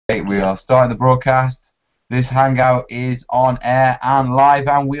We are starting the broadcast. This hangout is on air and live,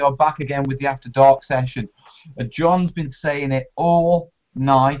 and we are back again with the After Dark session. John's been saying it all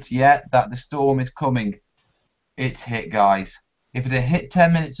night, that the storm is coming. It's hit, guys. If it had hit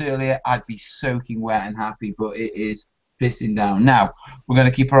 10 minutes earlier, I'd be soaking wet and happy, but it is pissing down. Now, we're going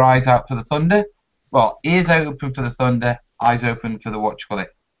to keep our eyes out for the thunder. Well, ears open for the thunder, eyes open for the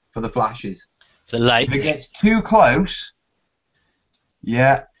for the flashes. The light. If it gets too close,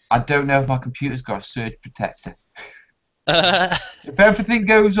 I don't know if my computer's got a surge protector. If everything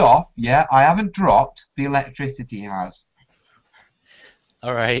goes off, I haven't dropped, the electricity has.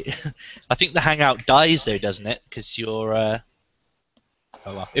 Alright. I think the hangout dies though, doesn't it? Because you're...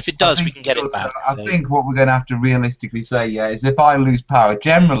 Oh well. If it does, we can get it back. I think what we're going to have to realistically say, is if I lose power,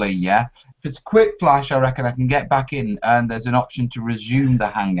 generally, if it's a quick flash, I reckon I can get back in and there's an option to resume the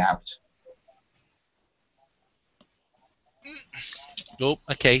hangout. Oh,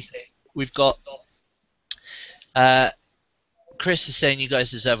 okay. We've got... Chris is saying you guys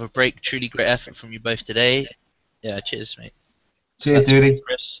deserve a break. Truly great effort from you both today. Yeah, cheers, mate. Cheers, dude.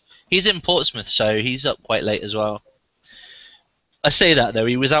 Chris. He's in Portsmouth, so he's up quite late as well. I say that, though.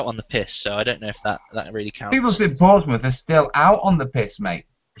 He was out on the piss, so I don't know if that really counts. People in Portsmouth are still out on the piss, mate.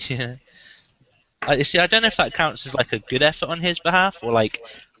 Yeah. You see, I don't know if that counts as like a good effort on his behalf, or like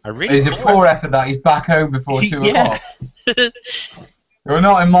a really It's a poor effort that he's back home before 2 o'clock. Well,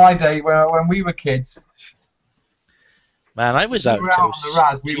 not in my day when we were kids. Man, I was out on the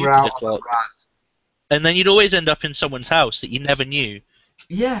Raz. We were out on the Raz. And then you'd always end up in someone's house that you never knew.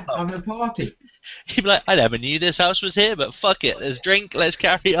 Yeah, having a party. You'd be like, I never knew this house was here, but fuck it, let's drink, let's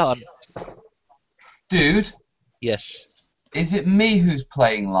carry on. Dude. Yes. Is it me who's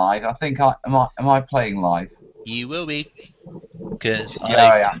playing live? I think am I playing live? You will be. Because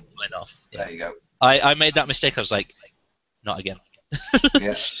I am. Off. There you go. I made that mistake. I was like, not again.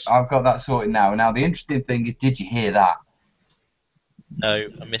 Yeah, I've got that sorted now. Now the interesting thing is, did you hear that? No,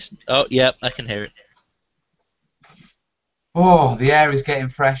 I missed. Oh, yeah, I can hear it. Oh, the air is getting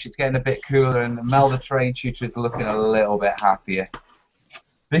fresh. It's getting a bit cooler, and Mel the train tutor is looking a little bit happier.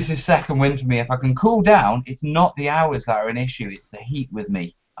 This is second win for me. If I can cool down, it's not the hours that are an issue. It's the heat with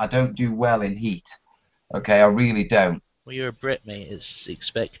me. I don't do well in heat. Okay, I really don't. Well, you're a Brit, mate. It's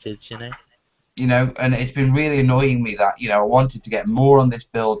expected, you know. You know, and it's been really annoying me that, I wanted to get more on this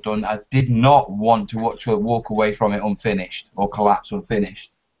build done. I did not want to walk away from it unfinished or collapse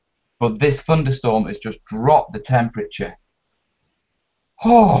unfinished. But this thunderstorm has just dropped the temperature.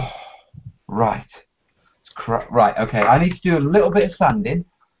 Oh, right. Right, okay. I need to do a little bit of sanding.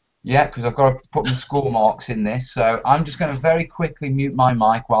 Yeah, because I've got to put my score marks in this. So I'm just going to very quickly mute my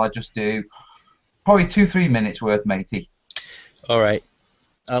mic while I just do probably 2-3 minutes worth, matey. All right.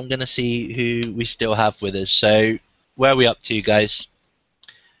 I'm going to see who we still have with us. So, where are we up to, guys?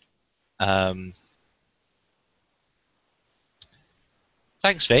 Thanks,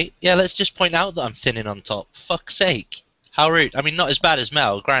 mate. Yeah, let's just point out that I'm thinning on top. Fuck's sake. How rude. I mean, not as bad as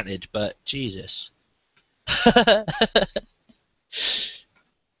Mel, granted, but Jesus.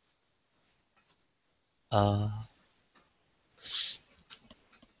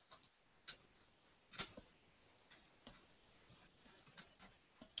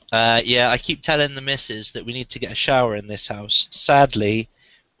 Yeah, I keep telling the missus that we need to get a shower in this house. Sadly,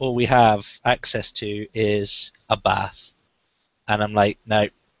 all we have access to is a bath, and I'm like, no,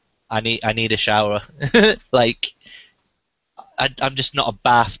 I need a shower. Like, I'm just not a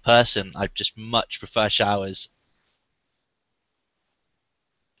bath person. I just much prefer showers.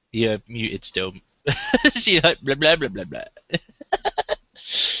 You're muted still. She's like, blah blah blah blah blah.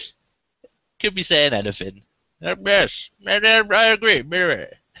 Could be saying anything. Yes, I agree.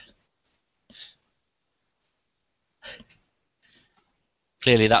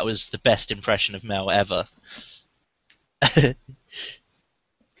 Clearly, that was the best impression of Mel ever.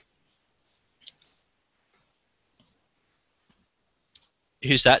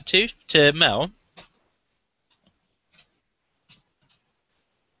 Who's that to? To Mel?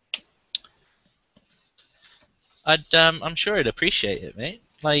 I'm sure he'd appreciate it, mate.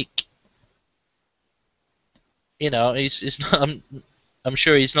 Like, he's not. I'm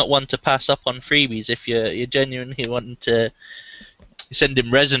sure he's not one to pass up on freebies if you're genuinely wanting to send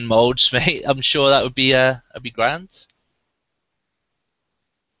him resin molds, mate. I'm sure that would be grand.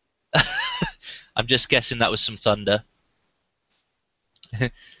 I'm just guessing that was some thunder.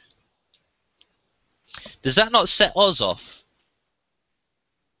 Does that not set Oz off?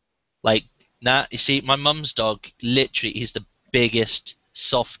 Like, nah, you see, my mum's dog, literally, he's the biggest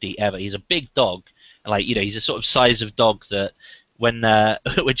softie ever. He's a big dog. And, like, he's a sort of size of dog that when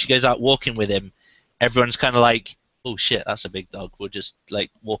when she goes out walking with him, everyone's kind of like, oh shit, that's a big dog. We'll just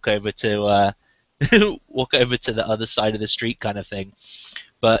like walk over to walk over to the other side of the street kind of thing.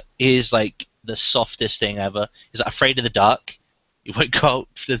 But he's like the softest thing ever. He's like afraid of the dark. He won't go out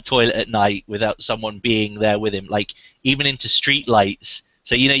to the toilet at night without someone being there with him. Like even into street lights.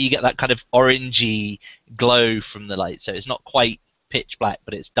 So you know you get that kind of orangey glow from the light. So it's not quite pitch black,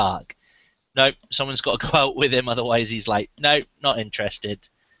 but it's dark. Nope, someone's got to go out with him. Otherwise, he's like, nope, not interested.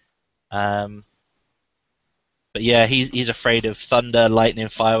 Um, but yeah, he's afraid of thunder, lightning,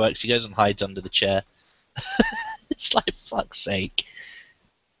 fireworks. He goes and hides under the chair. It's like fuck's sake.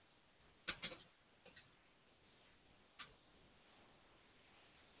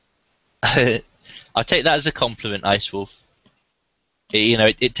 I take that as a compliment, Ice Wolf.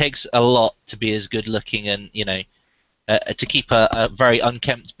 It takes a lot to be as good looking and to keep a very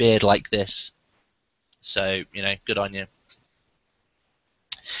unkempt beard like this. So good on you.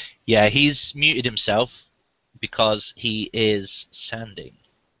 Yeah, he's muted himself because he is sanding.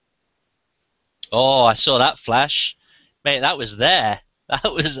 Oh, I saw that flash, mate. That was there.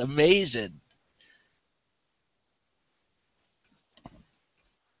 That was amazing.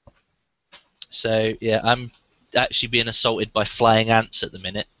 So yeah, I'm actually being assaulted by flying ants at the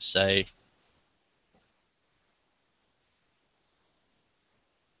minute. So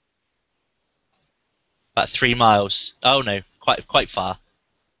about 3 miles. Oh no, quite far.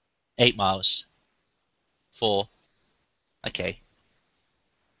 8 miles. 4. Okay.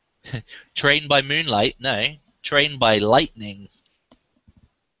 Trained by moonlight? No. Trained by lightning.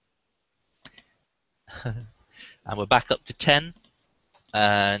 And we're back up to 10.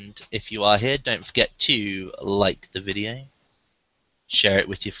 And if you are here, don't forget to like the video. Share it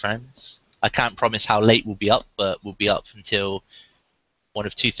with your friends. I can't promise how late we'll be up, but we'll be up until one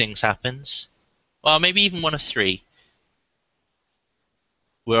of two things happens. Well, maybe even one of three.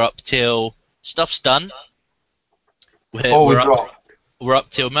 We're up till stuff's done. We're up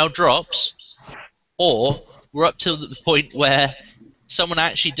till Mel drops, or we're up till the point where someone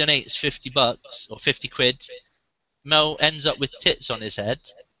actually donates $50 or 50 quid. Mel ends up with tits on his head,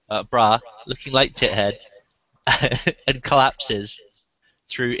 bra, looking like tit head, and collapses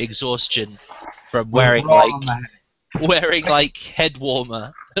through exhaustion from wearing like head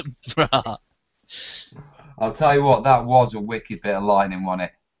warmer bra. I'll tell you what, that was a wicked bit of lightning, wasn't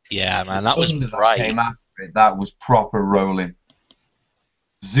it? Yeah, man, that was bright. That came after it, that was proper rolling.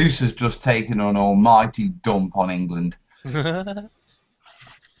 Zeus has just taken an almighty dump on England.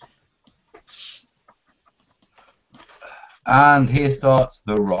 And here starts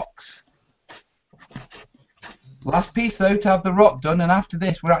the rocks. Last piece though to have the rock done, and after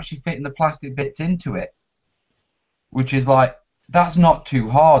this we're actually fitting the plastic bits into it. Which is like, that's not too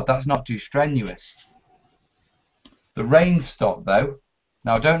hard, that's not too strenuous. The rain stopped though.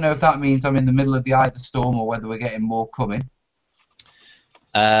 Now I don't know if that means I'm in the middle of the eye of the storm or whether we're getting more coming.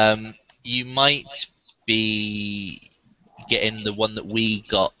 You might be getting the one that we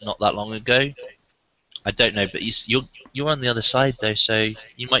got not that long ago. I don't know, but you're on the other side though, so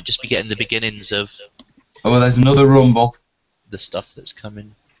you might just be getting the beginnings of. Oh, there's another rumble. The stuff that's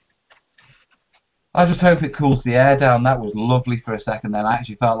coming. I just hope it cools the air down. That was lovely for a second then. I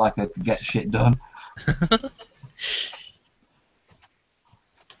actually felt like I could get shit done.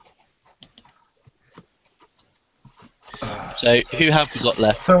 So, who have we got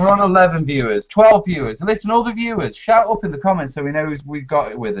left? So we're on 11 viewers, 12 viewers. Listen, all the viewers, shout up in the comments so we know we've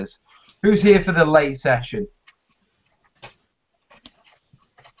got it with us. Who's here for the late session?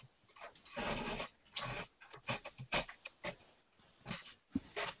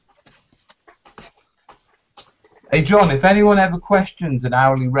 Hey John, if anyone ever questions an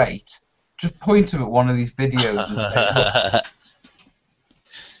hourly rate, just point them at one of these videos and say,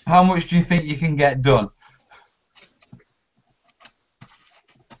 how much do you think you can get done?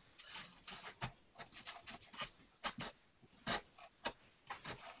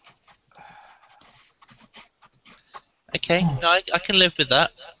 Okay, no, I can live with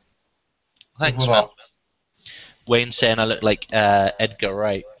that. Thanks, man. Wayne's saying I look like Edgar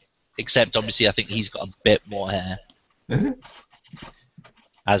Wright, except obviously I think he's got a bit more hair.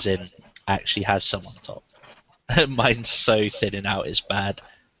 As in, actually has some on top. Mine's so thinning out, it's bad.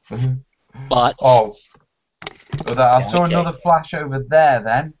 But... Oh, I saw another flash over there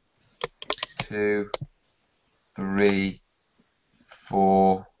then. 2, 3,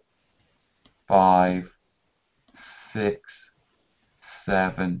 4, 5, 6,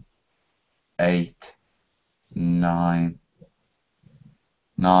 7, 8, 9.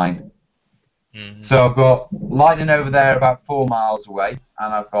 So I've got lightning over there about 4 miles away,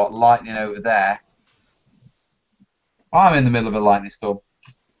 and I've got lightning over there. I'm in the middle of a lightning storm.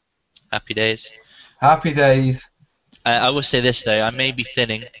 Happy days. Happy days. I will say this though, I may be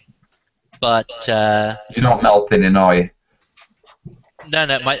thinning, but You're not melting, are you? no,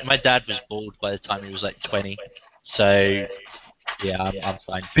 no, my dad was bald by the time he was like 20, so yeah, I'm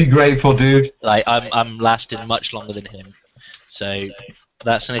fine. Be grateful, dude. Like I'm lasting much longer than him, so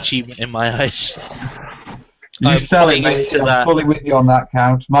that's an achievement in my eyes. You I'm sell it, quite used matey. to I'm that. fully with you on that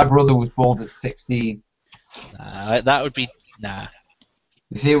count. My brother was bald at 16. Nah, that would be nah.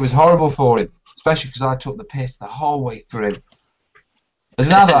 You see, it was horrible for him, especially because I took the piss the whole way through. As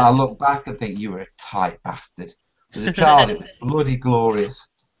an adult, I look back and think you were a tight bastard. As a child, it was bloody glorious.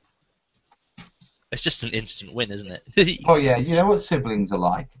 It's just an instant win, isn't it? Oh yeah, you know what siblings are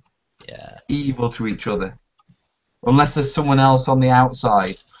like. Yeah. Evil to each other. Unless there's someone else on the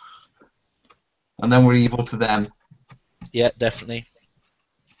outside. And then we're evil to them. Yeah, definitely.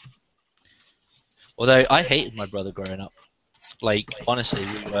 Although I hated my brother growing up. Like, honestly,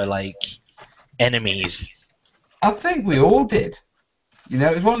 we were like enemies. I think we all did. You know,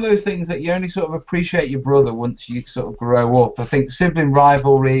 it's one of those things that you only sort of appreciate your brother once you sort of grow up. I think sibling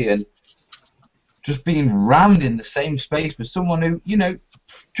rivalry and just being rammed in the same space with someone who, you know,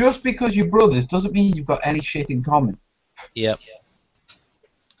 just because you're brothers doesn't mean you've got any shit in common. Yep.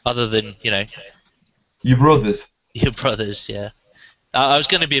 Other than, Your brothers. your brothers, yeah. I was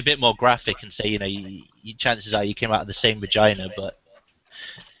going to be a bit more graphic and say, chances are you came out of the same vagina, but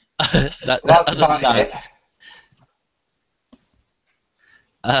That's other than about that, it.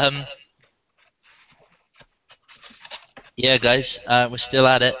 um, yeah, guys, we're still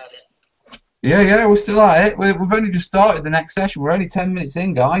at it. Yeah, we're still at it. We've only just started the next session. We're only 10 minutes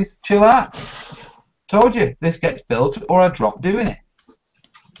in, guys. Chill out. Told you, this gets built or I drop doing it.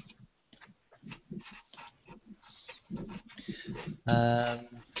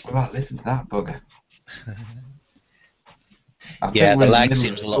 What about listen to that bugger? I Yeah, think we're the in the lag middle of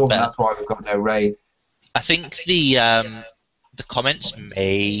seems a a lot storm and better. that's why we've got no rain. I think the comments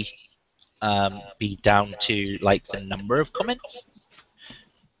may be down to like the number of comments.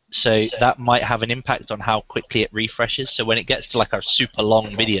 So that might have an impact on how quickly it refreshes. So when it gets to like a super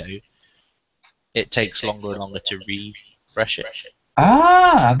long video, it takes longer and longer to refresh it.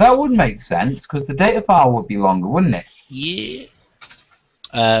 Ah, that would make sense because the data file would be longer, wouldn't it? Yeah.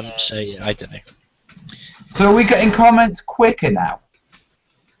 So yeah, I don't know. So are we getting comments quicker now?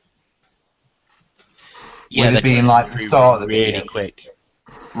 Yeah, With they're it being coming like the through start of the really video. quick.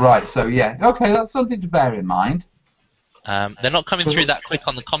 Right, so yeah. Okay, that's something to bear in mind. They're not coming through that quick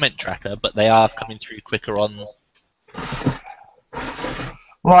on the comment tracker, but they are coming through quicker on.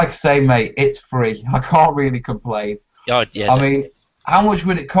 Like I say, mate, it's free. I can't really complain. Oh yeah. I mean, how much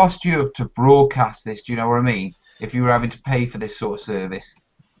would it cost you to broadcast this? Do you know what I mean? If you were having to pay for this sort of service.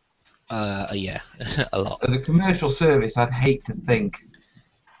 Yeah, a lot. As a commercial service, I'd hate to think.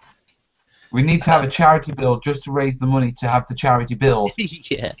 We need to have a charity build just to raise the money to have the charity build.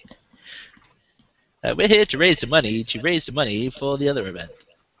 Yeah. We're here to raise the money for the other event.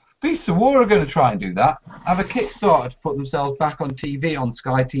 Beasts of War are going to try and do that. Have a Kickstarter to put themselves back on TV, on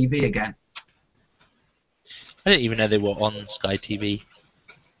Sky TV again. I didn't even know they were on Sky TV.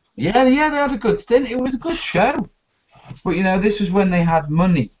 Yeah, they had a good stint. It was a good show. But, you know, this was when they had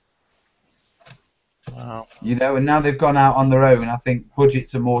money. Wow. You know, and now they've gone out on their own. I think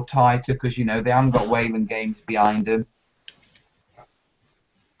budgets are more tighter because, you know, they haven't got Wayland Games behind them.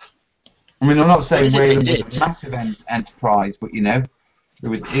 I mean, I'm not saying Wayland was a massive enterprise, but, you know,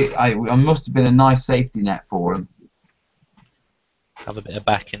 it must have been a nice safety net for them. Have a bit of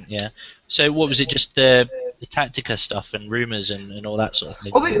backing, yeah. So what was it, just the Tactica stuff and rumours and all that sort of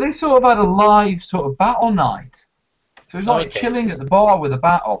thing? Well, they sort of had a live sort of battle night. So it was like chilling at the bar with a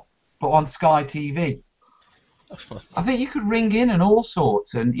battle, but on Sky TV. I think you could ring in and all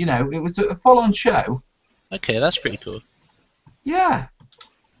sorts, and, you know, it was a full-on show. Okay, that's pretty cool. Yeah.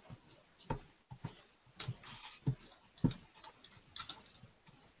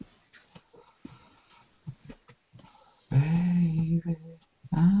 Baby,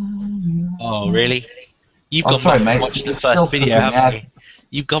 Oh, really? You've gone sorry, back mate. and watched the It's still first video, stuck in my haven't head. you?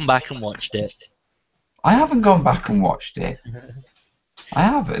 You've gone back and watched it. I haven't gone back and watched it. I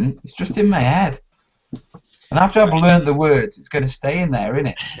haven't. It's just in my head. And after I've learned the words, it's going to stay in there,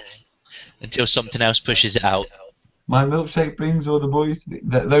 innit? Until something else pushes it out. My milkshake brings all the boys.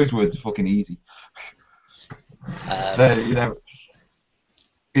 Those words are fucking easy. You know,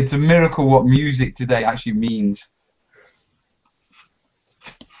 it's a miracle what music today actually means.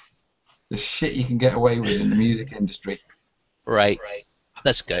 The shit you can get away with in the music industry. Right.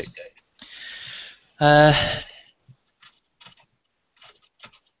 Let's go.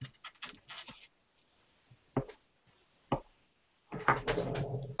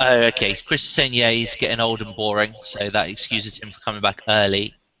 Oh, okay. Chris is saying, yeah, he's getting old and boring, so that excuses him for coming back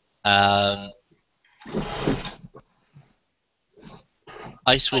early.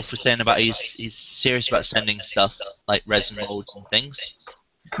 Ice Wolf was saying about he's serious about sending stuff like resin molds and things.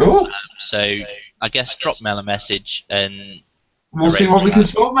 Cool. So I guess drop Mel a message and We'll see arrange what we can that.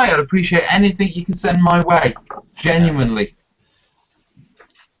 sort, mate. I'd appreciate anything you can send my way. Genuinely.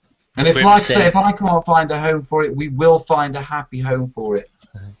 And if, Grim like I say, saying, if I can't find a home for it, we will find a happy home for it.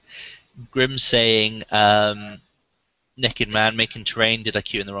 Grim saying, Naked Man making terrain. Did I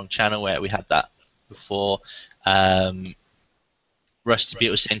queue in the wrong channel? Where we had that before. Rusty Beat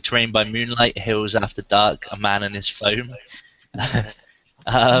was saying terrain by moonlight, hills after dark, a man and his phone.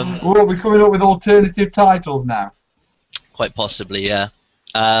 We'll be coming up with alternative titles now. Quite possibly, yeah.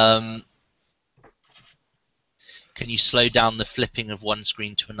 Can you slow down the flipping of one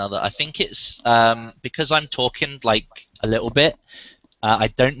screen to another? I think it's because I'm talking like a little bit. I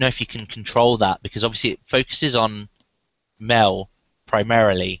don't know if you can control that because obviously it focuses on Mel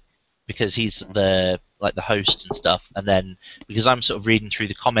primarily because he's the host and stuff, and then because I'm sort of reading through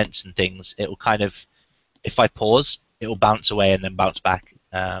the comments and things, it will kind of, if I pause, it will bounce away and then bounce back.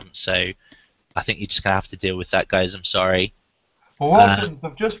 So I think you're just gonna have to deal with that, guys. I'm sorry. Well, what I've done is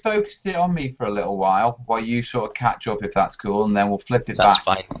I've just focused it on me for a little while you sort of catch up, if that's cool, and then we'll flip it That's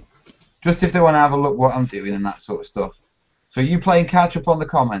back. fine. Just if they want to have a look what I'm doing and that sort of stuff. So you playing catch up on the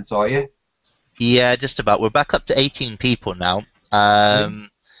comments, are you? Yeah, just about. We're back up to 18 people now.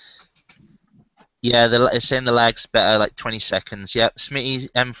 Yeah, it's saying the lag's better, like 20 seconds. Yep,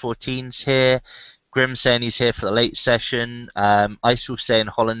 Smitty M14's here. Grim saying he's here for the late session. Ice Wolf saying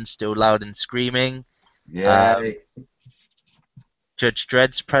Holland's still loud and screaming. Yay. Judge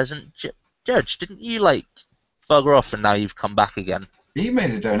Dredd's present. Judge, didn't you like bugger off and now you've come back again? He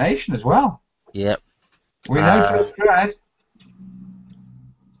made a donation as well. Yep. We know Judge Dredd.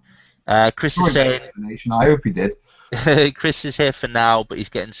 Chris is saying. Donation. I hope he did. Chris is here for now, but he's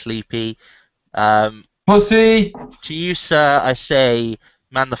getting sleepy. Pussy! To you, sir, I say,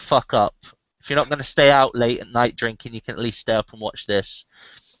 man the fuck up. If you're not going to stay out late at night drinking, you can at least stay up and watch this.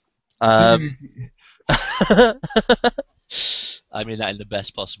 I mean that in the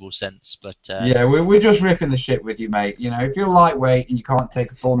best possible sense, but yeah, we're just ripping the shit with you, mate. You know, if you're lightweight and you can't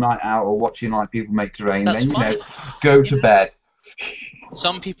take a full night out or watching like people make terrain, then you know, go to bed.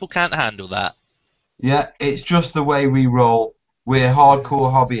 Some people can't handle that. Yeah, it's just the way we roll. We're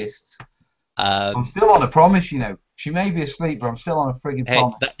hardcore hobbyists. I'm still on a promise, you know. She may be asleep, but I'm still on a friggin'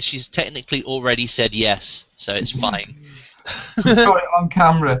 promise. She's technically already said yes, so it's fine. We've got it on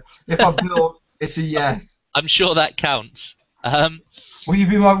camera. If I build, it's a yes. I'm sure that counts. Will you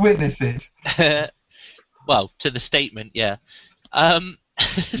be my witnesses? Well, to the statement, yeah. Yeah,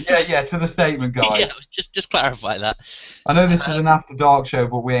 to the statement, guys. Yeah, just clarify that. I know this is an After Dark show,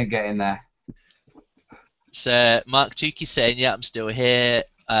 but we ain't getting there. So Mark Tukey saying, yeah, I'm still here.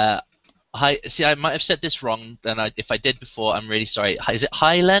 See, I might have said this wrong, and if I did before, I'm really sorry. Is it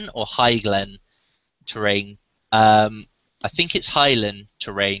Highland or Highglen terrain? I think it's Highland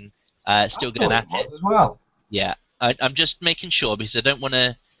terrain. Still going at it as well. Yeah, I'm just making sure because I don't want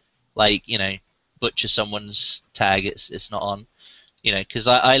to, like, you know, butcher someone's tag. It's not on, you know, because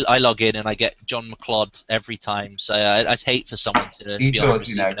I log in and I get John McLeod every time. So I'd hate for someone to be on the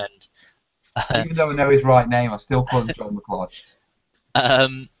receiving end. Even though I know his right name, I still call him John McLeod.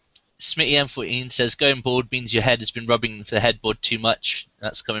 Smitty M14 says going bald means your head has been rubbing the headboard too much.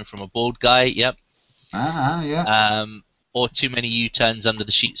 That's coming from a bald guy. Yep. Yeah. Or too many U-turns under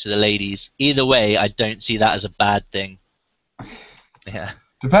the sheets for the ladies. Either way, I don't see that as a bad thing. Yeah.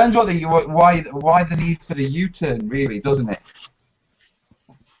 Depends why the need for the U-turn, really, doesn't it?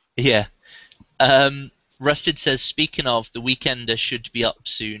 Yeah. Rusted says, speaking of, the Weekender should be up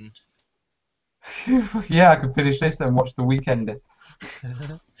soon. Yeah, I could finish this and watch the Weekender.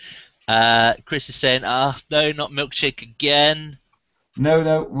 Chris is saying, no, not milkshake again.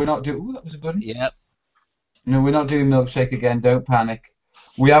 No, we're not doing. Ooh, that was a button. Yep. No, we're not doing milkshake again. Don't panic.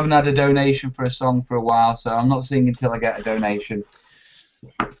 We haven't had a donation for a song for a while, so I'm not singing until I get a donation.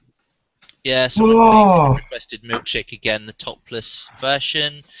 Yeah, someone requested milkshake again, the topless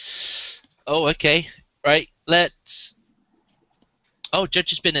version. Oh, okay. Right, let's. Oh,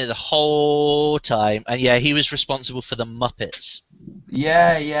 Judge has been here the whole time, and yeah, he was responsible for the Muppets.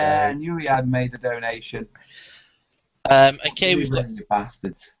 Yeah, I knew he had made a donation. Okay, we've got you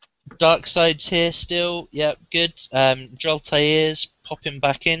bastards. Darkside's here still. Yep, good. Joltair's popping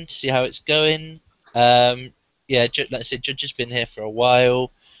back in to see how it's going. Yeah, like I said, Judge has been here for a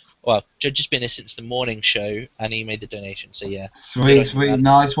while. Well, Judge has been here since the morning show, and he made the donation. So yeah. Sweet,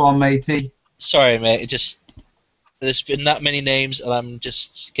 nice one, matey. Sorry, mate. It just There's been that many names, and I'm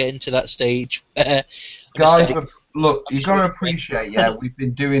just getting to that stage. I'm just Guys, like, look, I'm you sure got to it's fine. appreciate, yeah, we've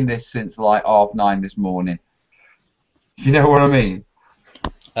been doing this since like 9:30 this morning. You know what I mean?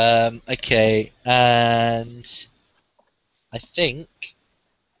 Okay, and I think.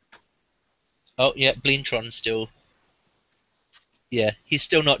 Oh yeah, Bleentron's still. Yeah, he's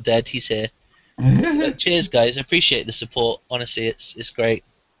still not dead. He's here. Cheers, guys. I appreciate the support. Honestly, it's great.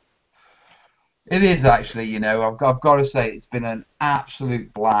 It is actually, I've got to say it's been an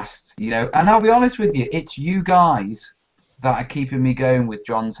absolute blast, and I'll be honest with you, it's you guys that are keeping me going with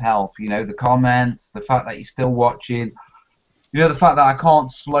John's help, the comments, the fact that you're still watching, the fact that I can't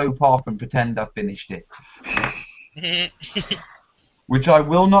slope off and pretend I finished it, which I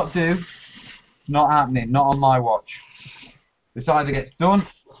will not do, not happening, not on my watch. This either gets done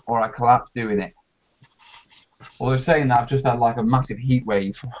or I collapse doing it. Although saying that, I've just had like a massive heat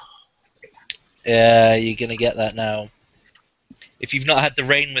wave. Yeah, you're gonna get that now. If you've not had the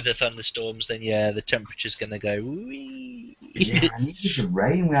rain with the thunderstorms, then yeah, the temperature's gonna go. Wee. Yeah, I needed the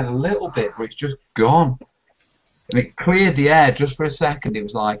rain. We had a little bit, but it's just gone. And it cleared the air just for a second. It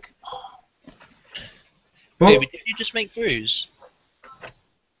was like. But Baby, did you just make brews?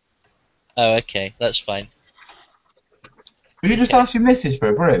 Oh, okay, that's fine. you just Okay. asked your missus for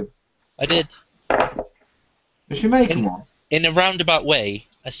a brew. I did. Is she making In, one? in a roundabout way,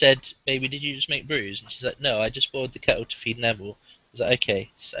 I said, "Baby, did you just make brews?" And she's like, "No, I just boiled the kettle to feed Neville." I was like,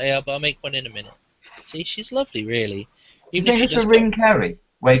 "Okay, so yeah, but I'll make one in a minute." See, she's lovely, really. Do you Even if think she I does should what. ring Kerry?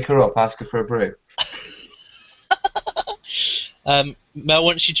 Wake her up, ask her for a brew. Mel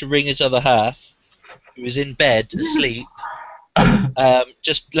wants you to ring his other half, who is in bed asleep.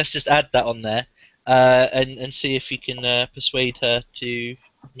 Let's just add that on there, and see if you can persuade her to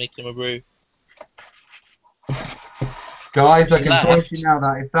make him a brew. Guys, I She can promise you laughed.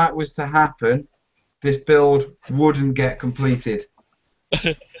 now that if that was to happen, this build wouldn't get completed.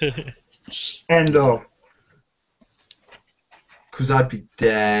 End Yeah. of. Because I'd be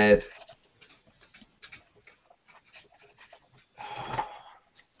dead.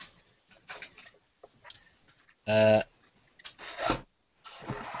 Uh,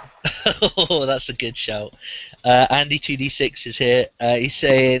 oh, that's a good shout. Andy2D6 is here. He's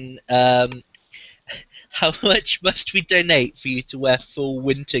saying, how much must we donate for you to wear full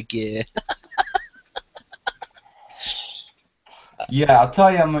winter gear? Yeah, I'll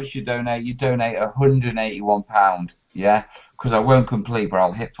tell you how much you donate. You donate £181. Yeah? Because I won't complete, but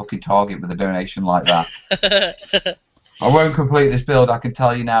I'll hit fucking target with a donation like that. I won't complete this build, I can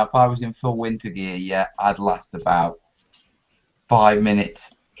tell you now. If I was in full winter gear, yeah, I'd last about 5 minutes,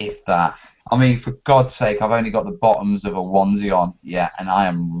 if that. I mean, for God's sake, I've only got the bottoms of a onesie on, yeah, and I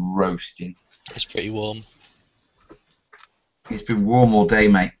am roasting. It's pretty warm. It's been warm all day,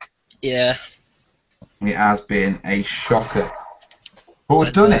 mate. Yeah. It has been a shocker. But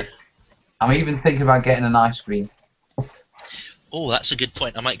we've done it. I'm even thinking about getting an ice cream. Oh, that's a good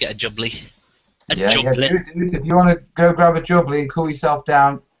point. I might get a jubbly. A Yeah, jubbly. dude, if you want to go grab a jubbly and cool yourself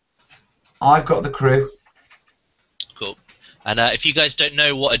down, I've got the crew. Cool. And if you guys don't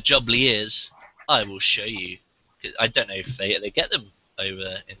know what a jubbly is, I will show you. 'Cause I don't know if they get them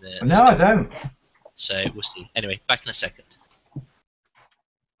over in the No, I States. don't. So we'll see. Anyway, back in a second.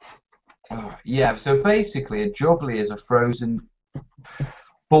 Oh, yeah, so basically a jubbly is a frozen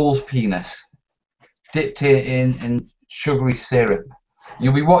bull's penis dipped in sugary syrup.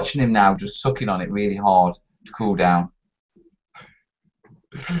 You'll be watching him now just sucking on it really hard to cool down.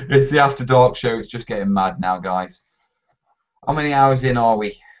 It's the After Dark show. It's just getting mad now, guys. How many hours in are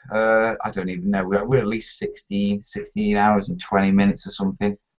we? I don't even know. We're at least 16 hours and 20 minutes or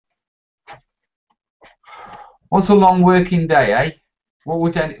something. What's a long working day, eh?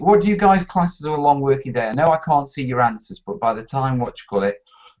 What do you guys class as a long working day? I know I can't see your answers, but by the time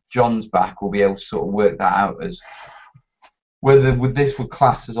John's back, we'll be able to sort of work that out as whether this would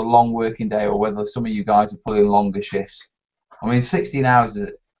class as a long working day or whether some of you guys are pulling longer shifts. I mean, 16 hours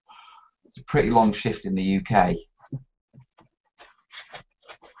is a pretty long shift in the UK.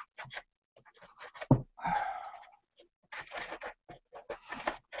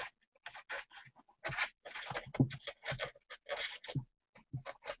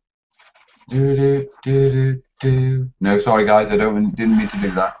 No, sorry guys, didn't mean to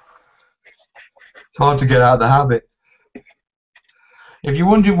do that. It's hard to get out of the habit. If you're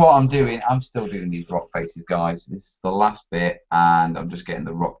wondering what I'm doing, I'm still doing these rock faces, guys. This is the last bit, and I'm just getting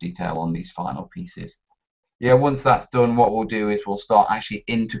the rock detail on these final pieces. Yeah, once that's done, what we'll do is we'll start actually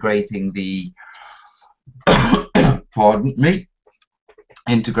integrating the pardon me,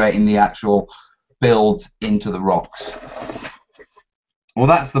 integrating the actual builds into the rocks. Well,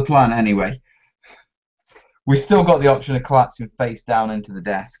 that's the plan anyway. We still got the option of collapsing face down into the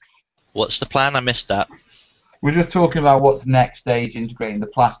desk. What's the plan? I missed that. We're just talking about what's next stage, integrating the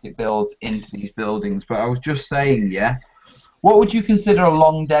plastic builds into these buildings. But I was just saying, yeah, what would you consider a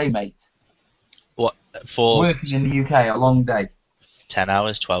long day, mate? What for? Working in the UK, a long day. 10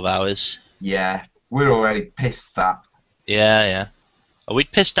 hours, 12 hours. Yeah, we're already pissed that. Yeah, yeah. Oh,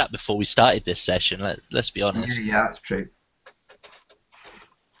 we'd pissed that before we started this session. Let's be honest. Yeah, that's true.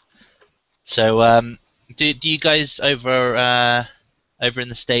 So, do you guys over in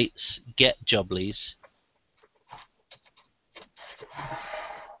the States get jobblies?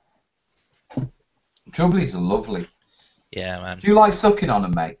 Jubblies are lovely. Yeah, man. Do you like sucking on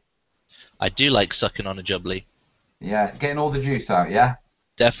them, mate? I do like sucking on a jubbly. Yeah, getting all the juice out, yeah?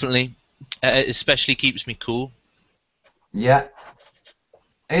 Definitely. It especially keeps me cool. Yeah.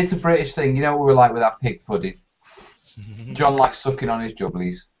 It's a British thing. You know what we're like with our pig pudding? John likes sucking on his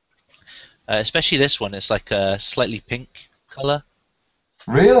jubblies. Especially this one. It's like a slightly pink colour.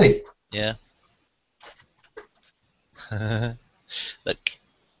 Really? Yeah. Look.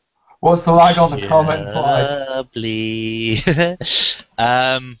 What's the lag on the comments like? Jubbly.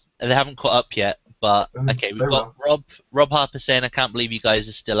 They haven't caught up yet, but okay, we've got Rob Harper saying, "I can't believe you guys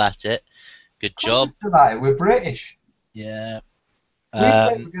are still at it. Good job." We're still at it. We're British. Yeah. We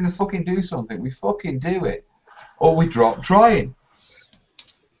say we're going to fucking do something. We fucking do it. Or we drop trying.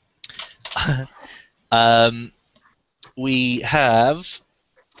 We have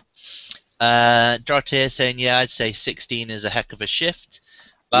Dorothy saying, "Yeah, I'd say 16 is a heck of a shift."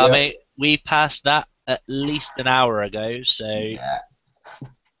 But Yeah. mate, we passed that at least an hour ago, so Yeah.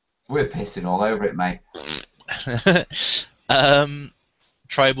 We're pissing all over it, mate.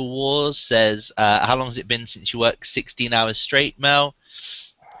 Tribal Wars says, "How long has it been since you worked 16 hours straight, Mel?"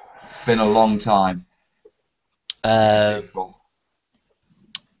 It's been a long time. Rusted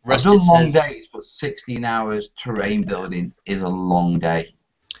I've done long says, days, but 16 hours terrain building is a long day.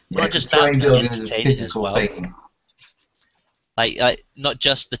 Not Yeah, just terrain that, but building is a entertaining as physical well. thing. Like not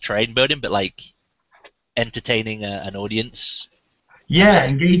just the terrain building, but like entertaining an audience. Yeah,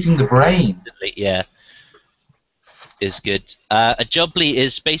 engaging the brain. Yeah, is good. A jubbly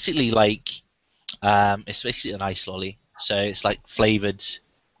is basically like, it's basically an ice lolly. So it's like flavored.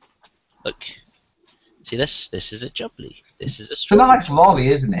 Look, see this? This is a jubbly. This is a It's a strawberry. nice lolly,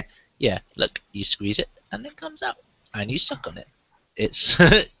 isn't it? Yeah, look, you squeeze it and it comes out, and you suck on it. It's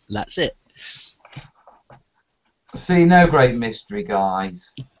that's it. See, no great mystery,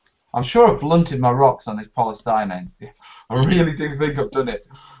 guys. I'm sure I've blunted my rocks on this polystyrene. I really do think I've done it.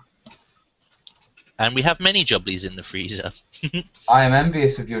 And we have many jubblies in the freezer. I am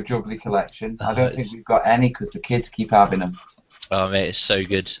envious of your jubbly collection. I don't think we've got any because the kids keep having them. Oh mate, it's so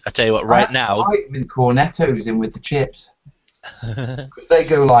good. I tell you what, right now. I even cornettos in with the chips because they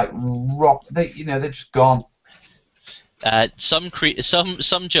go like rock. They're just gone. Some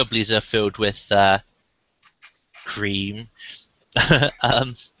jubblies are filled with cream.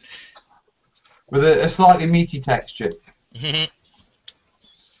 With a slightly meaty texture.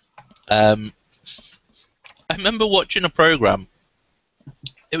 I remember watching a program.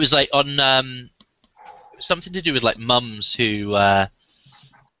 It was like on something to do with like mums who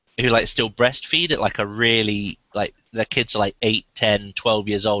like still breastfeed at like a really like their kids are like 8, 10, 12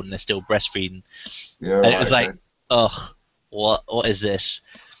 years old and they're still breastfeeding. Yeah, and it was like, ugh, what is this?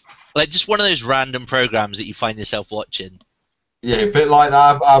 Like just one of those random programs that you find yourself watching. Yeah, a bit like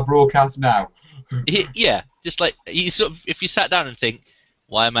our broadcast now. Yeah, just like you sort of, if you sat down and think,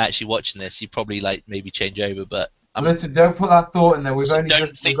 why am I actually watching this? You probably like maybe change over, but listen, don't put that thought in there. We've only don't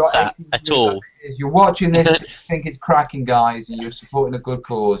just think got that 18 at all. You're watching this, you think it's cracking, guys, and you're supporting a good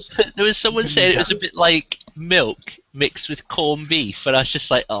cause. There was someone saying it was a bit like milk mixed with corned beef, and I was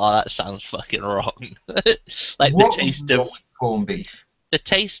just like, oh, that sounds fucking wrong. Like what the taste of corned beef. The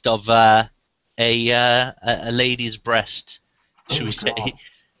taste of a lady's breast, should we say? God.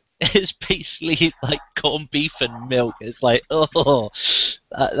 It's basically like corned beef and milk. It's like, oh,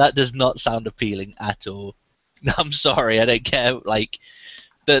 that does not sound appealing at all. I'm sorry, I don't care. Like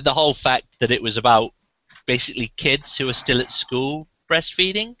the whole fact that it was about basically kids who are still at school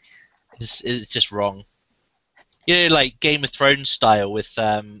breastfeeding is just wrong. You know, like Game of Thrones style with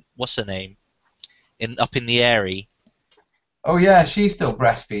what's her name up in the Airy. Oh yeah, she's still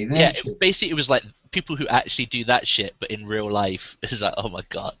breastfeeding. Yeah, Isn't she? basically it was like people who actually do that shit, but in real life, it's like, oh my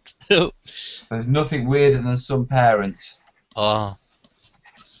god. There's nothing weirder than some parents, Oh.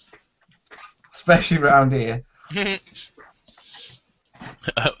 especially around here.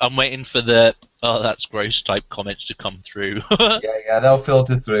 I'm waiting for the "oh that's gross" type comments to come through. Yeah, they'll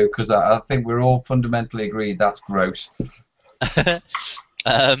filter through because I think we're all fundamentally agreed that's gross.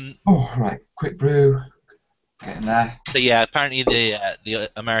 Oh right, quick brew. Getting there. So yeah, apparently the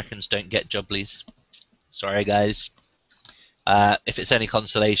Americans don't get jubblies. Sorry, guys. If it's any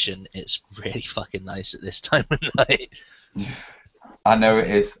consolation, it's really fucking nice at this time of night. I know it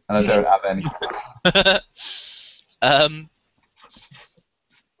is, and I don't have any.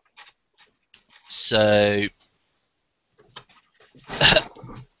 So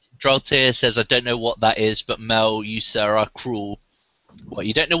Droltier says, I don't know what that is, but Mel, you sir are cruel. What,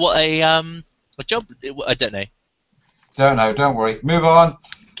 you don't know what a job? I don't know. Don't know. Don't worry. Move on.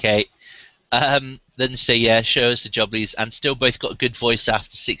 Okay. Then say yeah, show us the jobblies, and still both got a good voice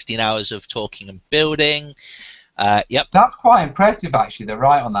after 16 hours of talking and building. Yep. That's quite impressive, actually. They're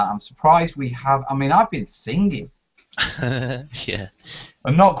right on that. I'm surprised we have. I mean, I've been singing. Yeah.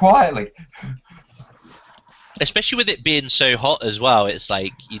 And not quietly. Especially with it being so hot as well, it's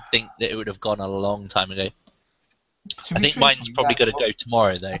like you'd think that it would have gone a long time ago. I think mine's probably going to go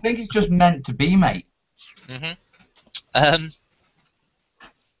tomorrow, though. I think it's just meant to be, mate. Mm-hmm.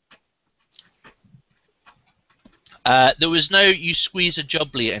 There was no you squeeze a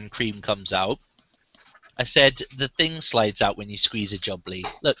jubbly and cream comes out. I said the thing slides out when you squeeze a jubbly.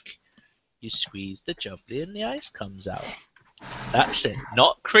 Look, you squeeze the jubbly and the ice comes out. That's it.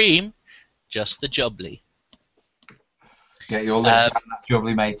 Not cream, just the jubbly. Get your lips out that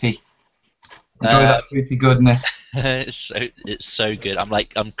jubbly, matey. Enjoy that fruity goodness. It's so good.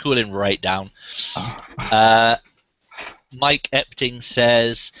 I'm cooling right down. Mike Epting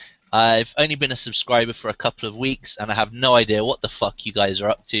says, I've only been a subscriber for a couple of weeks and I have no idea what the fuck you guys are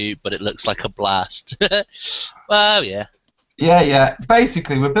up to, but it looks like a blast. Well, yeah. Yeah.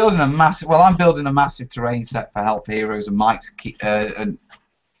 Basically, we're building a massive. Well, I'm building a massive terrain set for Help Heroes, and and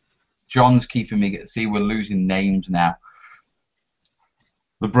John's keeping me. See, we're losing names now.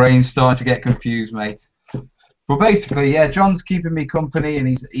 The brain's starting to get confused, mate. But basically, yeah, John's keeping me company, and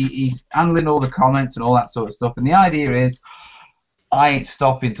he's handling all the comments and all that sort of stuff. And the idea is, I ain't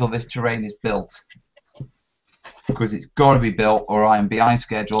stopping till this terrain is built, because it's got to be built, or I am behind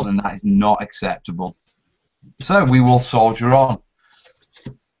schedule, and that is not acceptable. So we will soldier on.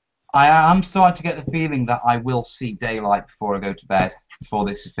 I am starting to get the feeling that I will see daylight before I go to bed, before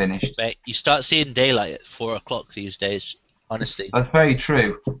this is finished. Mate, you start seeing daylight at 4 o'clock these days, honestly. That's very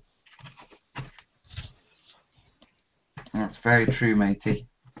true. That's very true, matey.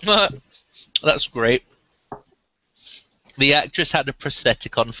 That's great. The actress had a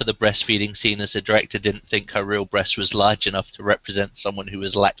prosthetic on for the breastfeeding scene as the director didn't think her real breast was large enough to represent someone who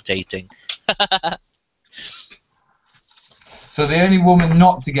was lactating. So the only woman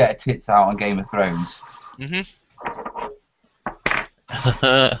not to get her tits out on Game of Thrones.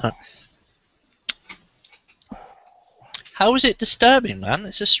 How is it disturbing, man?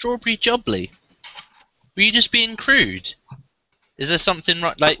 It's a strawberry jubbly. Were you just being crude? Is there something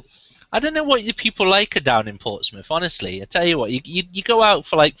like... I don't know what the people like are down in Portsmouth, honestly. I tell you what, you go out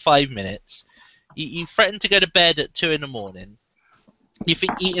for like 5 minutes, you threaten to go to bed at 2 in the morning, you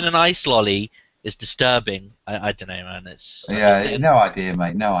think eating an ice lolly is disturbing. I don't know, man. Yeah, no idea,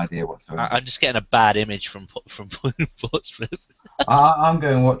 mate. No idea whatsoever. I'm just getting a bad image from Portsmouth. I'm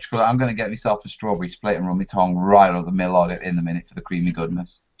going I'm going to get myself a strawberry split and run my tongue right up the middle of it in a minute for the creamy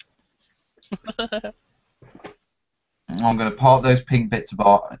goodness. I'm going to part those pink bits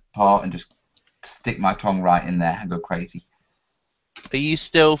apart and just stick my tongue right in there and go crazy. Are you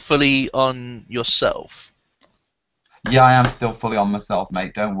still fully on yourself? Yeah, I am still fully on myself,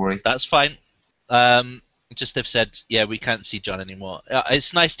 mate. Don't worry. That's fine. Just they've said, yeah, we can't see John anymore.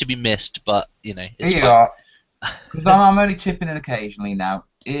 It's nice to be missed, but, you know, it's Here you are. Because I'm only chipping in occasionally now.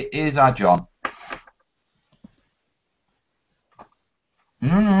 Here's our John.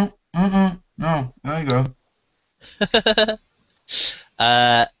 No, there you go.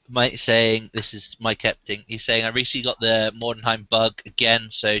 Mike saying, this is Mike Epting, he's saying, I recently got the Mordenheim bug again,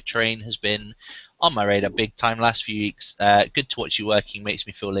 so train has been on my radar big time last few weeks. Good to watch you working, makes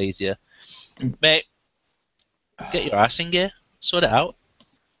me feel lazier. Mate, get your ass in gear, sort it out.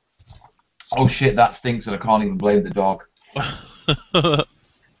 Oh shit, that stinks and I can't even blame the dog.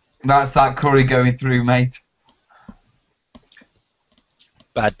 That's that curry going through, mate.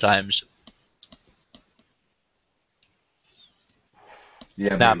 Bad times.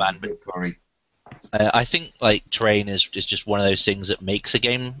 Yeah, nah, man. Good curry. I think like terrain is just one of those things that makes a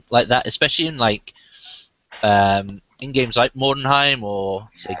game like that, especially in like in games like Mordenheim or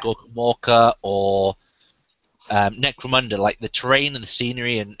say Gorka Walker or Necromunda. Like the terrain and the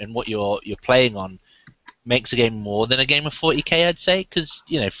scenery and what you're playing on makes a game more than a game of 40k, I'd say, because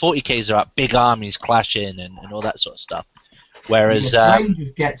you know 40k's are about big armies clashing and all that sort of stuff. Whereas terrain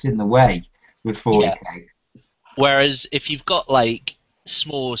just gets in the way with 40k. Yeah. Whereas if you've got like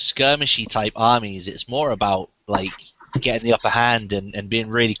small skirmishy type armies, it's more about like getting the upper hand and being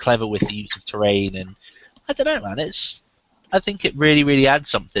really clever with the use of terrain. And I don't know, man. I think it really, really adds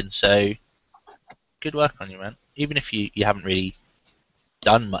something. So good work on you, man. Even if you haven't really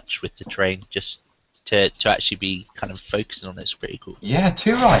done much with the terrain, just to actually be kind of focusing on it's pretty cool. Yeah,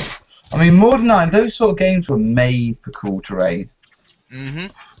 too right. I mean, more than 9, those sort of games were made for cool terrain. Mm-hmm.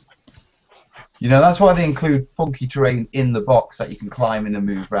 You know, that's why they include funky terrain in the box that you can climb in and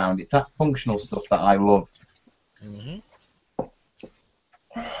move around. It's that functional stuff that I love. Mm-hmm.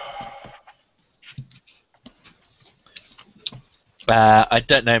 I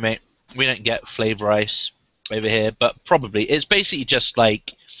don't know, mate. We don't get flavor ice over here, but probably it's basically just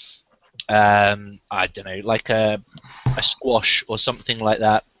like I don't know, like a squash or something like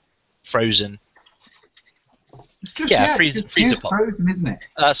that, frozen. It's just, Yeah, yeah, it's just freezer juice pop. frozen, isn't it?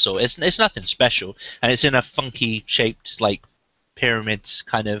 That's all. It's nothing special, and it's in a funky shaped like pyramids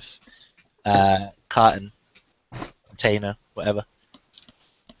kind of carton container, whatever.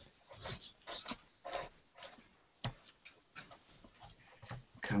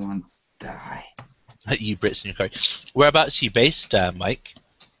 Come on, die. You Brits and your curry. Whereabouts are you based, Mike?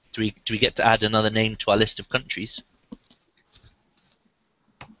 Do we get to add another name to our list of countries?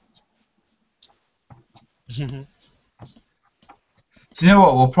 Do you know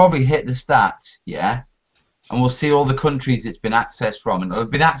what? We'll probably hit the stats, yeah? And we'll see all the countries it's been accessed from. And it's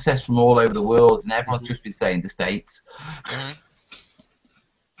been accessed from all over the world, and everyone's just been saying the States. Mm-hmm.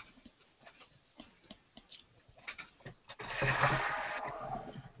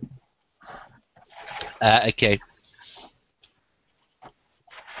 Okay.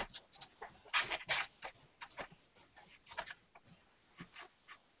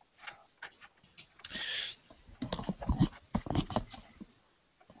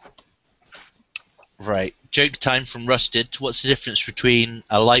 Right. Joke time from Rusted. What's the difference between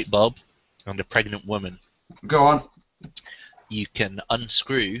a light bulb and a pregnant woman? Go on. You can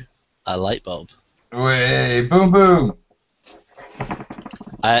unscrew a light bulb. Way, boom, boom. The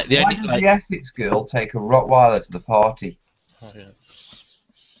Why only did like. the Essex girl take a Rottweiler to the party? Oh, yeah.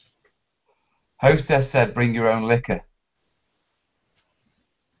 Hostess said, bring your own liquor.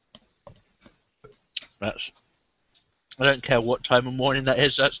 That's. I don't care what time of morning that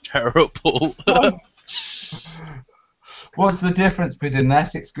is. That's terrible. What's the difference between an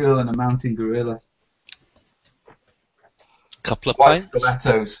Essex girl and a mountain gorilla? Couple of White pints.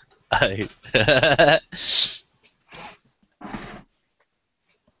 stilettos. Oh.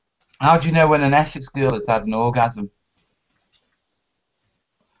 How do you know when an Essex girl has had an orgasm?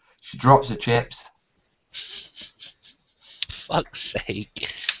 She drops her chips. Fuck's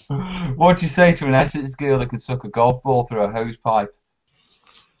sake. What do you say to an Essex girl that can suck a golf ball through a hose pipe?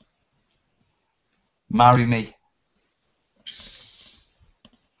 Marry me.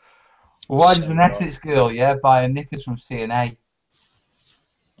 Why does an Essex girl, yeah, buy her knickers from C&A?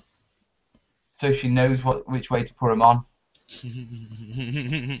 So she knows which way to put them on.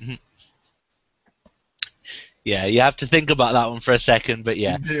 Yeah, you have to think about that one for a second, but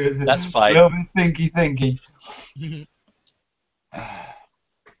yeah, that's A fine. little bit thinky.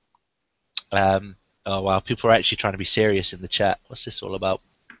 Oh wow, people are actually trying to be serious in the chat. What's this all about?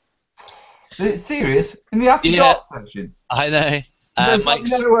 It's serious. In the Afterdark section. I know. Mike's...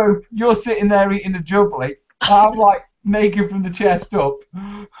 No, you're sitting there eating a jubbly. I'm like naked from the chest up.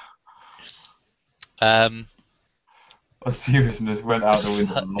 Seriousness went out the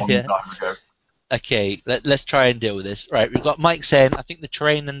window a long time ago. Okay, let's try and deal with this. Right, we've got Mike saying, I think the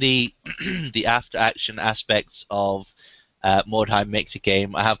terrain and the the after action aspects of Mordheim make the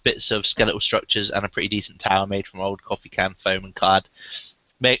game. I have bits of skeletal structures and a pretty decent tower made from old coffee can foam and card.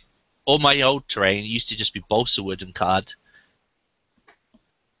 Mate, all my old terrain used to just be balsa wood and card.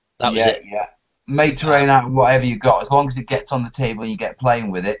 That was it. Yeah. Make terrain out of whatever you got, as long as it gets on the table and you get playing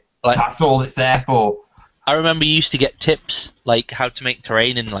with it. Like, that's all it's there for. I remember you used to get tips like how to make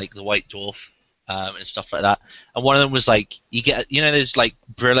terrain in like the White Dwarf and stuff like that. And one of them was like you get those like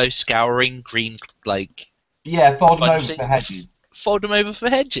Brillo scouring green like fold them over for hedges. Fold them over for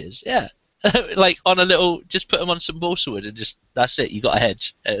hedges, yeah. Like on a little, just put them on some balsa wood and just that's it. You got a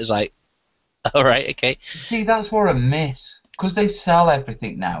hedge. It was like, all right, okay. See, that's what I miss. Because they sell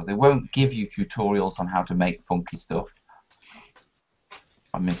everything now, they won't give you tutorials on how to make funky stuff.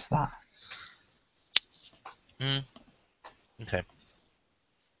 I miss that. Okay.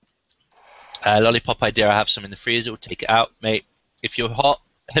 Lollipop idea, I have some in the freezer, we'll take it out. Mate, if you're hot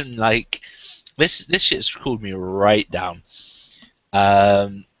and like, this shit's cooled me right down.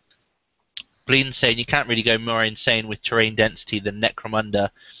 Bleeding saying you can't really go more insane with terrain density than Necromunda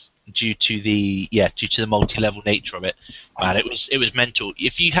due to the multi-level nature of it. Man, it was mental.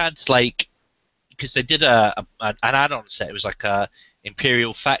 If you had like because they did an add-on set. It was like a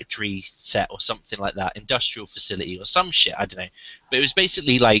Imperial Factory set or something like that, Industrial Facility or some shit. I don't know, but it was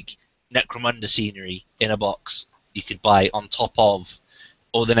basically like Necromunda scenery in a box you could buy on top of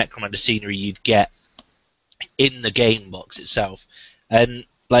all the Necromunda scenery you'd get in the game box itself. And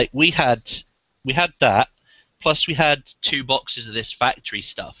like we had that, plus we had 2 boxes of this factory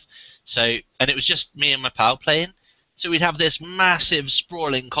stuff. So, and it was just me and my pal playing. So we'd have this massive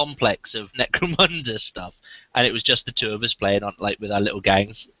sprawling complex of Necromunda stuff, and it was just the 2 of us playing on like with our little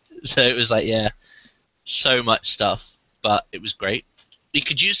gangs. So it was like, yeah, so much stuff, but it was great. You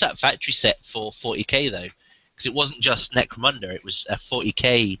could use that factory set for 40k though, because it wasn't just Necromunda; it was a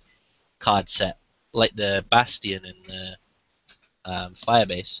 40k card set, like the Bastion and the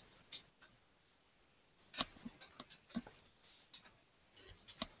Firebase.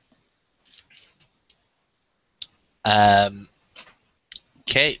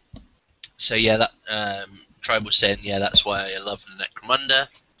 Okay, so yeah, that Tribe was saying, yeah, that's why I love the Necromunda.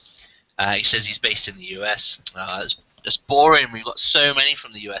 He says he's based in the US. That's boring. We've got so many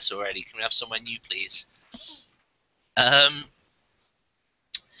from the US already. Can we have somewhere new, please? Haven't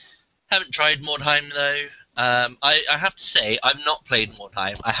tried Mordheim though. I have to say I've not played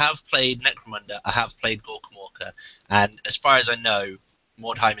Mordheim. I have played Necromunda. I have played Gorkamorka, and as far as I know,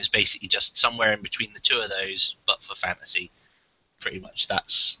 Mordheim is basically just somewhere in between the 2 of those, but for fantasy. Pretty much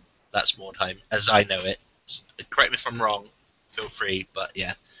that's Mordheim as I know it. Correct me if I'm wrong. Feel free, but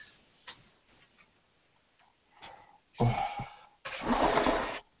yeah.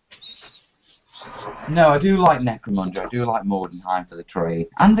 No, I do like Necromunda. I do like Mordenheim for the trade.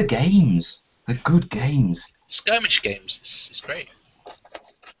 And the games. The good games. Skirmish games, it's great.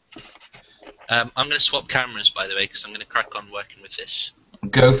 I'm going to swap cameras, by the way, because I'm going to crack on working with this.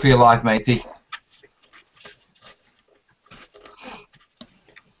 Go for your life, matey.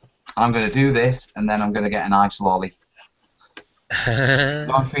 I'm going to do this, and then I'm going to get an ice lolly.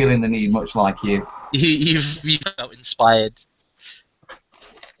 I'm feeling the need, much like you. You've felt inspired.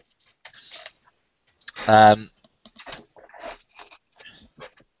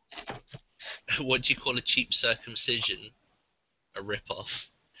 What do you call a cheap circumcision? A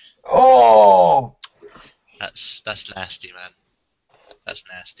rip-off. Oh! That's nasty, man. That's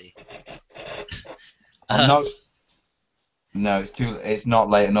nasty. I'm not. No, it's not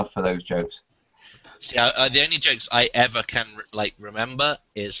late enough for those jokes. See, the only jokes I ever can remember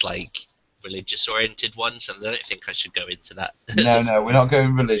is like religious-oriented ones, and I don't think I should go into that. No, we're not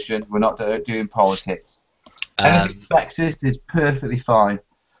going religion. We're not doing politics. Anything sexist is perfectly fine.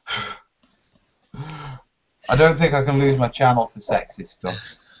 I don't think I can lose my channel for sexist stuff.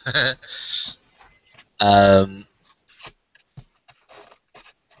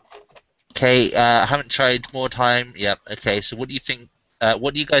 Okay, I haven't tried Mordheim. Yep. Okay, so what do you think?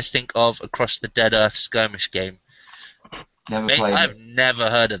 What do you guys think of Across the Dead Earth skirmish game? Never played I've it. never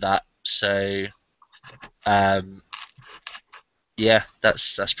heard of that. So, yeah,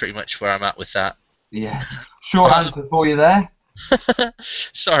 that's pretty much where I'm at with that. Yeah. Short answer for you there.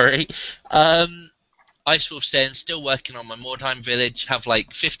 Sorry. Icewolf saying, still working on my Mordheim village, have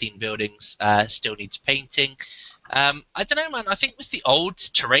like 15 buildings, still needs painting. I don't know, man. I think with the old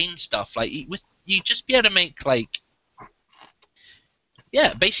terrain stuff, like you just be able to make like,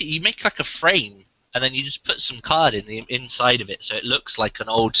 yeah, basically you make like a frame, and then you just put some card in the inside of it, so it looks like an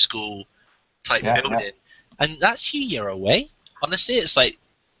old school type building, and that's your away. Honestly, it's like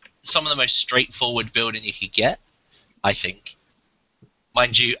some of the most straightforward building you could get, I think.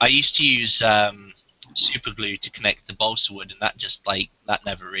 Mind you, I used to use super glue to connect the balsa wood, and that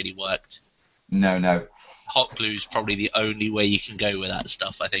never really worked. No. Hot glue is probably the only way you can go with that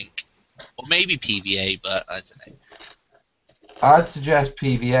stuff, I think. Or maybe PVA, but I don't know. I'd suggest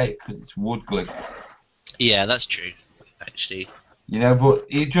PVA because it's wood glue. Yeah, that's true, actually. You know, but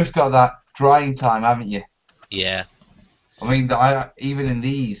you just got that drying time, haven't you? Yeah. I mean, even in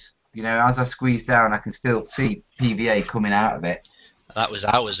these, you know, as I squeeze down, I can still see PVA coming out of it. That was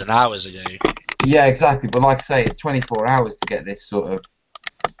hours and hours ago. Yeah, exactly. But like I say, it's 24 hours to get this sort of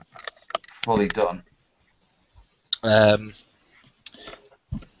fully done. But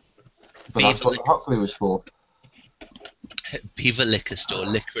that's what the hot glue was for. Beaver liquor store,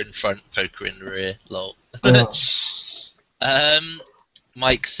 liquor in front, poker in the rear. Lol.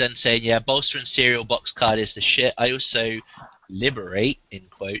 Mike's then saying, yeah, bolster and cereal box card is the shit. I also liberate, in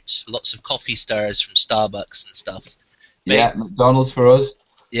quotes, lots of coffee stirrers from Starbucks and stuff. Yeah, McDonald's for us.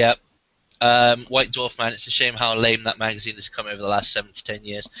 Yep. White Dwarf, man, it's a shame how lame that magazine has come over the last 7 to 10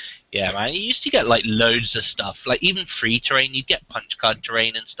 years. Yeah, man, you used to get like loads of stuff, like even free terrain. You'd get punch card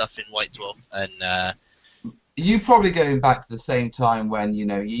terrain and stuff in White Dwarf, and You probably going back to the same time when, you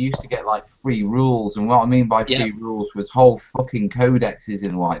used to get like free rules, and what I mean by Yeah, free rules was whole fucking codexes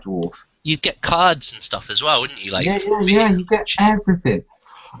in White Dwarf. you'd get cards and stuff as well, wouldn't you? Like Yeah, for yeah, yeah, video. you get everything.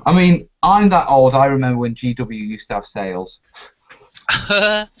 I mean, I'm that old, I remember when GW used to have sales.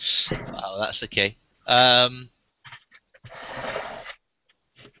 Oh, that's okay. Um,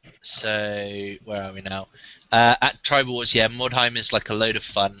 so where are we now? At Tribal Wars, yeah, Mordheim is like a load of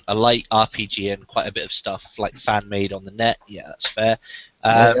fun, a light RPG and quite a bit of stuff like fan made on the net. Yeah, that's fair.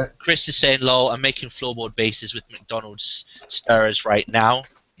 Yeah, yeah. Chris is saying, "Lol, I'm making floorboard bases with McDonald's stirrers right now."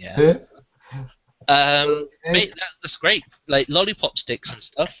 Yeah. Okay. Mate, that's great. Like lollipop sticks and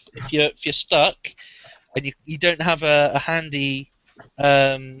stuff. If you're stuck and you don't have a handy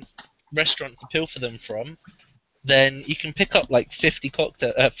um, restaurant to pilfer them from, then you can pick up like 50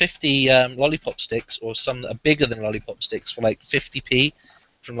 lollipop sticks, or some that are bigger than lollipop sticks for like 50p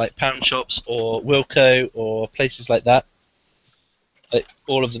from like pound shops or Wilco or places like that. Like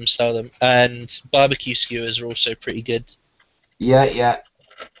all of them sell them, and barbecue skewers are also pretty good. Yeah, yeah.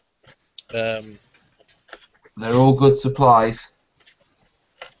 Um, They're all good supplies.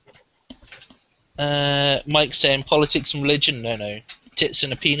 Mike saying politics and religion, no, tits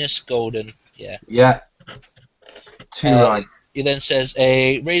and a penis, golden, yeah. Yeah, too Uh, right. he then says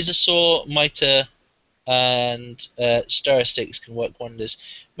a razor saw, mitre, and stir sticks can work wonders.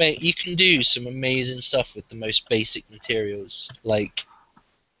 Mate, you can do some amazing stuff with the most basic materials. Like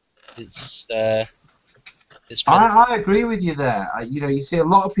it's uh, it's mental. I agree with you there. You see a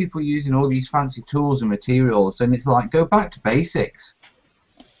lot of people using all these fancy tools and materials, and it's like, go back to basics.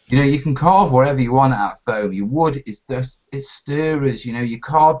 You can carve whatever you want out of foam. Your wood is just, it's stirrers. Your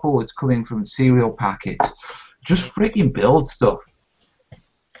cardboard's coming from cereal packets. Just freaking build stuff.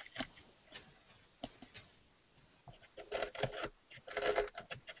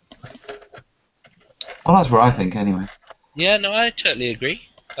 Well, that's what I think anyway. Yeah, no, I totally agree.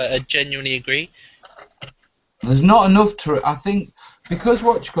 I genuinely agree. There's not enough to. I think because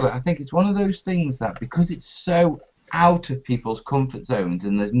what you call it. I think it's one of those things that because it's so out of people's comfort zones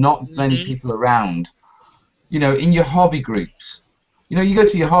and there's not many Hmm. people around. In your hobby groups. You go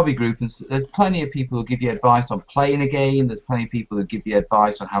to your hobby group and there's plenty of people who give you advice on playing a game. There's plenty of people who give you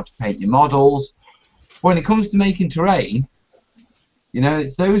advice on how to paint your models. When it comes to making terrain,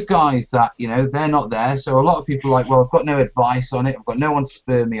 it's those guys that, they're not there. So a lot of people are like, well, I've got no advice on it. I've got no one to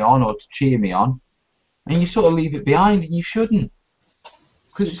spur me on or to cheer me on. And you sort of leave it behind, and you shouldn't,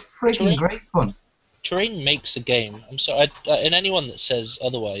 because it's freaking Terrain, great fun. terrain makes a game. I'm sorry, and anyone that says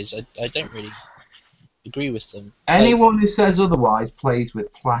otherwise, I don't really agree with them. Like, Anyone who says otherwise plays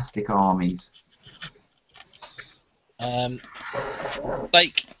with plastic armies. um,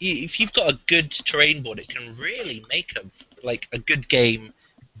 if you've got a good terrain board, it can really make a good game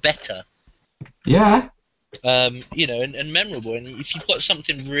better. Yeah. And memorable. And if you've got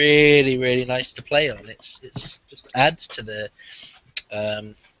something really, really nice to play on, it's just adds to the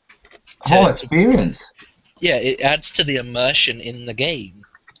um, Whole to experience. yeah, it adds to the immersion in the game.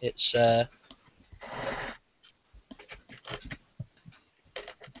 It's oh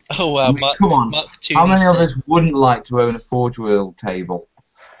I wow, mean, come on. Mark How Tooney many of said, us wouldn't like to own a Forge World table?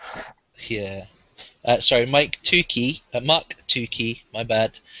 yeah. Sorry, Mark Tukey, my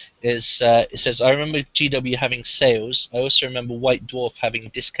bad. It says I remember GW having sales. I also remember White Dwarf having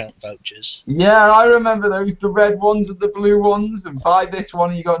discount vouchers. Yeah, I remember those, the red ones and the blue ones, and buy this one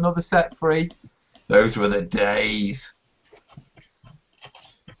and you got another set free. Those were the days.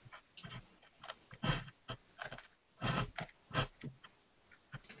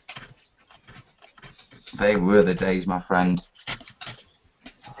 They were the days, my friend.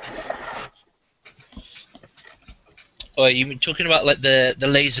 Oh, you mean talking about like the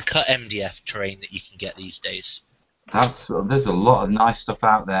laser cut MDF terrain that you can get these days? There's a lot of nice stuff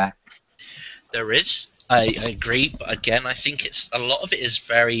out there. There is. I agree, but again, I think it's a lot of it is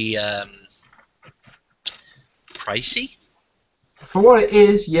very pricey. For what it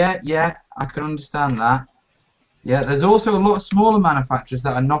is, yeah, I can understand that. Yeah, there's also a lot of smaller manufacturers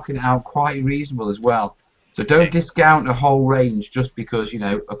that are knocking it out quite reasonable as well. So don't discount a whole range just because,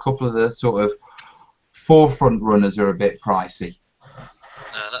 a couple of the sort of forefront runners are a bit pricey.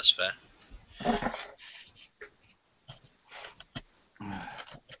 That's fair.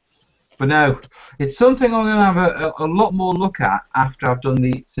 But no, it's something I'm going to have a lot more look at after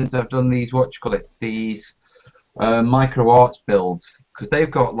since I've done these, these micro arts builds, because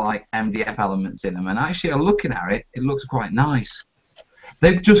they've got like MDF elements in them, and actually looking at it, it looks quite nice.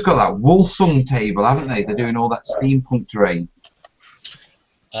 They've just got that Woolsung table, haven't they? They're doing all that steampunk terrain.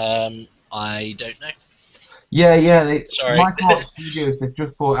 I don't know. Yeah, yeah. Sorry. Michael Art Studios, they've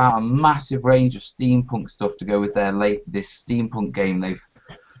just brought out a massive range of steampunk stuff to go with their this steampunk game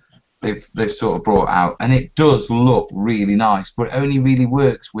they've sort of brought out, and it does look really nice, but it only really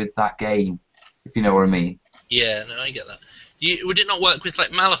works with that game, if you know what I mean. Yeah, no, I get that. Would it not work with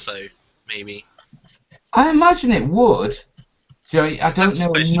like Malifaux, maybe? I imagine it would. So I don't That's know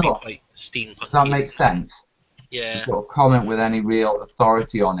supposed to be enough. quite Does that steampunky, make isn't it? sense? To Yeah. sort of comment with any real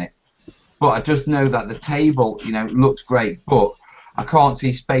authority on it. But I just know that the table, looks great, but I can't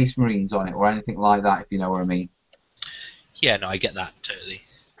see Space Marines on it or anything like that, if you know what I mean. Yeah, no, I get that totally.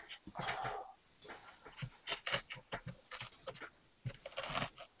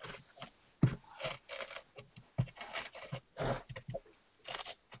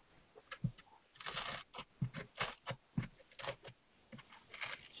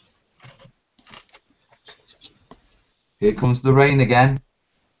 Here comes the rain again.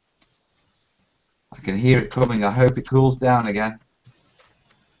 I can hear it coming. I hope it cools down again.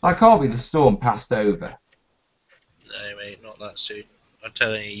 That can't be the storm passed over. No, mate, not that soon. I'm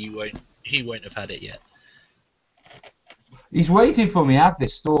telling you, he won't have had it yet. He's waiting for me at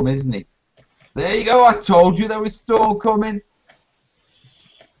this storm, isn't he? There you go. I told you there was a storm coming.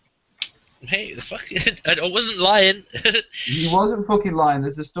 Hey, the fuck! I wasn't lying. He wasn't fucking lying.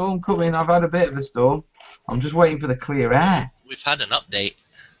 There's a storm coming. I've had a bit of a storm. I'm just waiting for the clear air. We've had an update.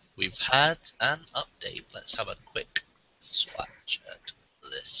 We've had an update. Let's have a quick swatch at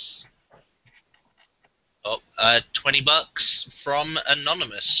this. Oh, $20 from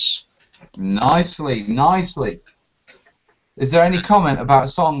Anonymous. Nicely, nicely. Is there any comment about a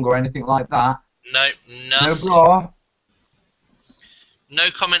song or anything like that? No, No nothing. bra?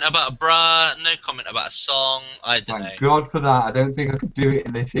 No comment about a bra. No comment about a song. I don't know. Thank God for that. I don't think I could do it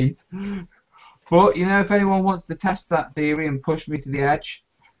in this heat. But, if anyone wants to test that theory and push me to the edge,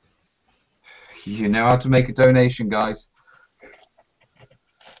 you know how to make a donation, guys.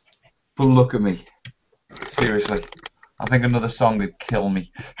 But look at me. Seriously. I think another song would kill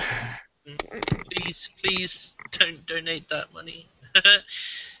me. Please don't donate that money.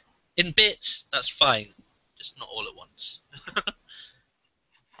 In bits, that's fine. Just not all at once.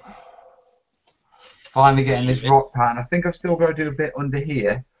 Finally getting this rock pattern. I think I've still got to do a bit under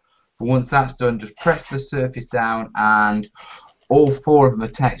here. But once that's done, just press the surface down and all four of them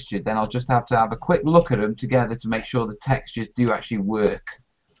are textured. Then I'll just have to have a quick look at them together to make sure the textures do actually work.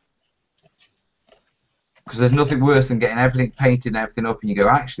 Because there's nothing worse than getting everything painted and everything up and you go,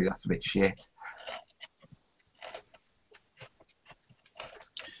 actually, that's a bit shit.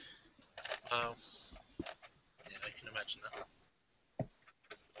 Oh, yeah, I can imagine that.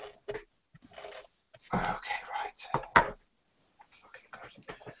 Okay, right. Fucking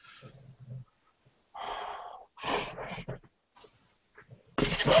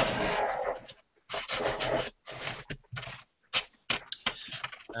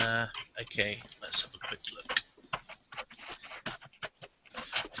Okay, let's have a quick look.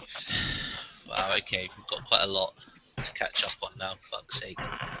 Wow, okay, we've got quite a lot to catch up on now, fuck's sake.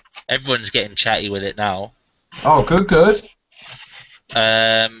 Everyone's getting chatty with it now. Oh, good, good.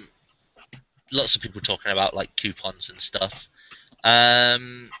 Lots of people talking about like coupons and stuff.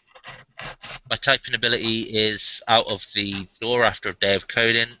 My typing ability is out of the door after a day of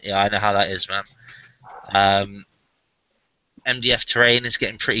coding. Yeah, I know how that is, man. MDF terrain is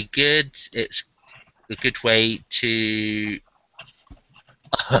getting pretty good. It's a good way to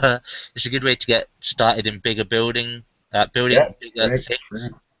it's a good way to get started in bigger building Yeah, bigger great, things.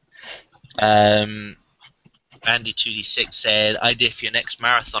 great. Andy 2D6 said, idea for your next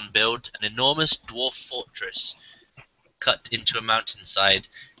marathon build, an enormous dwarf fortress cut into a mountainside.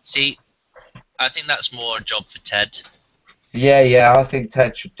 See, I think that's more a job for Ted. Yeah, yeah, I think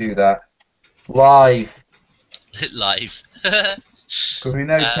Ted should do that. Live. Live. Because we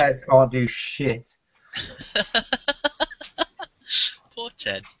know Ted can't do shit. Poor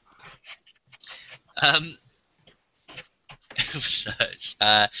Ted.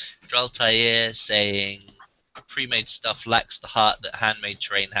 Draltair saying pre-made stuff lacks the heart that handmade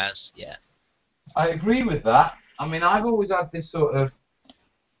terrain has. Yeah. I agree with that. I mean, I've always had this sort of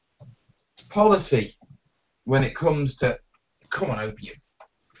policy when it comes to... Come on, open you.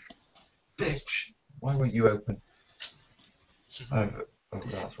 Bitch. Why won't you open? Oh,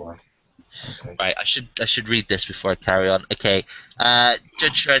 that's why. Okay. Right, I should read this before I carry on. Okay,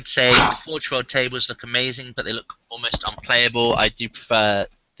 Judge Shred saying the Forge World tables look amazing, but they look almost unplayable. I do prefer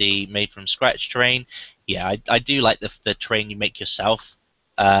the made from scratch terrain. Yeah, I do like the terrain you make yourself.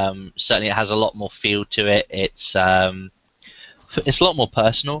 Certainly, it has a lot more feel to it. It's a lot more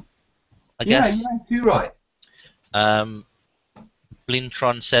personal, I guess. Yeah, you're right. But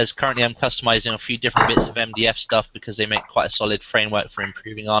Blintron says, currently I'm customizing a few different bits of MDF stuff because they make quite a solid framework for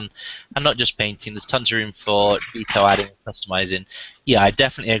improving on, and not just painting. There's tons of room for detail adding and customizing. Yeah, I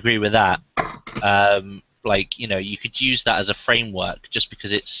definitely agree with that. Like, you know, you could use that as a framework just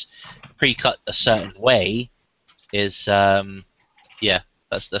because it's pre-cut a certain way. Is yeah,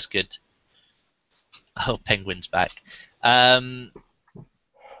 that's good. Oh, Penguin's back.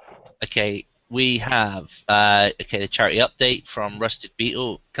 Okay, we have okay, the charity update from Rusted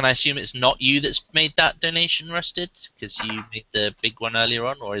Beetle. Can I assume it's not you that's made that donation, Rusted? Because you made the big one earlier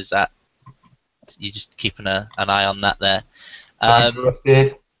on, or is that you just keeping an eye on that there? Thanks,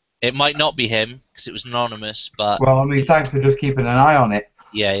 Rusted. It might not be him because it was anonymous, but Well, I mean, thanks for just keeping an eye on it.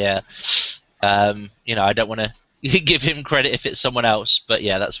 yeah. You know, I don't want to give him credit if it's someone else, but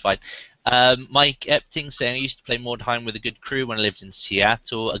yeah, that's fine. Mike Epting saying, I used to play Mordheim with a good crew when I lived in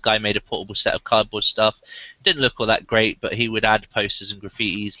Seattle. A guy made a portable set of cardboard stuff. Didn't look all that great, but he would add posters and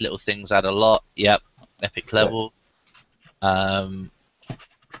graffitis. Little things add a lot. Yep, epic level.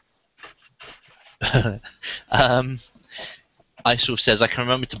 Icewolf says, I can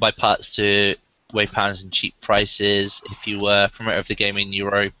remember to buy parts to weigh pounds and cheap prices. If you were a promoter of the game in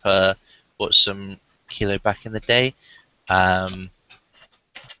Europa, bought some kilo back in the day. I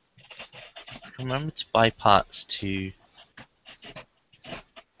can remember to buy parts to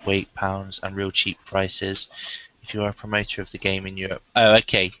weight pounds and real cheap prices. If you are a promoter of the game in Europe. Oh,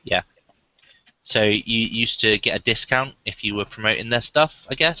 okay, yeah. So you used to get a discount if you were promoting their stuff,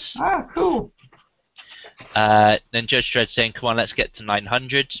 I guess. Ah, cool. Then Judge Dredd saying, come on, let's get to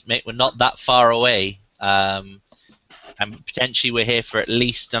 900. Mate, we're not that far away. And potentially we're here for at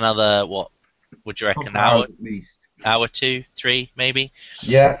least another, what would you reckon, hour? At least. Hour, 2, 3, maybe?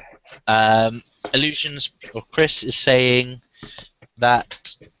 Yeah. Illusions, or Chris is saying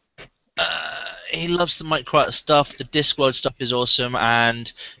that he loves the micro stuff, the Discworld stuff is awesome,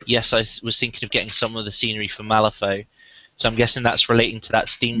 and yes, I was thinking of getting some of the scenery for Malifaux. So I'm guessing that's relating to that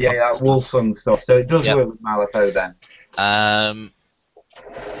steampunk. Yeah, that Wolfung stuff. So it does work with Malifaux then.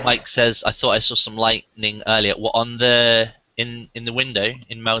 Mike says, I thought I saw some lightning earlier. What, on the in the window,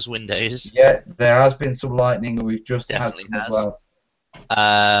 in Mel's windows? Yeah, there has been some lightning, and we've just Definitely had some as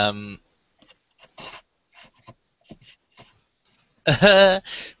well.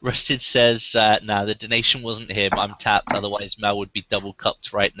 Rusted says, nah, the donation wasn't him. I'm tapped, otherwise Mel would be double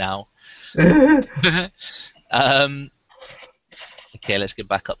cupped right now. Okay, let's get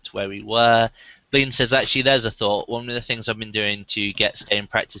back up to where we were. Blaine says, actually, there's a thought. One of the things I've been doing to stay in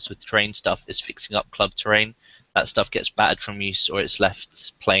practice with terrain stuff is fixing up club terrain. That stuff gets battered from use or it's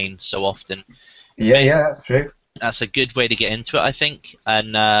left plain so often. Yeah, that's true. That's a good way to get into it, I think.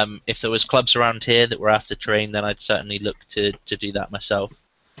 And if there was clubs around here that were after terrain, then I'd certainly look to do that myself.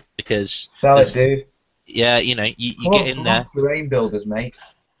 Because sell it, dude. Yeah, you know, you get in there. Terrain builders, mate.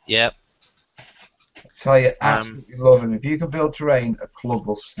 Yep. Tell you, absolutely love them. If you can build terrain, a club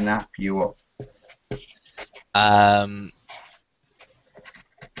will snap you up.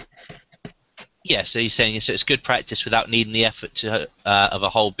 Yeah, so you're saying so it's good practice without needing the effort to of a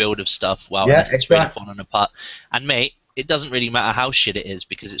whole build of stuff. Well, yeah, unless it's really falling apart. And mate, it doesn't really matter how shit it is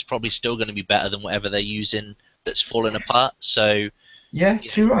because it's probably still going to be better than whatever they're using that's falling apart. So yeah,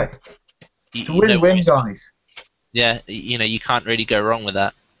 too right. It's a win-win, guys. Yeah, you know you can't really go wrong with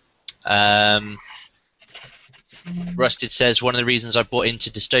that. Rusted says, one of the reasons I bought into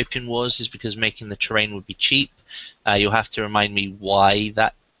Dystopian Wars is because making the terrain would be cheap. You'll have to remind me why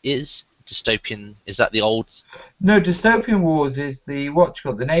that is. Dystopian, is that the old... No, Dystopian Wars is the, what's it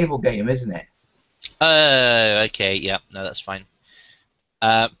called, the naval game, isn't it? Okay, yeah, no, that's fine.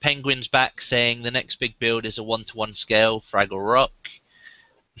 Penguin's back saying the next big build is a 1-to-1 scale, Fraggle Rock.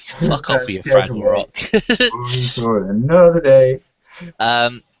 Fuck off with your Fraggle Rock. For another day.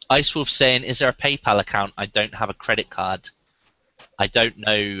 Icewolf saying, is there a PayPal account? I don't have a credit card. I don't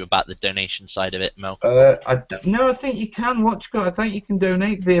know about the donation side of it, Mel. No, I think you can. I think you can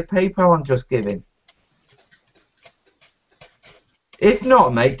donate via PayPal on Just Giving. If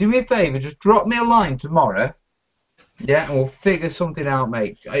not, mate, do me a favour. Just drop me a line tomorrow. Yeah, and we'll figure something out,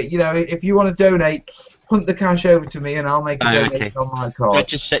 mate. You know, if you want to donate, punt the cash over to me and I'll make a donation on my card.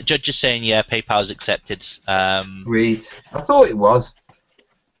 Judge is saying, yeah, PayPal's accepted. Sweet. I thought it was.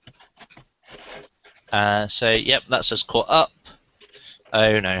 So, yep, that's us caught up.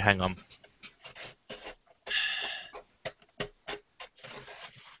 Oh no, hang on.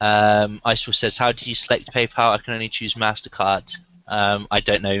 Icewolf says, how do you select PayPal? I can only choose MasterCard. I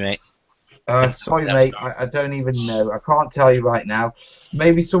don't know, mate. Sorry, mate, I don't even know. I can't tell you right now.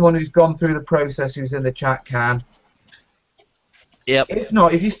 Maybe someone who's gone through the process who's in the chat can. Yep. If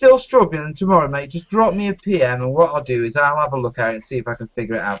not, if you're still struggling, then tomorrow, mate, just drop me a PM, and what I'll do is I'll have a look at it and see if I can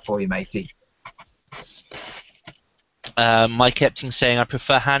figure it out for you, matey. Mike Epting saying I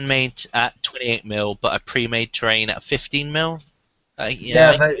prefer handmade at 28mm, but a pre-made terrain at 15mm.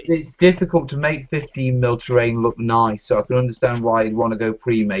 Yeah, it's difficult to make 15mm terrain look nice, so I can understand why you'd want to go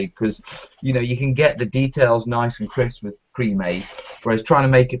pre-made, because you can get the details nice and crisp with pre-made, whereas trying to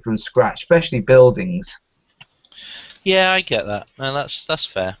make it from scratch, especially buildings. Yeah, I get that. No, that's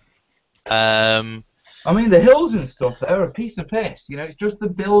fair. I mean, the hills and stuff, they're a piece of piss. It's just the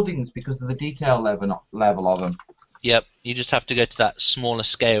buildings because of the detail level of them. Yep, you just have to go to that smaller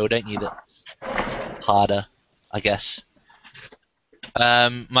scale, don't you? That's harder, I guess.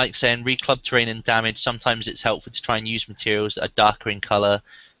 Mike saying, read club terrain and damage. Sometimes it's helpful to try and use materials that are darker in color,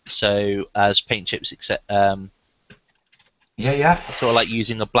 so as paint chips, except Yeah. sort of like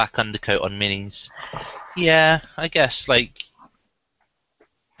using a black undercoat on minis. Yeah, I guess like.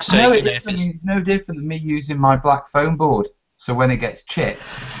 So No, you it know, is. if I it's mean, it's no different than me using my black foam board. So when it gets chipped,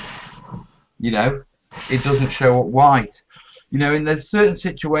 it doesn't show up white. And there's certain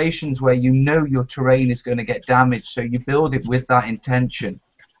situations where your terrain is going to get damaged, so you build it with that intention.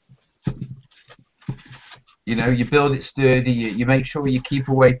 You build it sturdy. You make sure you keep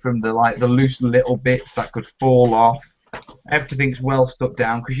away from the loose little bits that could fall off. Everything's well stuck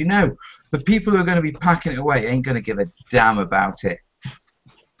down, because the people who are going to be packing it away ain't going to give a damn about it.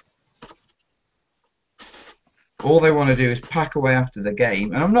 All they want to do is pack away after the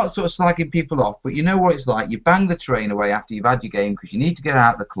game. And I'm not sort of slagging people off, but you know what it's like. You bang the terrain away after you've had your game because you need to get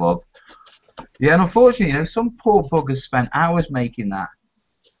out of the club. Yeah, and unfortunately, some poor buggers spent hours making that.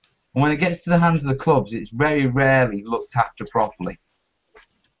 And when it gets to the hands of the clubs, it's very rarely looked after properly.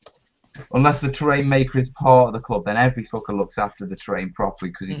 Unless the terrain maker is part of the club, then every fucker looks after the terrain properly,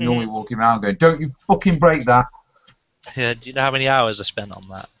 because he's normally walking around going, "Don't you fucking break that." Yeah, do you know how many hours I spent on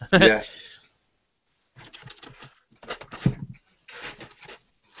that? Yeah.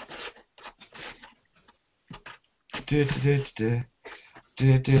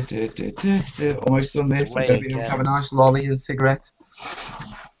 Almost done this. I'm going to have a nice lolly and cigarette.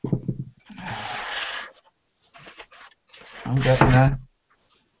 I'm getting there.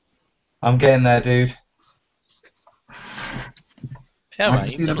 I'm getting there, dude. Yeah, I man,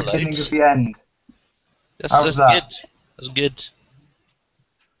 can you've see the done beginning loads. of the end. How's That's that? good. That's good.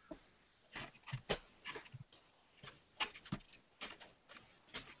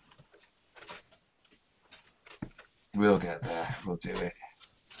 We'll get there. We'll do it.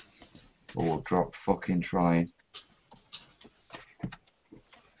 Or we'll drop fucking trying. Do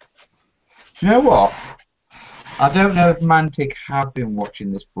you know what? I don't know if Mantic have been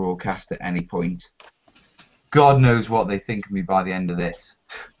watching this broadcast at any point. God knows what they think of me by the end of this.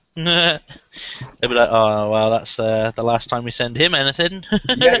 They'll be like, oh, well, that's the last time we send him anything.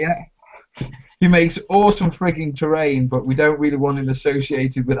 Yeah. He makes awesome frigging terrain, but we don't really want him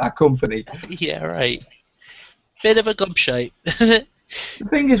associated with our company. Yeah, right. Bit of a gobshite. The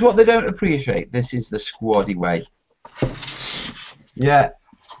thing is, what they don't appreciate, this is the squaddy way. Yeah.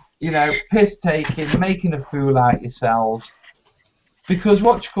 Piss taking, making a fool out of yourselves. Because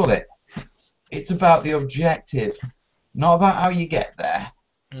what you call it? It's about the objective, not about how you get there.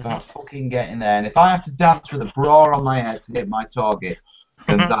 It's about fucking getting there. And if I have to dance with a bra on my head to hit my target,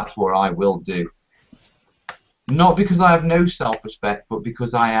 then that's what I will do. Not because I have no self-respect, but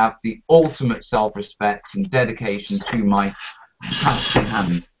because I have the ultimate self-respect and dedication to my task in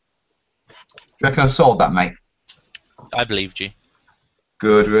hand. Do you reckon I solved that, mate? I believed you.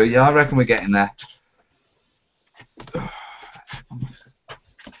 Good. Well, yeah, I reckon we're getting there.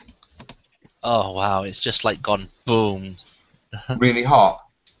 Oh, wow, it's just like gone boom. Really hot?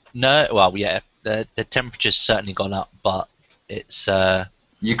 No, well, yeah, the temperature's certainly gone up, but it's...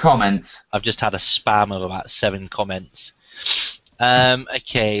 Your comments? I've just had a spam of about 7 comments.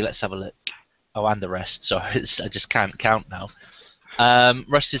 Okay, let's have a look. Oh, and the rest, sorry, I just can't count now.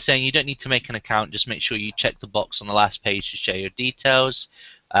 Rust is saying you don't need to make an account, just make sure you check the box on the last page to share your details.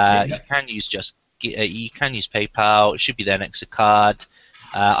 You can use PayPal, it should be there next to card.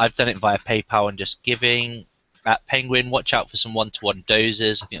 I've done it via PayPal and just giving. At Penguin, watch out for some one-to-one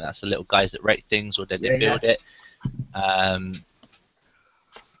dozers. I think that's the little guys that wreck things or they build it.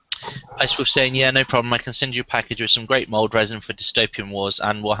 Ice Wolf saying, yeah, no problem. I can send you a package with some great mold resin for Dystopian Wars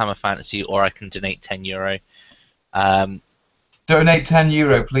and Warhammer Fantasy, or I can donate €10. Donate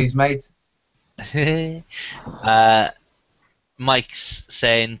 €10, please, mate. Mike's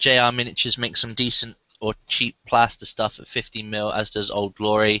saying, JR Miniatures make some decent or cheap plaster stuff at 15mm, as does Old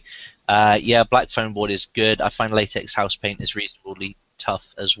Glory. Yeah, black foam board is good. I find latex house paint is reasonably tough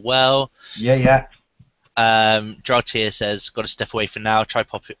as well. Yeah. Draltier says, got to step away for now. Try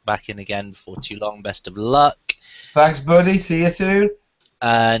pop it back in again before too long. Best of luck. Thanks, buddy. See you soon.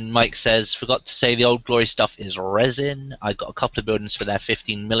 And Mike says, forgot to say the Old Glory stuff is resin. I got a couple of buildings for their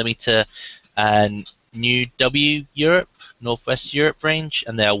 15mm and New W Europe, Northwest Europe range,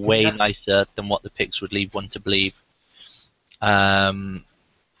 and they're way nicer than what the pics would lead one to believe. Hang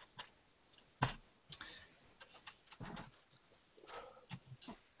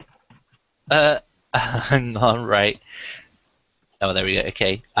on, right. Oh, there we go.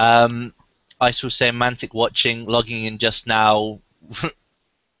 Okay. I saw say Mantic watching, logging in just now.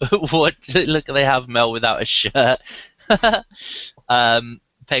 What? Look, they have Mel without a shirt.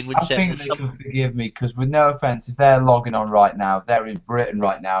 Penguin I saying think there's they some. can forgive me because, with no offense, if they're logging on right now, they're in Britain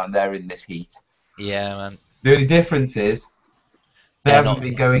right now and they're in this heat. Yeah, man. The only difference is they They're haven't not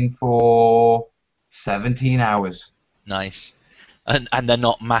been going for 17 hours. nice, and they're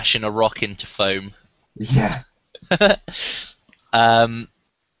not mashing a rock into foam. Yeah.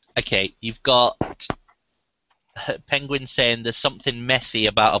 Okay, you've got Penguin saying there's something methy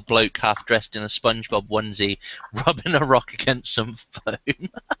about a bloke half dressed in a SpongeBob onesie rubbing a rock against some foam.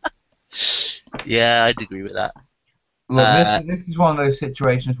 Yeah, I'd agree with that. Look, this is one of those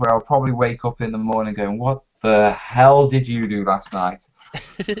situations where I'll probably wake up in the morning going, "What the hell did you do last night?"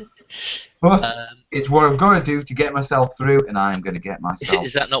 But it's what I've got to do to get myself through, and I am going to get myself.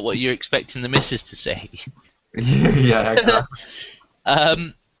 Is that not what you're expecting the missus to say? Yeah, exactly.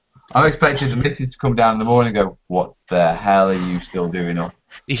 I'm expecting the missus to come down in the morning and go, "What the hell are you still doing up?"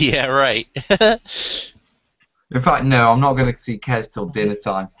 Yeah, right. In fact, no, I'm not going to see Kez till dinner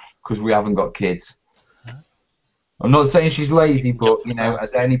time because we haven't got kids. I'm not saying she's lazy, but, you know,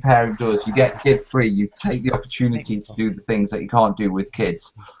 as any parent does, you get kid free, you take the opportunity to do the things that you can't do with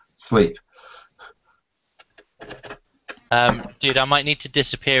kids. Sleep. Dude, I might need to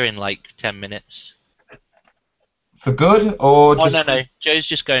disappear in like 10 minutes. For good, or Oh, just... no. Joe's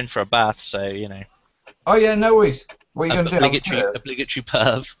just going for a bath, so, you know. Oh, yeah, no worries. What are you going to do? Obligatory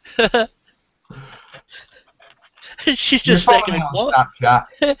perv. She's You're just there following me going, on what?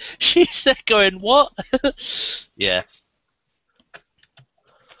 Snapchat. She's there going, what? Yeah.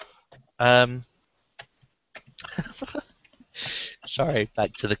 Sorry,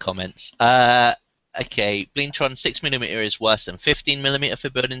 back to the comments. Okay, Blintron 6mm is worse than 15mm for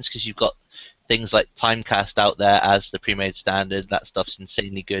buildings because you've got things like Timecast out there as the pre-made standard. That stuff's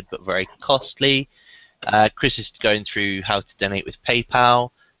insanely good but very costly. Chris is going through how to donate with PayPal.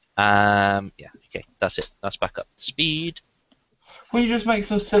 Yeah, okay, that's it. That's back up to speed. Will you just make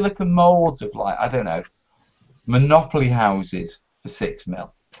some silicon molds of, like, I don't know, Monopoly houses for 6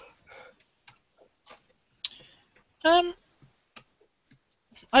 mil? I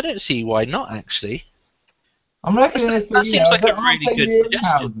don't see why not, actually. I'm reckoning this, That you know, seems like a I'm not really saying good the early suggestion.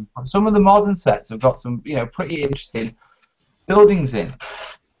 houses, but some of the modern sets have got some, you know, pretty interesting buildings in.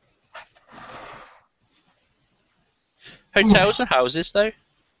 Hotels or houses, though?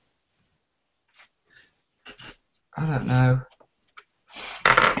 I don't know.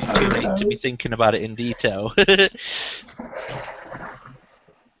 Too late to be thinking about it in detail.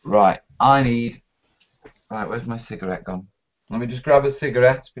 Right, I need... Right, where's my cigarette gone? Let me just grab a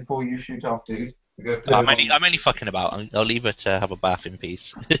cigarette before you shoot off, dude. We go I'm only fucking about. I'll leave her to have a bath in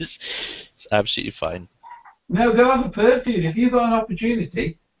peace. It's absolutely fine. No, go have a perf, dude. If you've got an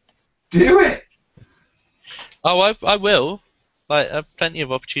opportunity, do it. Oh, I will. Like, I have plenty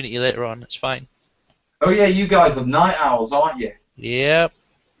of opportunity later on. It's fine. Oh yeah, you guys are night owls, aren't you? Yep.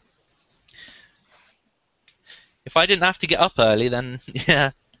 If I didn't have to get up early, then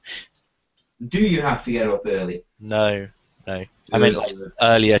yeah. Do you have to get up early? No. I meant like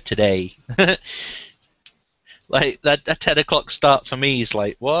earlier today. Like that 10 o'clock start for me is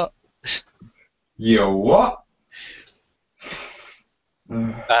like what? Yo, what?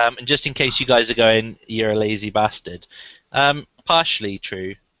 And just in case you guys are going, you're a lazy bastard. Partially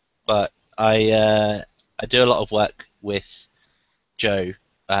true, but I do a lot of work with Joe.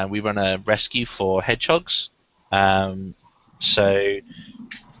 We run a rescue for hedgehogs. So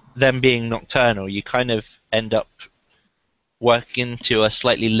them being nocturnal, you kind of end up working to a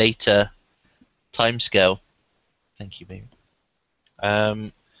slightly later timescale. Thank you, baby.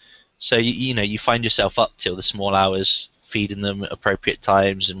 So you know you find yourself up till the small hours, feeding them at appropriate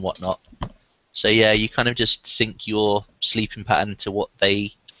times and whatnot. So yeah, you kind of just sync your sleeping pattern to what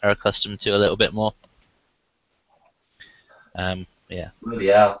they are accustomed to a little bit more. Yeah. Bloody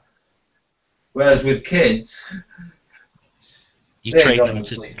hell. Whereas with kids, You they ain't train got them no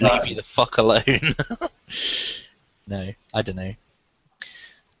to sleep leave you patterns. the fuck alone. No, I don't know.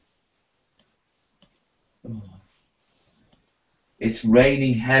 It's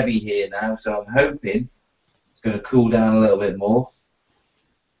raining heavy here now, so I'm hoping going to cool down a little bit more.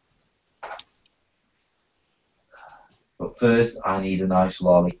 But first, I need a nice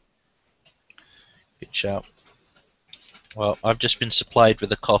lolly. Good shout. Well, I've just been supplied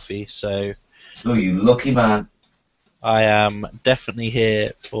with a coffee, so Oh, you lucky man. I am definitely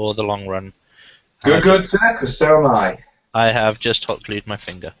here for the long run. Good, good, sir, because so am I. I have just hot glued my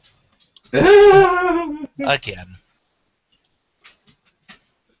finger. Again.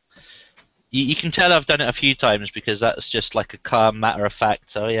 You can tell I've done it a few times because that's just like a calm matter of fact.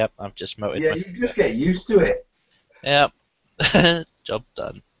 So, yep, I've just melted Yeah, my you finger. just get used to it. Yep. Job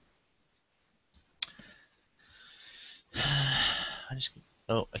done.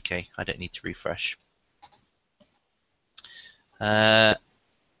 Oh, okay. I don't need to refresh.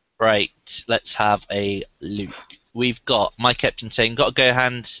 Right. Let's have a look. We've got my captain saying, "Got to go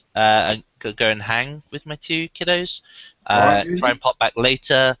and go and hang with my two kiddos. Alright, Try and pop back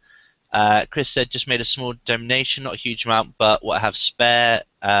later." Chris said, "Just made a small donation, not a huge amount, but what I have spare."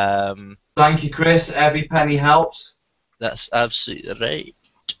 Thank you, Chris. Every penny helps. That's absolutely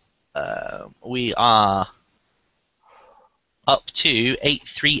right. We are up to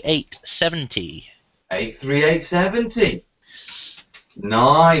 838.70. 83870.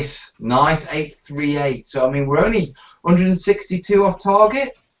 Nice, nice 838. So, I mean, we're only 162 off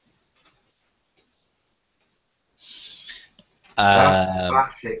target. That's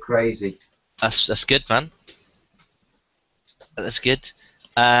batshit crazy. That's good, man. That's good.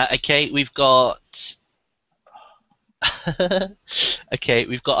 Okay, we've got. Okay,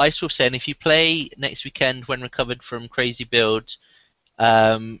 we've got Ice Wolf saying if you play next weekend when recovered from crazy build,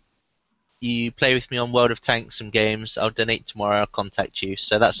 you play with me on World of Tanks some games. I'll donate tomorrow. I'll contact you.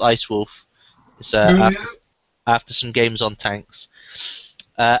 So that's Ice Wolf. It's after some games on tanks.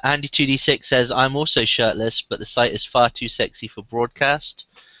 Andy2D6 says I'm also shirtless, but the site is far too sexy for broadcast.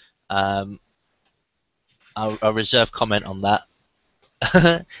 I'll reserve comment on that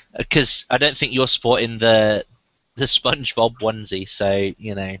because I don't think you're sporting the SpongeBob onesie, so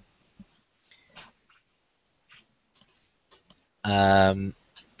you know.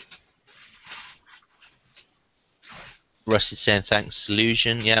 Rusty saying thanks,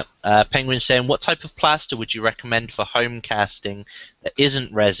 Illusion. Yep. Penguin saying what type of plaster would you recommend for home casting that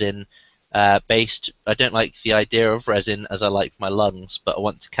isn't resin based? I don't like the idea of resin as I like my lungs, but I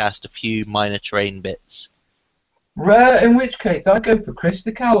want to cast a few minor terrain bits. Rare, in which case I'd go for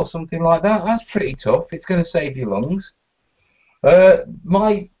Cristical or something like that. That's pretty tough. It's going to save your lungs.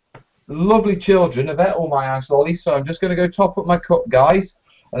 My lovely children have ate all my ice lollies, so I'm just going to go top up my cup, guys,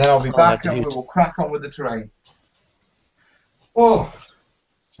 and then I'll be back and we will crack on with the terrain. Oh,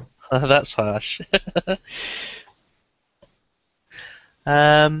 That's harsh.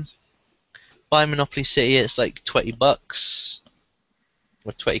 Buy Monopoly City, it's like $20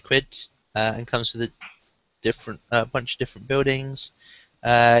 or 20 quid, and comes with a bunch of different buildings.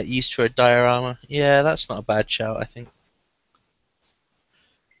 Used for a diorama. Yeah, that's not a bad shout, I think.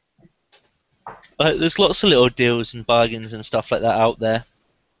 There's lots of little deals and bargains and stuff like that out there.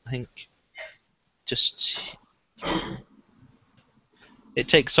 I think just it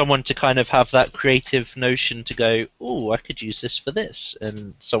takes someone to kind of have that creative notion to go, oh, I could use this for this,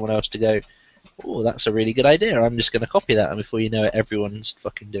 and someone else to go, oh, that's a really good idea. I'm just going to copy that, and before you know it, everyone's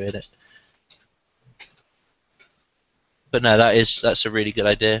fucking doing it. But no, that's a really good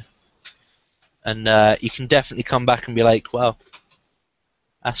idea, and you can definitely come back and be like, well,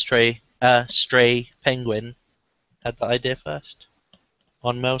 Stray Penguin had that idea first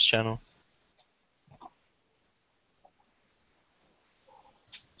on Mel's channel.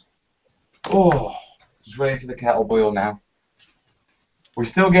 oh, just waiting for the kettle boil now. We're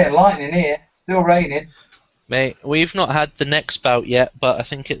still getting lightning here. Still raining. Mate, we've not had the next bout yet, but I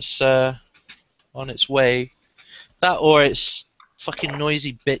think it's on its way. That or it's fucking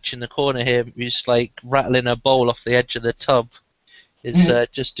noisy bitch in the corner here who's like rattling a bowl off the edge of the tub is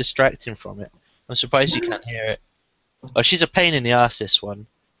just distracting from it. I'm surprised you can't hear it. Oh, she's a pain in the ass, this one.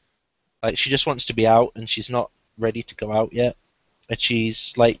 Like, she just wants to be out and she's not ready to go out yet. And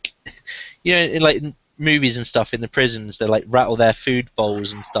she's like, you know, in like movies and stuff in the prisons, they like rattle their food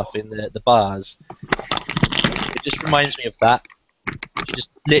bowls and stuff in the bars. It just reminds me of that. She just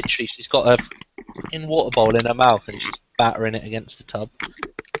literally, she's got a fucking water bowl in her mouth and she's battering it against the tub.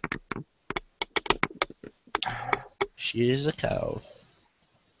 She is a cow.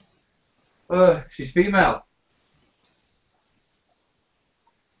 She's female.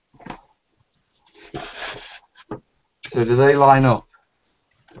 So do they line up?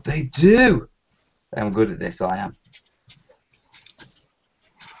 They do. I'm good at this, I am.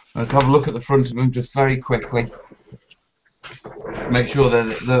 Let's have a look at the front of them just very quickly. Make sure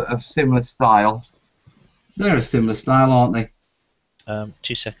they're of similar style. They're a similar style, aren't they?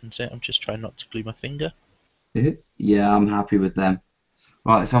 2 seconds there. I'm just trying not to glue my finger. Yeah, I'm happy with them.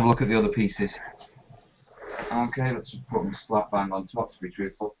 Right, let's have a look at the other pieces. Okay, let's just put them slap bang on top to be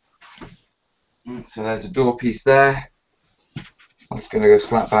truthful. So there's a door piece there. That's going to go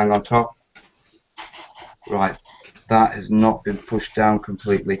slap bang on top. Right, that has not been pushed down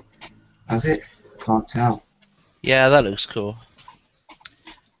completely. Has it? Can't tell. Yeah, that looks cool.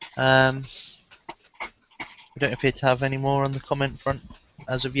 We don't appear to have any more on the comment front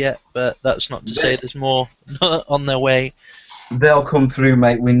as of yet, but that's not to say there's more on their way. They'll come through,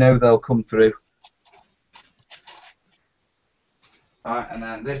 mate. We know they'll come through. Alright, and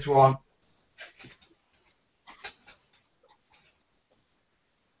then this one.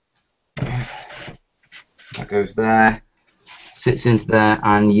 That goes there. Sits into there,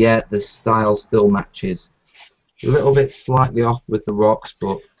 and yet the style still matches. A little bit slightly off with the rocks,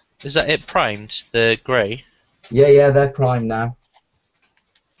 but... Is that it primed, the grey? Yeah, they're primed now.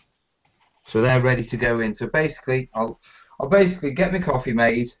 So they're ready to go in. So basically, I'll basically get my coffee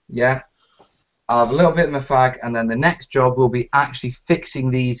made, yeah. I'll have a little bit of my fag, and then the next job will be actually fixing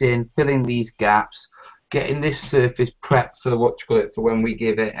these in, filling these gaps, getting this surface prepped for for when we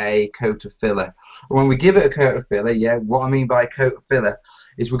give it a coat of filler. When we give it a coat of filler, yeah, what I mean by a coat of filler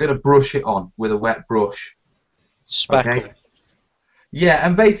is we're going to brush it on with a wet brush. Spackle. Okay? Yeah,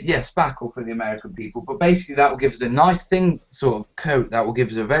 and basically, yeah, spackle for the American people, but basically that will give us a nice thin sort of coat that will give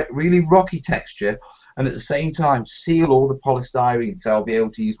us a really rocky texture, and at the same time seal all the polystyrene so I'll be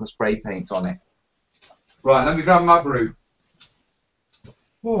able to use my spray paints on it. Right, let me grab my brew.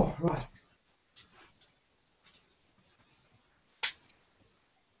 Oh, right.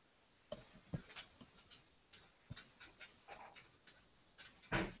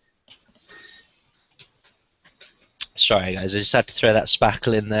 Sorry guys, I just had to throw that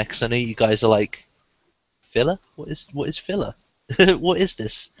spackle in there because I know you guys are like, filler? What is filler? What is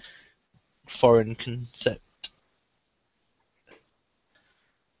this foreign concept?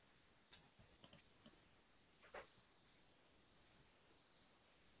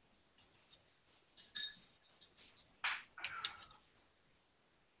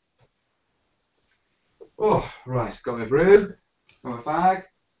 Oh, right, got my brew, got my fag.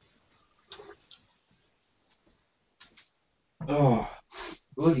 Oh,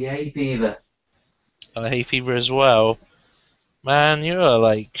 bloody hay fever. Oh, hay fever as well. Man, you're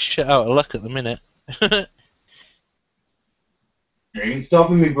like shit out of luck at the minute. You ain't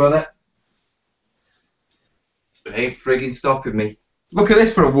stopping me, brother. It ain't friggin' stopping me. Look at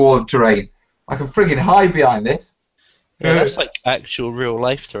this for a wall of terrain. I can friggin' hide behind this. Yeah, that's like actual real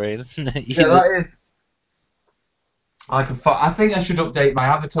life terrain, isn't it? Yeah, that is. I think I should update my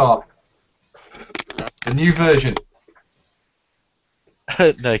avatar. The new version.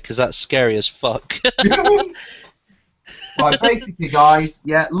 No, because that's scary as fuck. Right, basically, guys,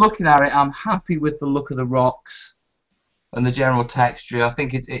 yeah, looking at it, I'm happy with the look of the rocks and the general texture. I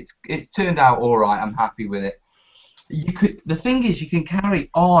think it's turned out all right. I'm happy with it. The thing is, you can carry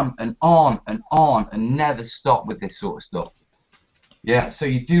on and on and on and never stop with this sort of stuff. Yeah, so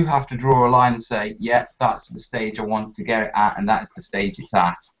you do have to draw a line and say, yeah, that's the stage I want to get it at, and that's the stage it's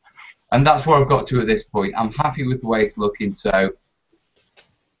at. And that's where I've got to at this point. I'm happy with the way it's looking, so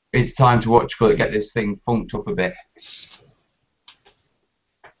it's time to watch for it get this thing funked up a bit.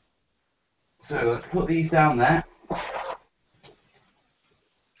 So let's put these down there.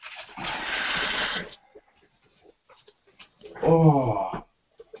 Oh,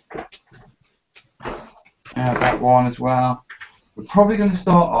 add that one as well. We're probably going to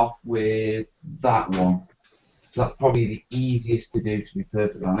start off with that one. That's probably the easiest to do, to be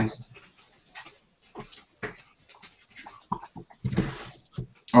perfectly honest.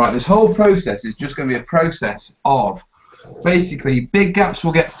 Alright, this whole process is just going to be a process of basically big gaps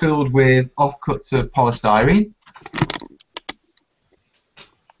will get filled with offcuts of polystyrene.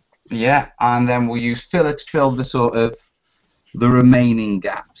 Yeah, and then we'll use filler to fill the remaining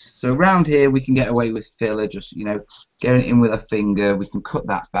gaps. So around here we can get away with filler, just, you know, getting it in with a finger. We can cut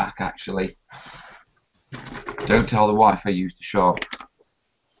that back actually. Don't tell the wife I used the sharp.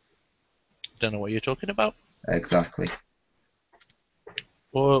 Don't know what you're talking about. Exactly.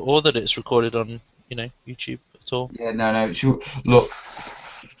 Or that it's recorded on, you know, YouTube at all. Yeah, no. Look,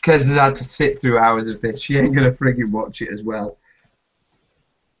 Kez has had to sit through hours of this. She ain't gonna friggin' watch it as well.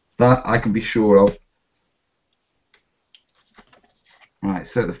 That I can be sure of. Right,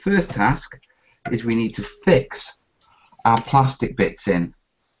 so the first task is we need to fix our plastic bits in.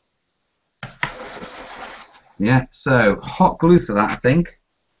 Yeah, so hot glue for that, I think.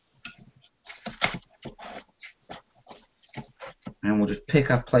 And we'll just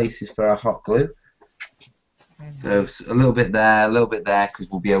pick our places for our hot glue. So a little bit there, because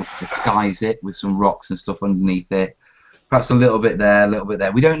we'll be able to disguise it with some rocks and stuff underneath it. Perhaps a little bit there, a little bit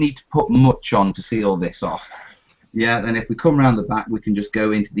there. We don't need to put much on to seal this off. Yeah, then if we come around the back, we can just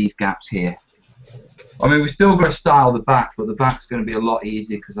go into these gaps here. I mean, we're still going to style the back, but the back's going to be a lot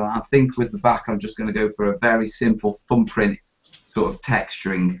easier because I think with the back, I'm just going to go for a very simple thumbprint sort of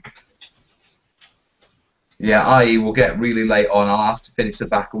texturing. Yeah, i.e. we'll get really late on, I'll have to finish the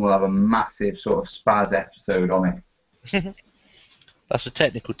back and we'll have a massive sort of spaz episode on it. That's a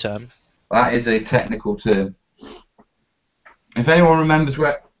technical term. That is a technical term. If anyone remembers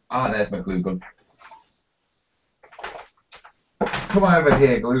where... Ah, there's my glue gun. Come on over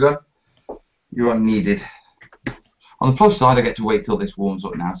here, glue gun. You are needed. On the plus side, I get to wait till this warms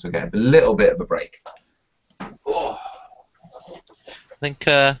up now, so I get a little bit of a break. Oh. I think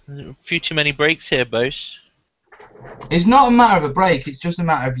a few too many breaks here, Bose. It's not a matter of a break, it's just a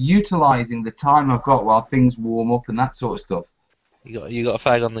matter of utilising the time I've got while things warm up and that sort of stuff. You got a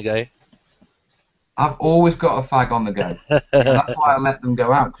fag on the go. I've always got a fag on the go. And that's why I let them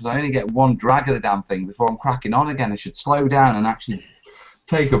go out, because I only get one drag of the damn thing before I'm cracking on again. I should slow down and actually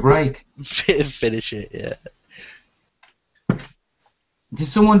take a break. Finish it, yeah. Did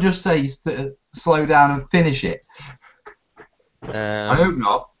someone just say slow down and finish it? I hope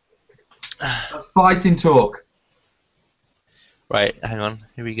not. That's fighting talk. Right, hang on.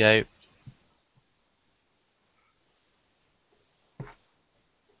 Here we go.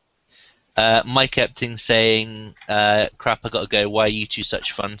 Mike Epting saying, crap, I gotta go. Why are you two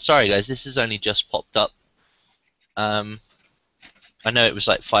such fun? Sorry, guys, this has only just popped up. I know it was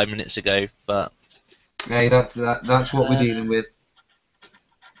like 5 minutes ago, but... Hey, that's what we're dealing with.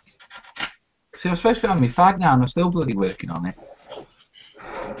 See, I'm supposed to be having my fag now, and I'm still bloody working on it.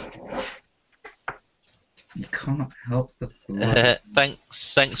 You can't help the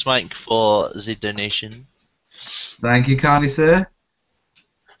thanks, Mike, for the donation. Thank you kindly, sir.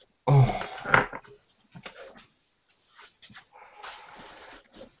 Oh.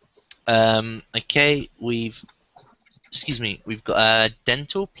 Okay, we've got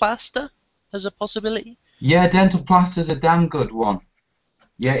dental plaster as a possibility. Yeah, dental plaster's a damn good one.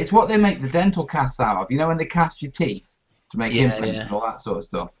 Yeah, it's what they make the dental casts out of. You know when they cast your teeth to make implants and all that sort of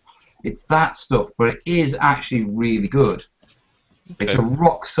stuff? It's that stuff, but it is actually really good. Okay. It's a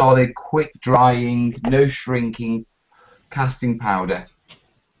rock solid, quick drying, no shrinking casting powder.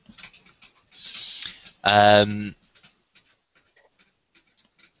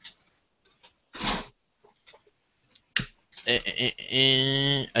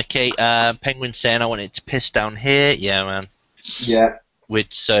 Okay, Penguin saying I want it to piss down here. Yeah, man. Yeah.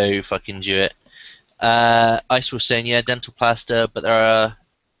 We'd so fucking do it. Ice was saying, yeah, dental plaster, but there are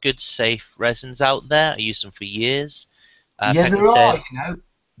good, safe resins out there. I used them for years. Yeah, Penguin there are, saying, you know.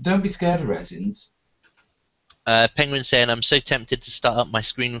 Don't be scared of resins. Penguin saying, I'm so tempted to start up my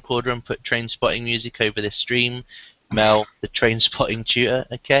screen recorder and put train spotting music over this stream. Mel, the train spotting tutor,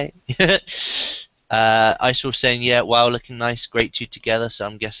 okay? Ice was saying, yeah, wow, looking nice, great two together. So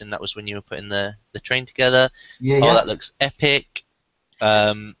I'm guessing that was when you were putting the train together. Yeah, oh, yeah. That looks epic.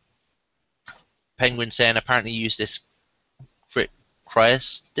 Penguin saying, apparently use this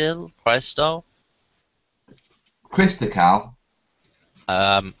Cryostal? Cristocal.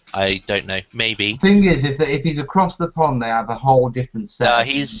 I don't know. Maybe. The thing is, if he's across the pond, they have a whole different set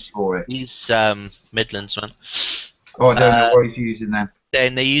for it. He's Midlands, man. Oh, I don't know what he's using then.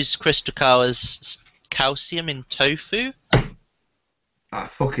 Then they use Cristocal as calcium in tofu. I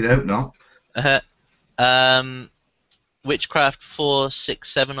fucking hope not. Witchcraft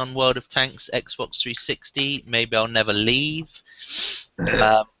 467 on World of Tanks, Xbox 360. Maybe I'll never leave.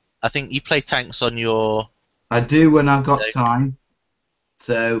 I think you play tanks on your... I do when I've got time.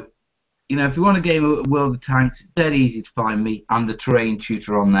 So, you know, if you want a game of World of Tanks, it's dead easy to find me. I'm the terrain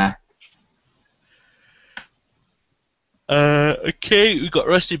tutor on there. Okay, we've got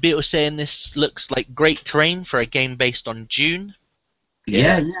Rusty Beetle saying this looks like great terrain for a game based on Dune.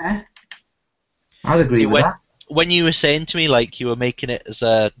 Yeah. I'd agree with that. When you were saying to me like you were making it as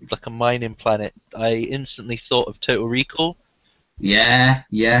a mining planet, I instantly thought of Total Recall. Yeah.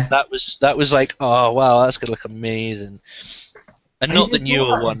 That was like, oh wow, that's gonna look amazing. And not the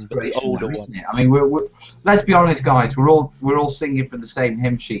newer one, but the older one. I mean, we're let's be honest, guys. We're all singing from the same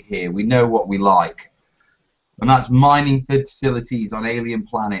hymn sheet here. We know what we like, and that's mining facilities on alien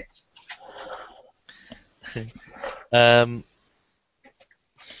planets.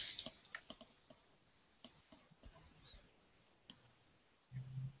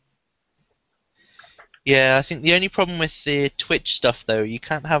 Yeah, I think the only problem with the Twitch stuff, though, you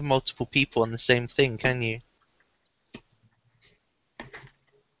can't have multiple people on the same thing, can you?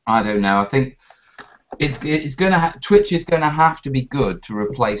 I don't know. I think It's gonna Twitch is gonna have to be good to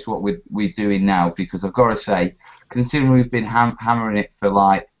replace what we're doing now, because I've got to say, considering we've been hammering it for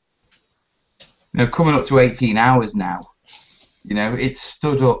like, coming up to 18 hours now, it's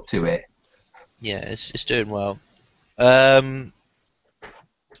stood up to it. Yeah, it's doing well.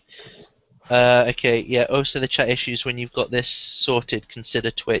 Okay, yeah, also the chat issues. When you've got this sorted, consider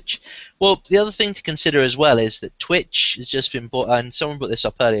Twitch. Well, the other thing to consider as well is that Twitch has just been bought, and someone brought this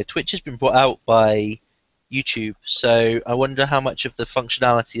up earlier, Twitch has been brought out by YouTube, so I wonder how much of the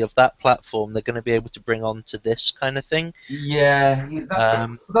functionality of that platform they're going to be able to bring on to this kind of thing. Yeah,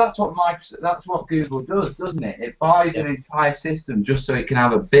 that's what Google does, doesn't it? It buys Yeah. an entire system just so it can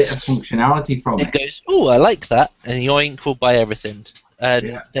have a bit of functionality from It it. goes, oh, I like that, and yoink will buy everything, and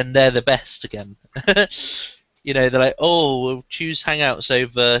Yeah. then they're the best again. They're like, oh, we'll choose Hangouts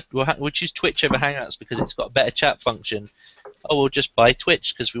over, we'll choose Twitch over Hangouts because it's got a better chat function. Oh, we'll just buy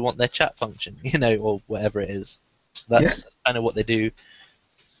Twitch because we want their chat function, or whatever it is. Yeah, That's kind of what they do.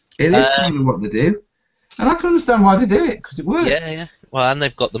 it is kind of what they do, and I can understand why they do it, because it Yeah, works. yeah. Well, and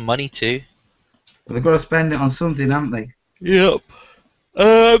they've got the money too. But they've got to spend it on something, haven't they? Yep.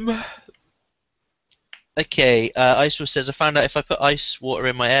 Okay, Icewood says, I found out if I put ice water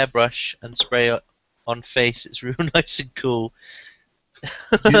in my airbrush and spray it on face, it's real nice and cool.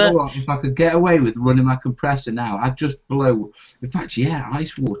 Do you know what? If I could get away with running my compressor now, I'd just blow. In fact, yeah,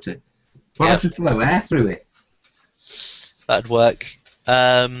 ice water. But Yeah, I'd just blow air through it. that'd work.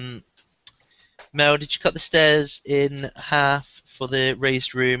 Mel, did you cut the stairs in half for the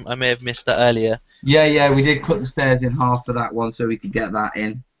raised room? I may have missed that earlier. Yeah, we did cut the stairs in half for that one so we could get that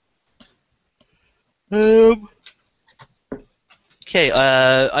in. Okay,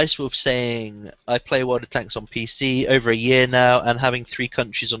 Ice Wolf saying, I play World of Tanks on PC over a year now and having 3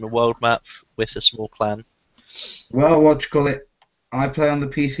 countries on the world map with a small clan. Well, what you call it? I play on the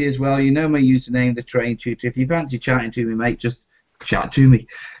PC as well. You know my username, the Train Tutor. If you fancy chatting to me, mate, just chat to me.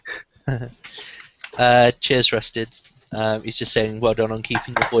 Cheers, Rusted. He's just saying, well done on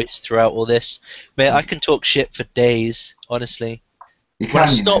keeping your voice throughout all this. Mate, I can talk shit for days, honestly. You When I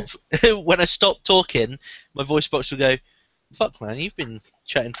can, stop, when I stop talking, my voice box will go, "Fuck, man, you've been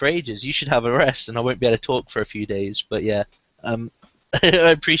chatting for ages. You should have a rest," and I won't be able to talk for a few days. But yeah, I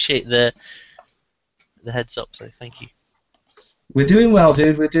appreciate the heads up, so thank you. We're doing well,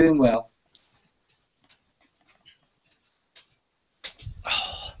 dude. We're doing well.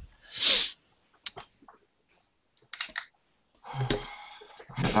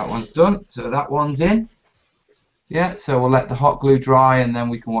 That one's done. So that one's in. Yeah, so we'll let the hot glue dry, and then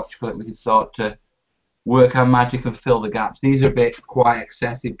we can we can start to work our magic and fill the gaps. These are a bit quite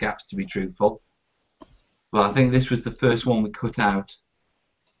excessive gaps, to be truthful. But I think this was the first one we cut out.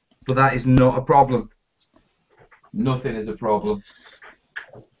 But that is not a problem. Nothing is a problem.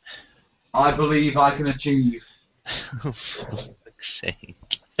 I believe I can achieve. For fuck's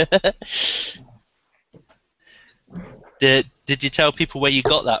sake. Did you tell people where you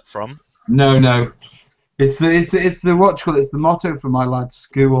got that from? No. It's the what you call it, it's the motto for my lad's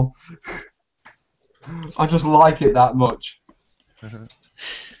school. I just like it that much.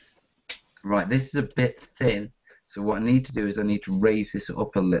 Right, this is a bit thin, so what I need to do is I need to raise this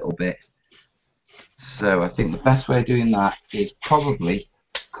up a little bit. So I think the best way of doing that is probably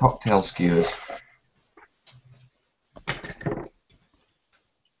cocktail skewers.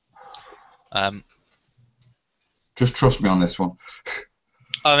 Just trust me on this one.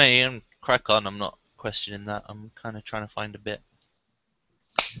 I mean, crack on. I'm not questioning that. I'm kind of trying to find a bit.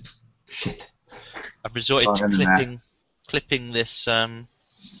 Shit. I've resorted to clipping this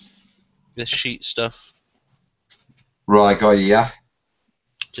this sheet stuff. Right, got you, yeah?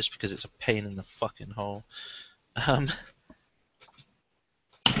 Just because it's a pain in the fucking hole. I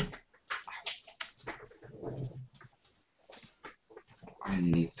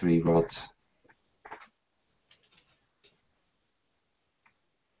need 3 rods.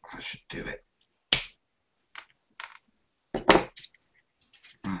 I should do it.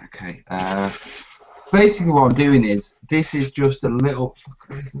 Okay. Basically, what I'm doing is this is just a little.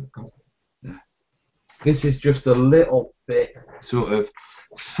 This is just a little bit sort of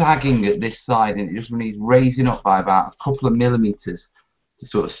sagging at this side, and it just needs raising up by about a couple of millimeters to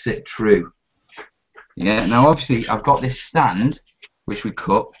sort of sit true. Yeah. Now, obviously, I've got this stand which we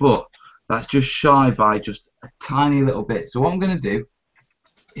cut, but that's just shy by just a tiny little bit. So what I'm going to do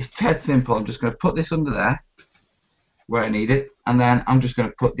is dead simple. I'm just going to put this under there where I need it, and then I'm just going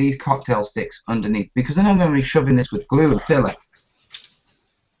to put these cocktail sticks underneath, because then I'm going to be shoving this with glue and filler.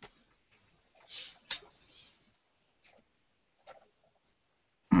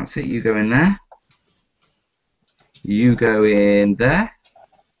 That's it. You go in there. You go in there.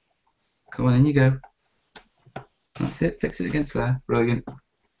 Come on, in you go. That's it. Fix it against there. Brilliant.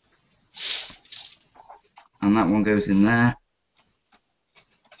 And that one goes in there.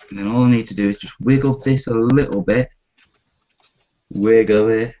 And then all I need to do is just wiggle this a little bit. Wiggle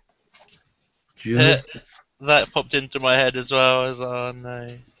it. Just. That popped into my head as well. I was like, oh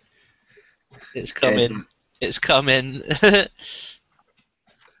no. It's Scared coming. It's coming.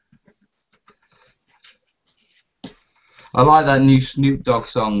 I like that new Snoop Dogg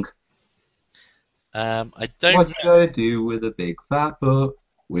song. I don't. What you gotta do with a big fat butt?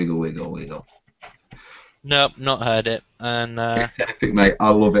 Wiggle, wiggle, wiggle. Nope, not heard it. And It's epic, mate. I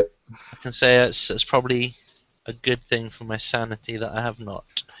love it. I can say it's probably a good thing for my sanity that I have not.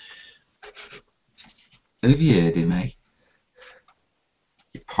 Have you heard him, mate?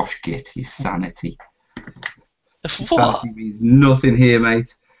 You posh git, his sanity. What? Sanity means nothing here,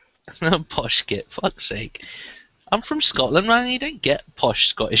 mate. Posh git, fuck's sake. I'm from Scotland, man. You don't get posh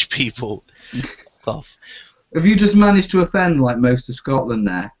Scottish people. Fuck off. Have you just managed to offend like most of Scotland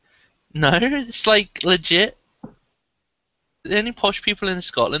there? No, it's like legit. The only posh people in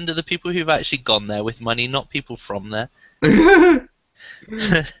Scotland are the people who've actually gone there with money, not people from there.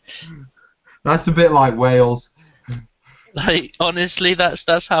 That's a bit like Wales. Like, honestly,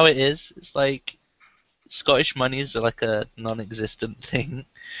 that's how it is. It's like Scottish money is like a non-existent thing.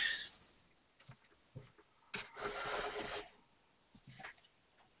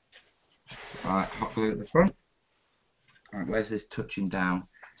 Right, hot glue at the front. Right, where's this touching down?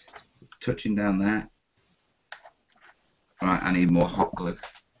 It's touching down there. Right, I need more hot glue.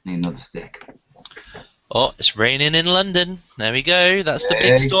 Need another stick. Oh, it's raining in London. There we go. That's the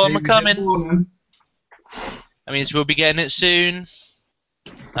big storm coming. That means we'll be getting it soon.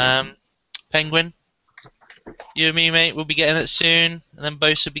 Penguin, you and me, mate, we'll be getting it soon, and then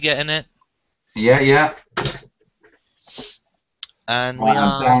Bose will be getting it. Yeah. And right,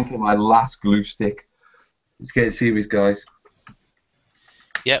 I'm down to my last glue stick. Let's get serious, guys.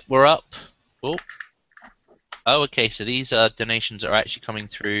 Yep, we're up. Oh, okay, so these donations are actually coming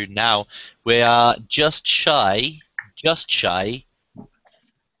through now. We are just shy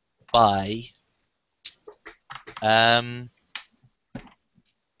by of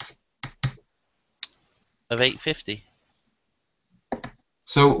 850.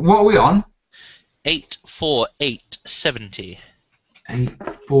 So what are we on? 84870.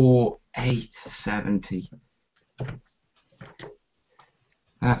 84870.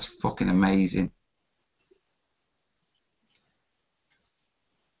 That's fucking amazing.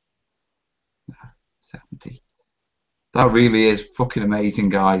 That really is fucking amazing,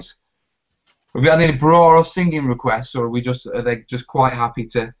 guys. Have we had any brawl or singing requests, or are they just quite happy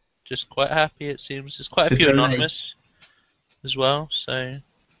to? Just quite happy, it seems. There's quite a few anonymous as well, so.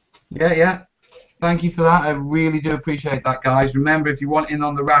 Yeah. Thank you for that. I really do appreciate that, guys. Remember, if you want in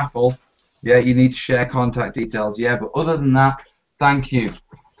on the raffle, yeah, you need to share contact details. Yeah, but other than that, thank you.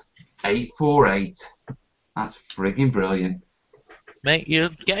 848. That's friggin' brilliant. Mate, you're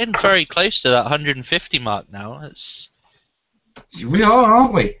getting very close to that 150 mark now. It's... We are,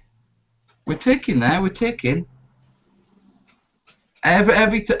 aren't we? We're ticking there. We're ticking.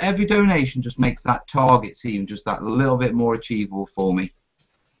 Every donation just makes that target seem just that little bit more achievable for me.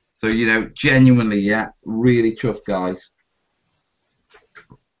 So, you know, genuinely, yeah, really tough, guys.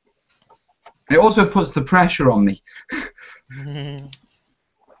 It also puts the pressure on me.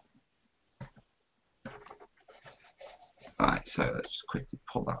 Alright, so let's just quickly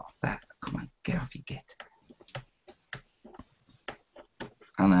pull that off there. Come on, get off your git.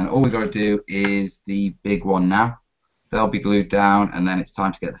 And then all we got to do is the big one now. They'll be glued down, and then it's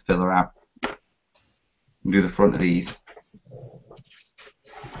time to get the filler out. And do the front of these.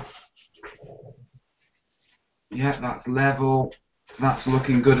 Yeah, that's level. That's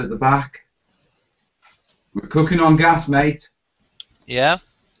looking good at the back. We're cooking on gas, mate. Yeah?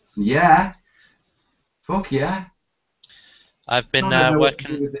 Yeah. Fuck yeah. I've been I don't know what to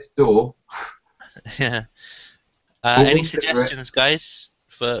working do with this door. Yeah. But Any we'll suggestions, guys,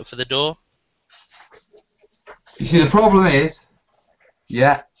 for the door? You see, the problem is,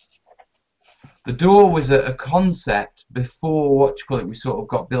 yeah, the door was a concept before we sort of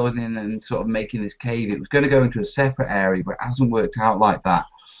got building and sort of making this cave. It was going to go into a separate area, but it hasn't worked out like that.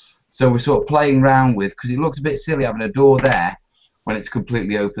 So we're sort of playing around with, because it looks a bit silly having a door there when it's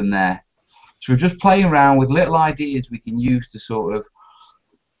completely open there. So we're just playing around with little ideas we can use to sort of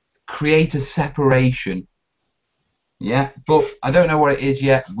create a separation. Yeah, but I don't know what it is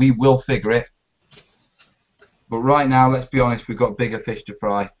yet. We will figure it. But right now, let's be honest, we've got bigger fish to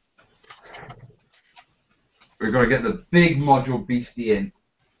fry. We've got to get the big module beastie in.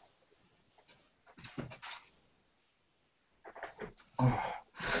 Oh.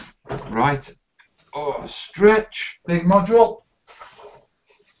 Right. Oh. Stretch, big module.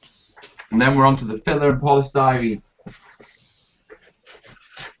 And then we're on to the filler and polystyrene.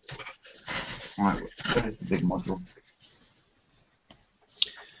 Right, where's the big module?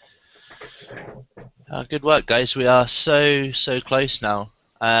 Good work, guys. We are so close now.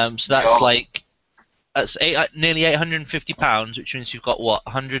 So that's like nearly £850, which means you've got what,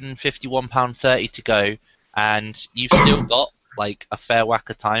 £151.30 to go, and you've still got like a fair whack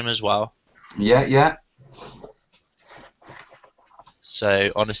of time as well. Yeah.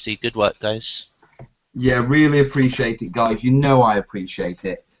 So honestly, good work, guys. Yeah, really appreciate it, guys. You know I appreciate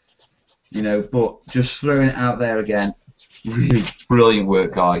it. You know, but just throwing it out there again. Really brilliant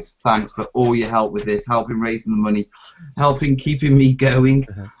work, guys. Thanks for all your help with this, helping raising the money, helping keeping me going,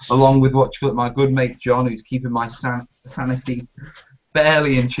 along with my good mate John, who's keeping my sanity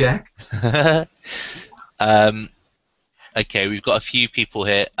barely in check. Okay, we've got a few people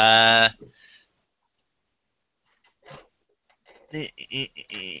here.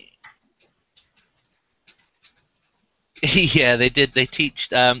 Yeah, they did. They teach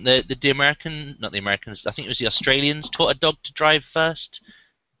the American, not the Americans. I think it was the Australians taught a dog to drive first.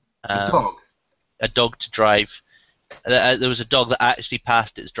 A dog? A dog to drive. There was a dog that actually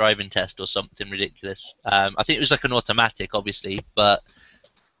passed its driving test or something ridiculous. I think it was like an automatic, obviously, but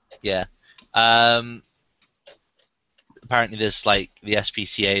yeah. Apparently, there's like the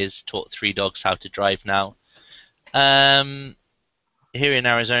SPCA has taught 3 dogs how to drive now. Here in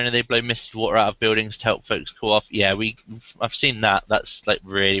Arizona, they blow misted water out of buildings to help folks cool off. Yeah, I've seen that. That's like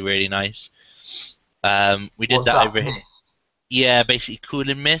really nice. We did that over here. Yeah, basically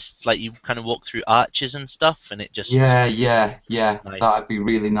cooling mist. Like you kind of walk through arches and stuff, and it just yeah. Nice. That'd be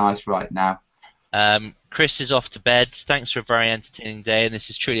really nice right now. Chris is off to bed. Thanks for a very entertaining day, and this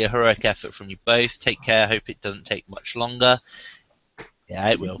is truly a heroic effort from you both. Take care. Hope it doesn't take much longer. Yeah,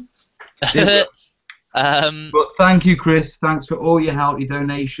 it will. But thank you, Chris. Thanks for all your help, your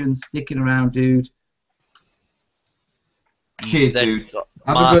donations, sticking around, dude. Cheers, dude.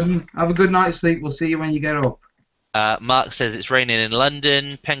 Have a good night's sleep. We'll see you when you get up. Mark says it's raining in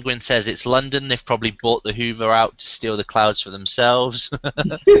London. Penguin says it's London. They've probably bought the Hoover out to steal the clouds for themselves.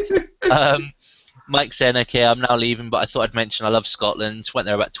 Mike saying, okay, I'm now leaving, but I thought I'd mention I love Scotland. Went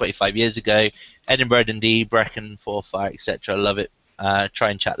there about 25 years ago. Edinburgh, Dundee, Brecon, Forfar, etc. Love it. Try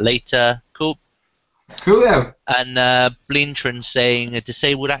and chat later. Cool. Cool. And Blintron saying a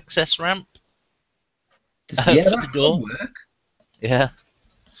disabled access ramp. Yeah, that could work. Yeah.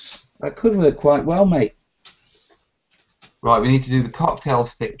 That could work quite well, mate. Right, we need to do the cocktail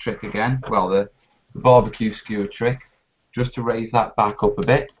stick trick again. Well, the barbecue skewer trick, just to raise that back up a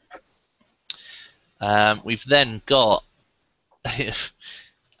bit. We've then got... I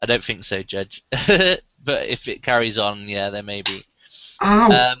don't think so, Judge. But if it carries on, yeah, there may be.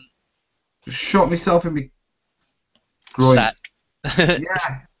 Ow! Just shot myself in my groin. Sack.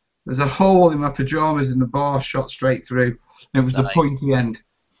 Yeah. There's a hole in my pyjamas and the bar shot straight through. It was the pointy end.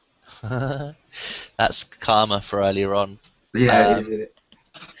 That's karma for earlier on. Yeah, it is.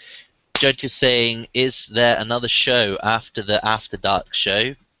 Judge is saying, is there another show after the Afterdark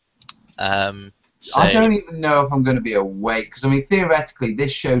show? I don't even know if I'm going to be awake, because I mean, theoretically,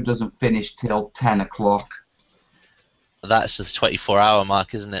 this show doesn't finish till 10 o'clock. That's the 24-hour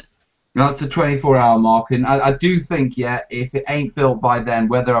mark, isn't it? That's the 24-hour mark, and I do think, yeah, if it ain't built by then,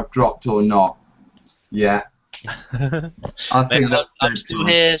 whether I've dropped or not, yeah. I think I'm still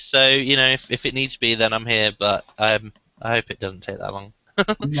here, so you know, if it needs to be, then I'm here. But I hope it doesn't take that long.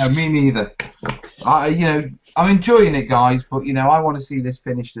 No, me neither. You know, I'm enjoying it, guys, but you know, I want to see this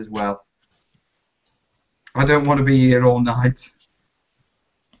finished as well. I don't want to be here all night,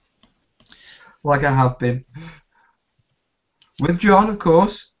 like I have been with John, of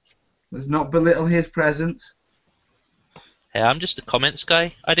course. Let's not belittle his presence. Hey, I'm just a comments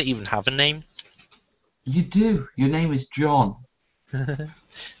guy. I don't even have a name. You do. Your name is John.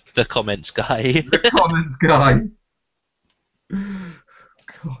 The comments guy. The comments guy.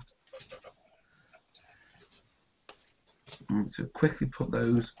 God. So quickly put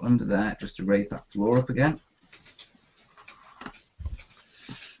those under there just to raise that floor up again.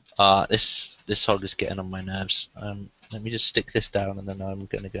 This hog is getting on my nerves. Let me just stick this down and then I'm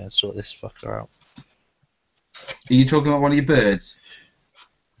going to go and sort this fucker out. Are you talking about one of your birds?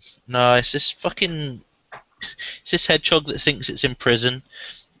 No, it's this fucking... It's this hedgehog that thinks it's in prison.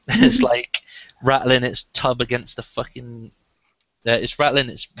 It's like rattling its tub against the fucking... it's rattling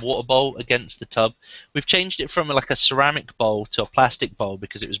its water bowl against the tub. We've changed it from like a ceramic bowl to a plastic bowl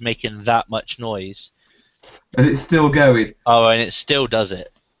because it was making that much noise. And it's still going. Oh, and it still does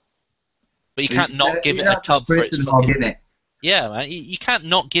it. But you can't not give it a tub for its fucking... in it. Yeah, man. You can't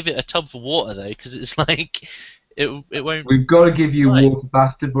not give it a tub of water though, because it's like it won't. We've got to give you Right. water,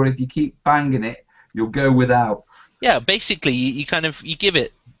 bastard, but if you keep banging it, you'll go without. Yeah, basically, you kind of you give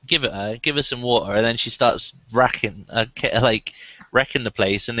her some water, and then she starts like wrecking the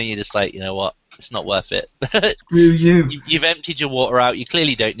place, and then you're just like, you know what, it's not worth it. Screw you. You've emptied your water out. You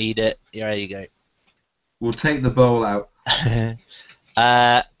clearly don't need it. Yeah, there you go. We'll take the bowl out.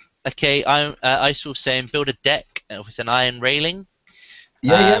 uh, okay, I was saying build a deck with an iron railing.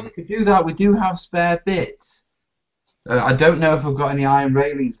 Yeah, yeah, we could do that. We do have spare bits. I don't know if I've got any iron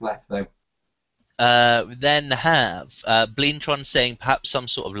railings left, though. Then have Bleentron saying perhaps some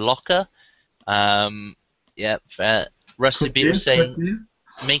sort of locker. Yeah, fair. Rusty Could Beetle do, could saying do.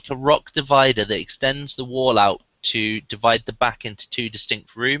 make a rock divider that extends the wall out to divide the back into two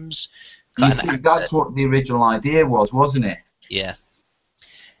distinct rooms. You Cut an see, access. that's what the original idea was, wasn't it? Yeah.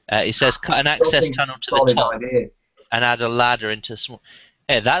 It says cut an I still access think tunnel it's to a the solid top idea. and add a ladder into a small.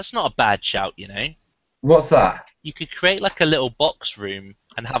 Hey, that's not a bad shout, you know. What's that? You could create like a little box room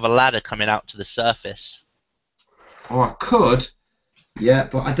and have a ladder coming out to the surface. Oh, I could. Yeah,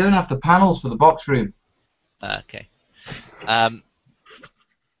 but I don't have the panels for the box room. Okay.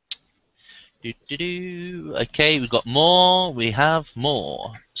 Okay, we've got more. We have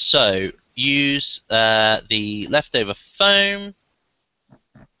more. So use the leftover foam.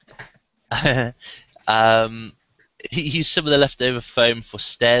 Use some of the leftover foam for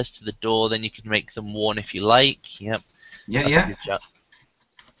stairs to the door. Then you can make them worn if you like. Yep. Yeah, That's a yeah. good shot.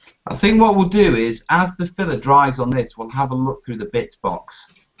 I think what we'll do is, as the filler dries on this, we'll have a look through the bits box.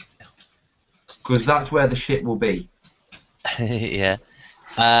 Because that's where the shit will be. Yeah.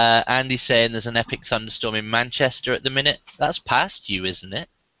 Andy's saying there's an epic thunderstorm in Manchester at the minute. That's past you, isn't it?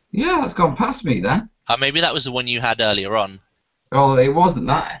 Yeah, that's gone past me then. Maybe that was the one you had earlier on. Well, it wasn't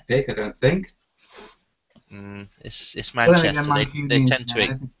that epic, I don't think. It's But then Manchester. again, They Mancunians, tend to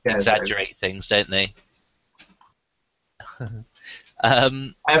anything scares them. exaggerate things, don't they?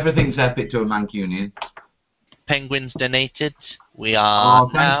 Everything's epic to a Mancunian. Penguins donated. We are Oh,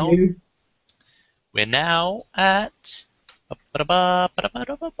 thank you. We're now at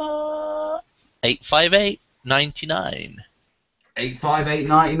 858.99.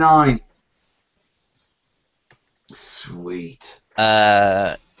 858.99. Sweet.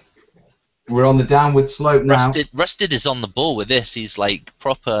 We're on the downward slope now. Rusted is on the ball with this. He's like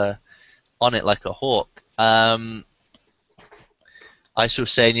proper on it like a hawk. I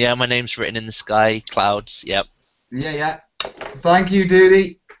was saying, yeah, my name's written in the sky, clouds. Yep. Yeah, yeah. Thank you,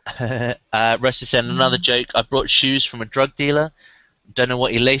 Doody. Rusty said another joke. I brought shoes from a drug dealer. Don't know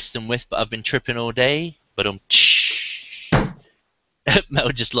what he laced them with, but I've been tripping all day. But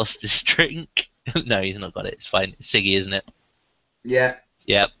Metal just lost his drink. No, he's not got it. It's fine. It's Siggy, isn't it? Yeah.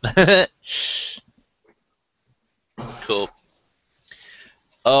 Yep. Cool.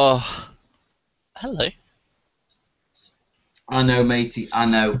 Oh, hello. I know, matey. I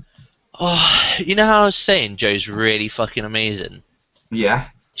know. Oh, you know how I was saying Joe's really fucking amazing? Yeah.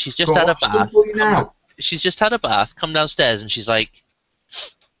 She's just Go on, had a what's she done bath. for you now? She's just had a bath, come downstairs, and she's like,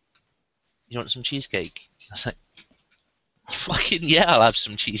 you want some cheesecake? I was like, fucking yeah, I'll have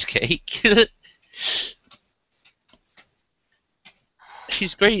some cheesecake.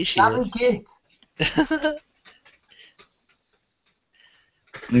 She's great, she Jammy is. git.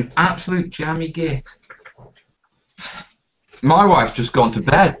 An absolute jammy git. My wife's just gone to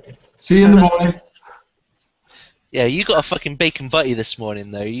bed. See you in the morning. Yeah, you got a fucking bacon butty this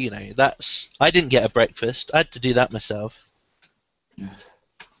morning, though. You know, I didn't get a breakfast. I had to do that myself.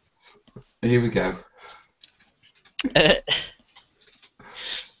 Here we go.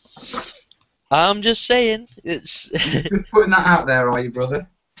 I'm just saying, it's Just putting that out there, are you, brother?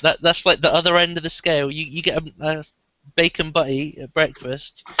 that's like the other end of the scale. You get a bacon butty at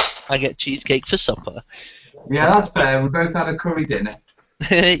breakfast. I get cheesecake for supper. Yeah, that's fair. We both had a curry dinner.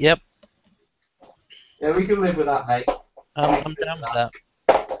 Yep. Yeah, we can live with that, mate. I'm down with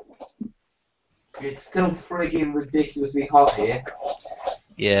that. It's still frigging ridiculously hot here.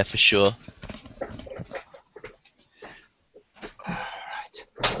 Yeah, for sure.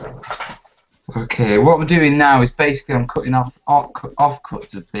 Okay, what we're doing now is basically I'm cutting off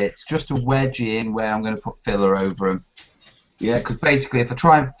cuts of bits just to wedge in where I'm going to put filler over them. Yeah, because basically if I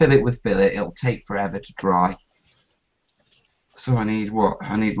try and fill it with filler, it'll take forever to dry. So I need what?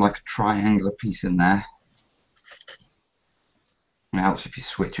 I need like a triangular piece in there. It helps if you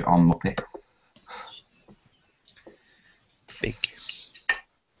switch it on, Muppet. Big.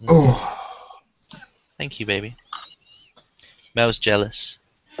 Oh. Thank you, baby. Mel's jealous.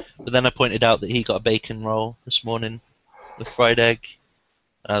 But then I pointed out that he got a bacon roll this morning with fried egg.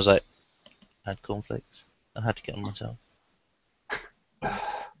 And I was like, I had cornflakes. I had to get on myself.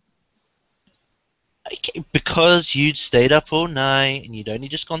 because you'd stayed up all night and you'd only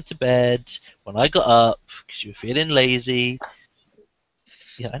just gone to bed when I got up because you were feeling lazy.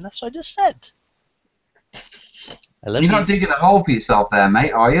 Yeah, and that's what I just said. I love You're you. not digging a hole for yourself there,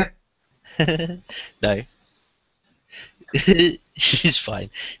 mate, are you? No. She's fine.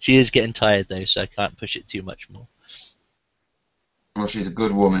 She is getting tired though, so I can't push it too much more. Well, she's a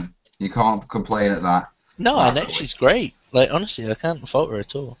good woman. You can't complain at that. No, I Right, know Louis. she's great. Like, honestly, I can't fault her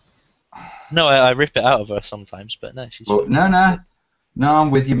at all. No, I rip it out of her sometimes, but no, she's But fine. no, I'm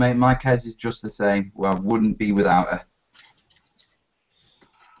with you, mate. My Kez is just the same. Well, I wouldn't be without her.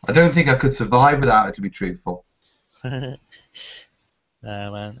 I don't think I could survive without her, to be truthful.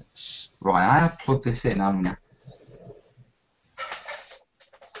 No, man. Right, I have plugged this in, haven't I?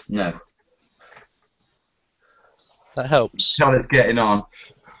 No. That helps. Charlotte's getting on.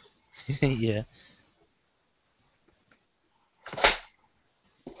 Yeah.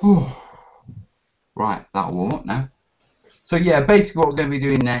 Right, that'll warm up now. So yeah, basically what we're going to be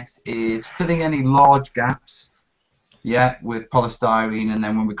doing next is filling any large gaps, yeah, with polystyrene, and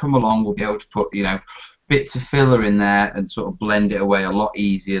then when we come along, we'll be able to put, you know, bits of filler in there and sort of blend it away a lot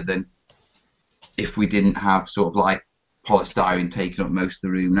easier than if we didn't have sort of like polystyrene taking up most of the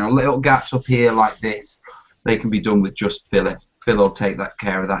room. Now, little gaps up here like this, they can be done with just filler. Filler will take that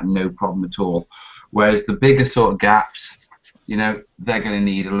care of that, no problem at all. Whereas the bigger sort of gaps, you know, they're going to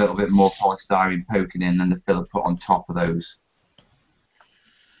need a little bit more polystyrene poking in than the filler put on top of those.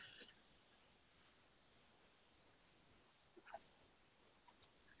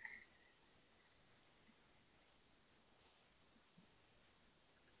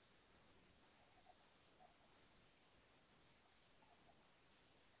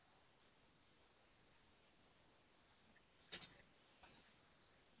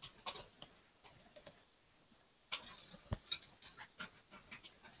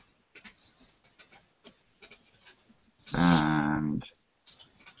 And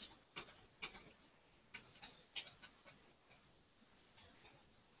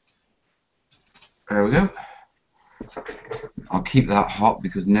there we go. I'll keep that hot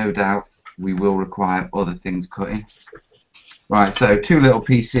because no doubt we will require other things cutting. Right, so two little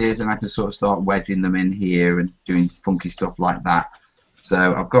pieces, and I can sort of start wedging them in here and doing funky stuff like that.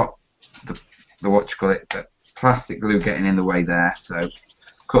 So I've got the what you call it, the plastic glue getting in the way there. So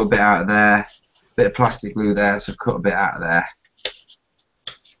cut a bit out of there, bit of plastic glue there, so cut a bit out of there.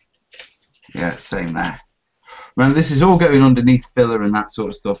 Yeah, same there. Remember, this is all going underneath filler and that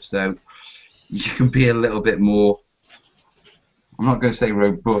sort of stuff, so you can be a little bit more, I'm not going to say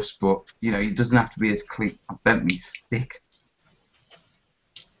robust, but you know, it doesn't have to be as clean. I bent me stick.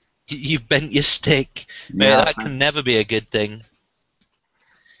 You've bent your stick. Mate, Yeah, that can never be a good thing.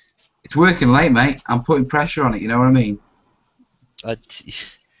 it's working late, mate. I'm putting pressure on it, you know what I mean?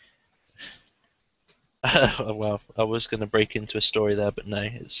 Well, I was going to break into a story there, but no,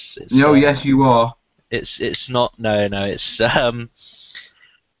 it's No, yes, you are. it's not. No, it's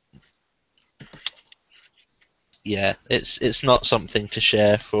yeah, it's not something to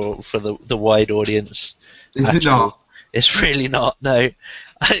share for the wide audience Is it at all. not? It's really not. No,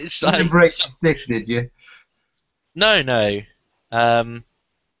 it's You didn't like break your stick, did you? no. Um,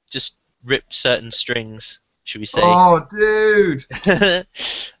 just ripped certain strings, should we say? Oh, dude!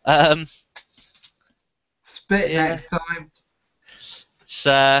 um, Spit yeah. next time.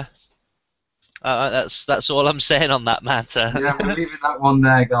 So that's all I'm saying on that matter. Yeah, we're leaving that one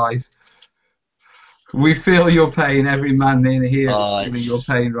there, guys. We feel your pain. Every man in here is Oh, feeling your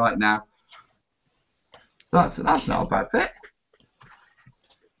pain right now. That's not a bad fit.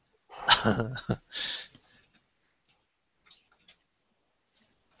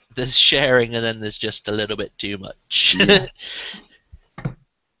 There's sharing, and then there's just a little bit too much.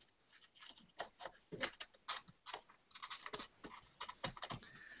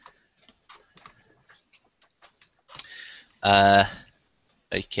 Yeah.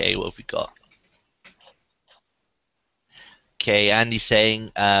 Okay, what have we got? Okay, Andy's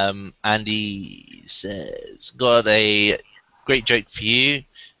saying, Andy says, got a great joke for you.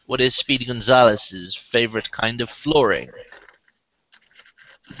 What is Speedy Gonzalez's favorite kind of flooring?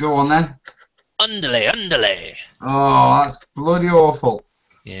 Go on then. Underlay. Oh, that's bloody awful.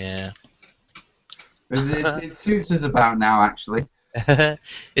 Yeah. It suits us about now, actually.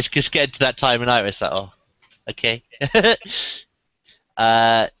 It's just getting to that time of night where it's like, oh, okay.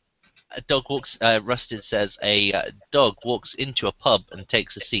 A dog walks. Rusted says a dog walks into a pub and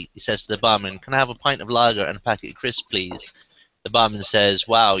takes a seat. He says to the barman, "Can I have a pint of lager and a packet of crisps, please?" The barman says,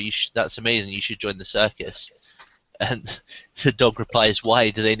 "Wow, that's amazing. You should join the circus." And the dog replies,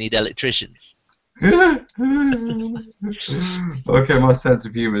 "Why do they need electricians?" Okay, my sense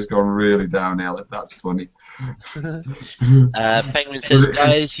of humour has gone really downhill. That's funny. Penguin says,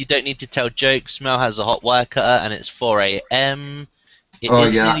 guys, you don't need to tell jokes. Mel has a hot wire cutter and it's 4 a.m. It Oh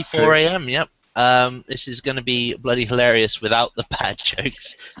is yeah, nearly that's 4 true. a.m. Yep. This is going to be bloody hilarious without the bad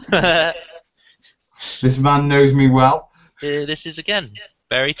jokes. This man knows me well. This is again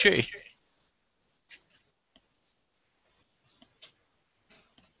very true.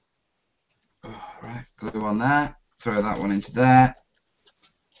 Right, glue on there. Throw that one into there.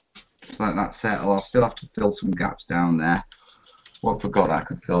 Just let that settle. I'll still have to fill some gaps down there. What forgot that I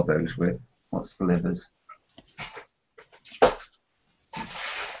could fill those with? What slivers?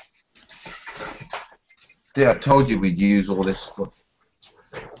 See, I told you we'd use all this stuff.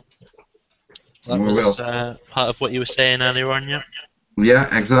 That We was will. part of what you were saying earlier on, yeah?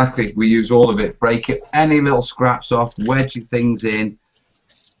 Yeah, exactly. We use all of it. Break it, any little scraps off, wedge your things in.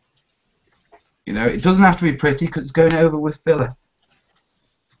 You know, it doesn't have to be pretty because it's going over with filler.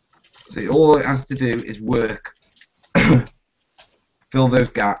 So all it has to do is work. Fill those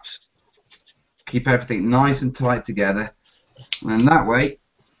gaps. Keep everything nice and tight together. And that way,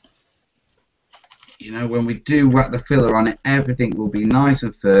 you know, when we do whack the filler on it, everything will be nice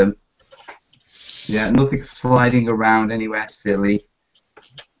and firm. Yeah, nothing sliding around anywhere silly.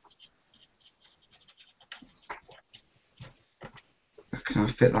 Can I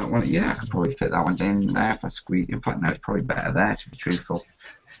fit that one? Yeah, I could probably fit that one in there if I squeeze. In fact, no, it's probably better there, to be truthful.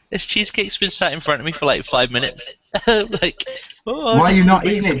 This cheesecake's been sat in front of me for like 5 minutes. Like, oh, Why are you not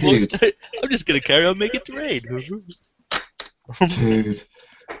eating it, dude? I'm just gonna carry on making it rain. Dude,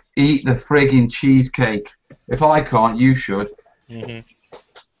 eat the frigging cheesecake. If I can't, you should. Mm-hmm.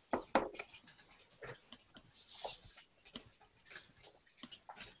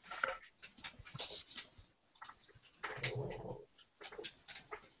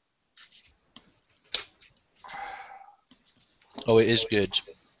 Oh, it is good.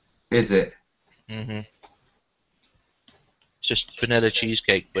 Is it? Mm-hmm. It's just vanilla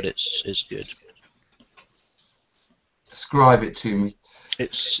cheesecake, but it's good. Describe it to me.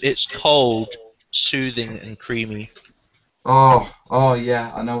 It's cold, soothing, and creamy. Oh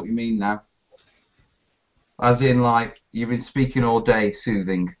yeah, I know what you mean now. As in, like, you've been speaking all day,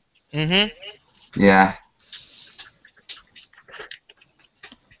 soothing. Mm-hmm. Yeah.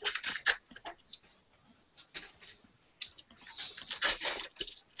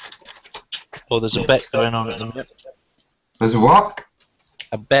 Oh, there's a bet going on at the minute. There's a what?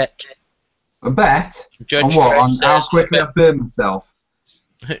 A bet. A bet? Judge On what? Dredd On how says, quickly I burn myself?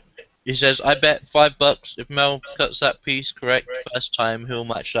 he says, I bet $5 if Mel cuts that piece correct first time, he'll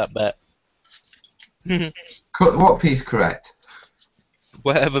match that bet. Cut what piece correct?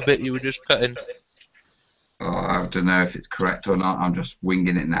 Whatever bit you were just cutting. Oh, I don't know if it's correct or not. I'm just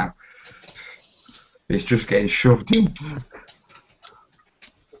winging it now. It's just getting shoved in.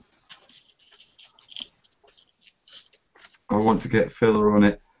 I want to get filler on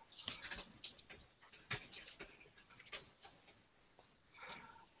it.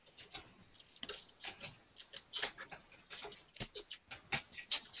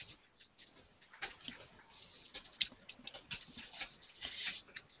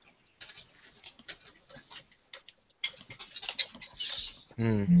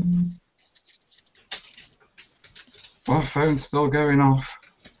 Mm. My phone's still going off.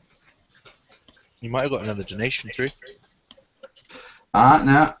 You might have got another donation through.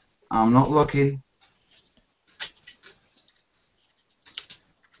 No, I'm not looking.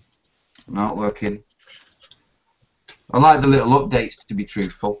 Not looking. I like the little updates, to be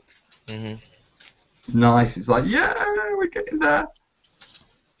truthful. Mm-hmm. It's nice. It's like, yeah, we're getting there.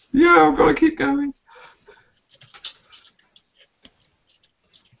 Yeah, I've got to keep going.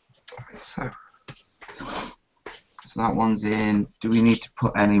 So that one's in. Do we need to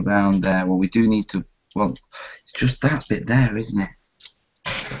put any round there? Well, we do need to. Well, it's just that bit there, isn't it?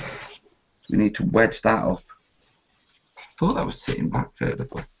 We need to wedge that up. I thought that was sitting back further,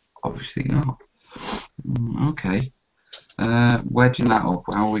 but obviously not. Okay. Wedging that up.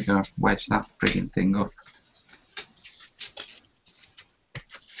 How are we going to wedge that frigging thing up?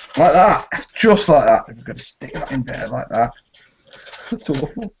 Like that. Just like that. We're going to stick that in there like that. That's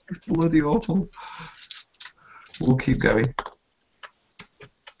awful. It's bloody awful. We'll keep going.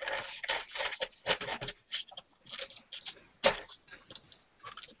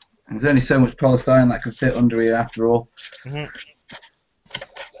 There's only so much polystyrene that can fit under here after all. Mm-hmm.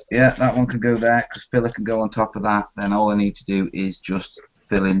 Yeah, that one can go there because filler can go on top of that. Then all I need to do is just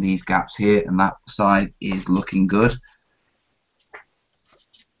fill in these gaps here, and that side is looking good.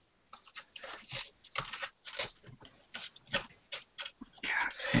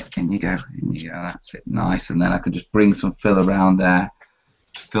 That's it in In you go, in you go, that's it, nice. And then I could just bring some fill around there,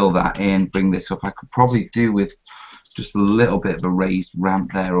 fill that in, bring this up. I could probably do with just a little bit of a raised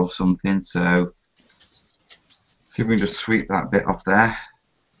ramp there or something, so see if we can just sweep that bit off there.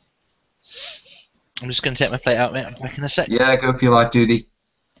 I'm just going to take my plate out, mate. I'm back in a sec. Yeah, go for your life, duty.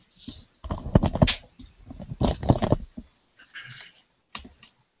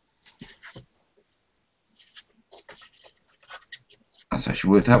 That's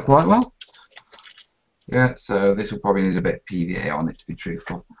actually worked out quite well. Yeah, so this will probably need a bit of PVA on it, to be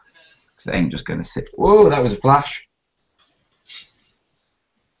truthful, because it ain't just going to sit. Whoa, that was a flash.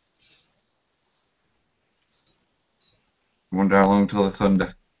 Wonder how long till the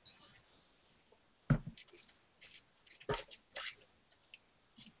thunder.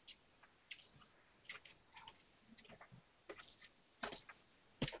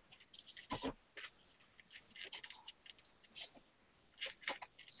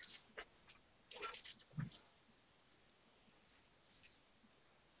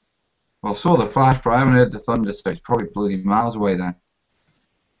 Well, I saw the flash, but I haven't heard the thunder, so it's probably bloody miles away then.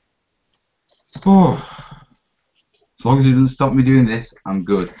 Oh, as long as it doesn't stop me doing this, I'm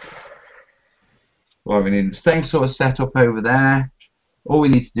good. Well, we need the same sort of setup over there. All we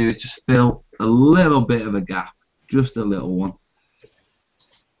need to do is just fill a little bit of a gap, just a little one.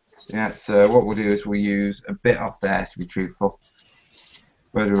 Yeah, so what we'll do is we'll use a bit off there, to be truthful.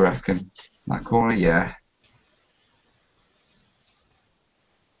 Where do you reckon? That corner, yeah.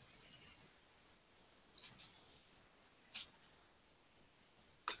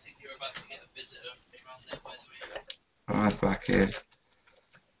 I think you're about to get a visitor around there, by the way. Right back here.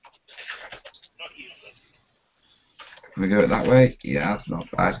 Not usually. Can we go it that way? Yeah, that's not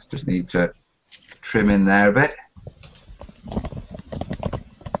bad. Just need to trim in there a bit.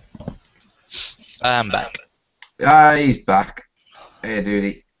 I'm back. Ah, he's back. Hey,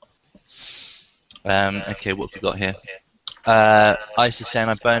 duty. Okay, what have we got here? Ice is saying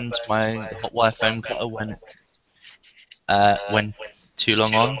I burned my hot wire foam cutter when too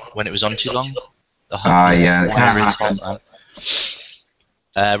long on, when it was on too long. Yeah, it can't wire is happen. hot,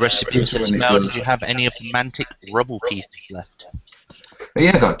 man. Recipe Just says, when it Mel, does. do you have any of the Mantic rubble pieces left? But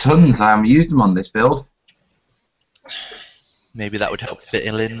yeah, I got tons. I haven't used them on this build. Maybe that would help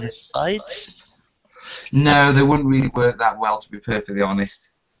fill in the sides? No, they wouldn't really work that well, to be perfectly honest.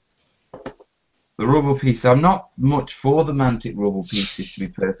 The rubble piece, I'm not much for the Mantic rubble pieces, to be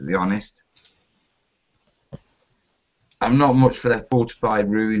perfectly honest. I'm not much for their fortified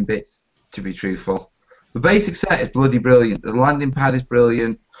ruin bits, to be truthful. The basic set is bloody brilliant. The landing pad is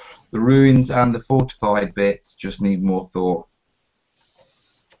brilliant. The ruins and the fortified bits just need more thought.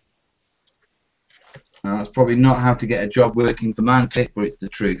 Now, that's probably not how to get a job working for Mantic, but it's the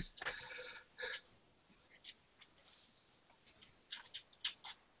truth.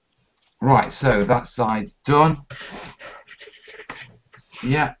 Right, so that side's done.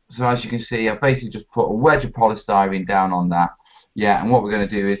 Yeah, so as you can see, I've basically just put a wedge of polystyrene down on that. Yeah, and what we're going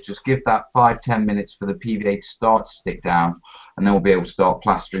to do is just give that 5-10 minutes for the PVA to start to stick down, and then we'll be able to start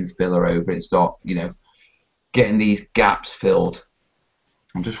plastering filler over it and start, you know, getting these gaps filled.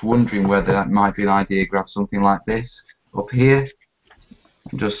 I'm just wondering whether that might be an idea. Grab something like this up here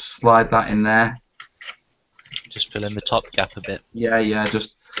and just slide that in there. Just fill in the top gap a bit. Yeah,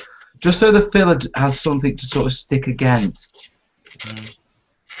 just so the filler has something to sort of stick against.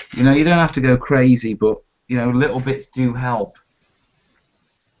 You know, you don't have to go crazy, but you know, little bits do help.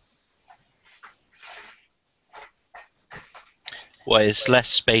 Well, it's less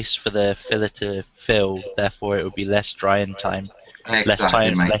space for the filler to fill, therefore it would be less drying time.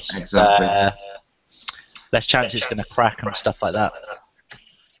 Exactly, mate. Exactly. Less chance it's going to crack and stuff like that.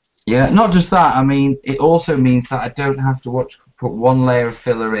 Yeah, not just that. I mean, it also means that I don't have to put one layer of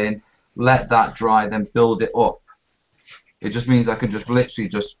filler in, let that dry, then build it up. It just means I can just literally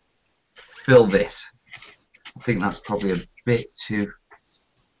just fill this. I think that's probably a bit too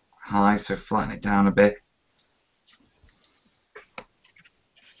high, so flatten it down a bit.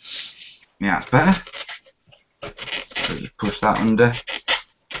 Yeah, it's better. So just push that under.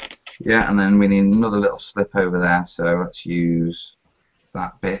 Yeah, and then we need another little slip over there, so let's use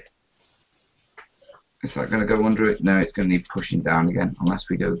that bit. Is that going to go under it? No, it's going to need pushing down again. Unless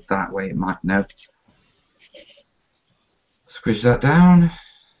we go that way, it might. No. Squish that down.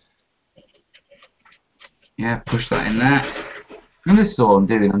 Yeah, push that in there. And this is all I'm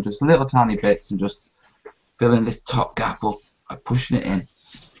doing. I'm just little tiny bits and just filling this top gap up by pushing it in.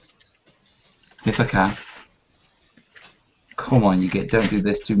 If I can. Come on, don't do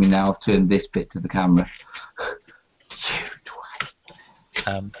this to me now. I've turned this bit to the camera. You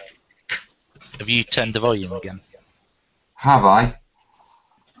twat. Have you turned the volume again? Have I?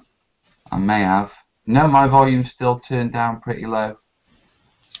 I may have. No, my volume's still turned down pretty low.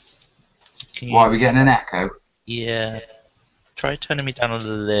 Can Why, you? are we getting an echo? Yeah. Try turning me down a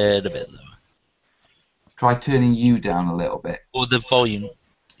little bit lower. Try turning you down a little bit. Or the volume,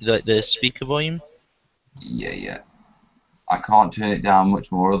 like the speaker volume. Yeah. I can't turn it down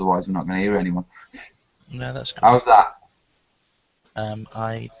much more, otherwise I'm not going to hear anyone. No, that's cool. How's that?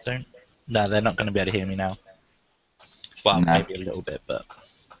 I don't. No, they're not going to be able to hear me now. Well, No. maybe a little bit, but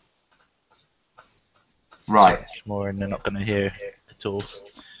Right. much more, and they're not going to hear at all.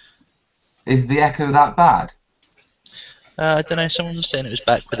 Is the echo that bad? I don't know. Someone was saying it was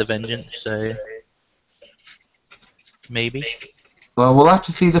back with a vengeance, so maybe. Well, we'll have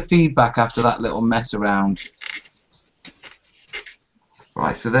to see the feedback after that little mess around.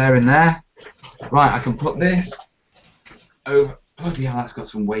 Right, so they're in there. Right, I can put this over. Bloody hell, that's got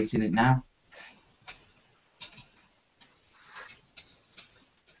some weight in it now.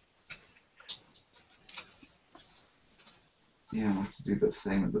 Yeah, I'll have to do the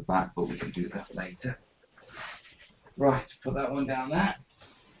same at the back, but we can do that later. Right, put that one down there.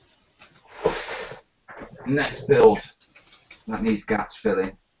 Next build. That needs gaps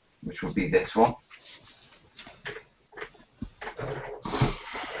filling, which will be this one.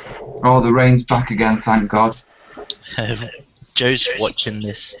 Oh, the rain's back again, thank God. Joe's watching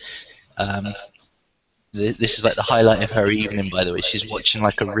this. This is like the highlight of her evening, by the way. She's watching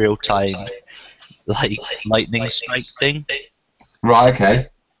like a real-time, like lightning strike thing. Right, okay.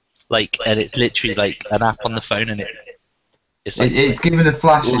 Like, and it's literally like an app on the phone, and it's like It's giving the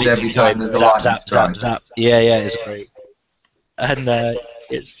flashes every time there's a zap, lightning zap, zap, strike. zap. Yeah, it's great. And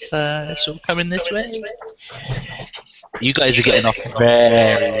it's all coming this way. You guys are getting off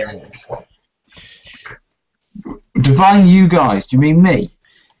very early. Define you guys, do you mean me?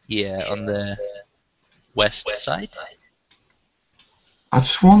 Yeah, on the west side. I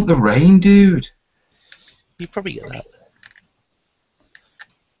just want the rain, dude. You probably get that.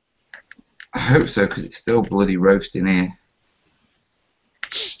 I hope so, because it's still bloody roasting here.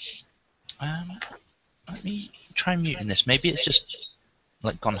 Let me try muting this. Maybe it's just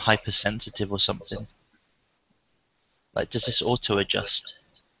like gone hypersensitive or something. Like, does this auto adjust?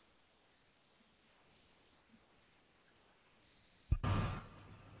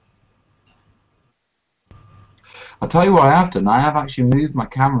 I'll tell you what I have done. I have actually moved my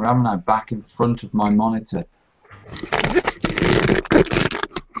camera, haven't I, back in front of my monitor.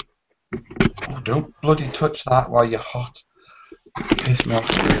 Oh, don't bloody touch that while you're hot. Piss me off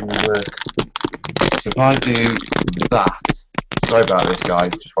doing the work. So if I do that, sorry about this,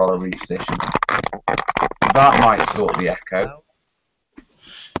 guys, just while I reposition. That might sort the echo.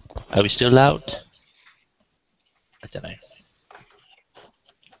 Are we still loud? I don't know.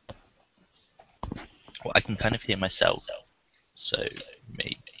 Well, I can kind of hear myself, so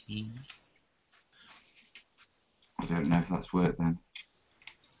maybe. I don't know if that's worked then.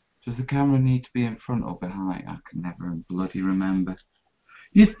 Does the camera need to be in front or behind? I can never bloody remember.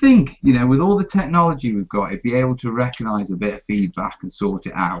 You'd think, you know, with all the technology we've got, it'd be able to recognise a bit of feedback and sort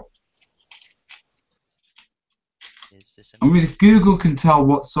it out. Is this I mean, if Google can tell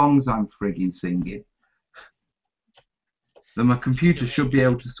what songs I'm frigging singing, then my computer should be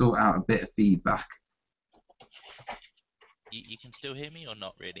able to sort out a bit of feedback. You can still hear me or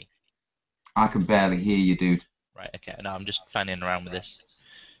not really? I can barely hear you, dude. Right, okay, no, I'm just fanning around with this.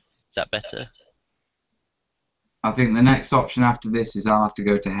 Is that better? I think the next option after this is I'll have to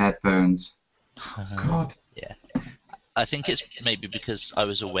go to headphones. God. Yeah. I think it's maybe because I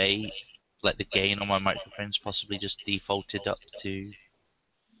was away, like the gain on my microphone's possibly just defaulted up to...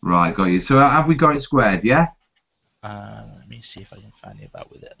 Right, got you. So have we got it squared, yeah? Let me see if I can fanny about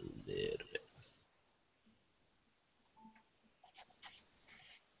with it a little bit.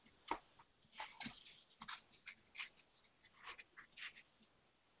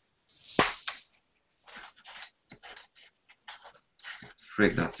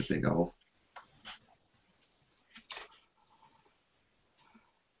 Frig, that's a big hole.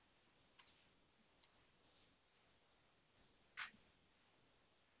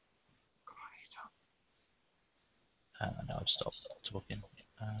 No, I've stopped talking.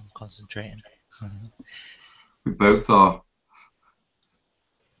 Concentrating. We both are.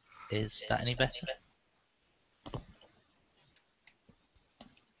 Is that any better?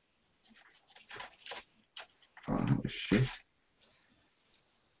 Oh, that was shit.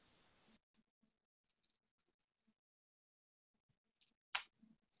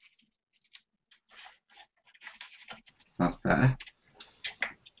 That's better.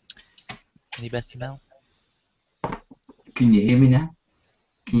 Any better now? Can you hear me now?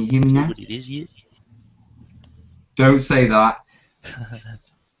 Can you hear me now? What it is, yes. Don't say that.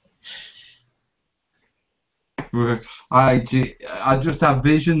 I just have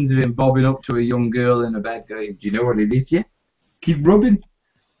visions of him bobbing up to a young girl in a bed going, do you know what it is yet? Keep rubbing.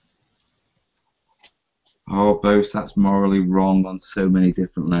 Oh, both, that's morally wrong on so many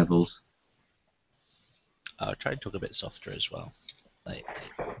different levels. I'll try and talk a bit softer as well. Like,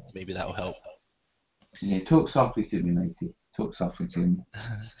 maybe that'll help. Yeah, talk softly to me, matey. Talk softly to me.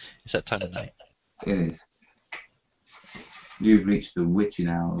 It's that time of night. It is. You've reached the witching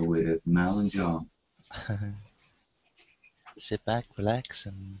hour with Mel and John. Sit back, relax,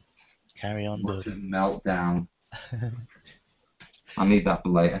 and carry on What a building. meltdown. I need that for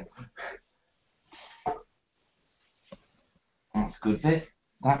later. That's a good bit.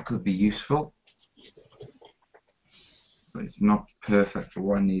 That could be useful. But it's not perfect for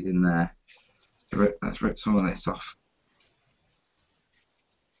what I need in there. So let's rip some of this off.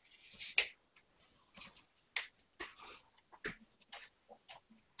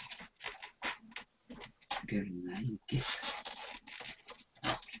 Go in there, you git.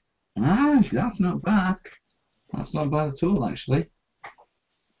 Ah, that's not bad. That's not bad at all, actually.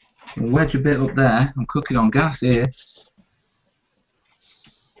 I'll wedge a bit up there. I'm cooking on gas here.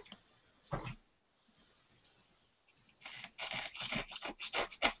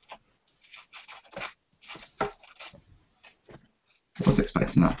 I was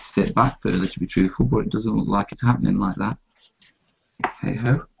expecting that to sit back further, to be truthful, but it doesn't look like it's happening like that. Hey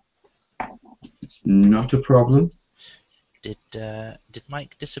ho. It's not a problem. Did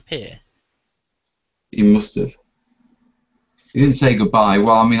Mike disappear? He must have. He didn't say goodbye.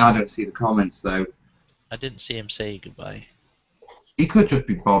 Well, I mean, I don't see the comments, though. I didn't see him say goodbye. He could just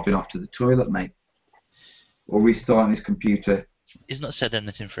be bobbing off to the toilet, mate. Or restarting his computer. He's not said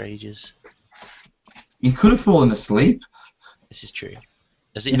anything for ages. He could have fallen asleep. This is true.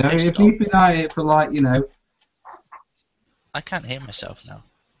 Has the You know, echo if stopped? he's been at it for like, you know, I can't hear myself now.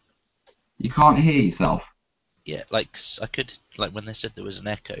 you can't hear yourself. Yeah, like I could, like when they said there was an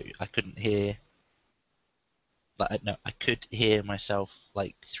echo, I couldn't hear. Like no, I could hear myself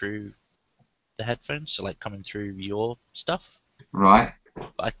like through the headphones, so like coming through your stuff. Right.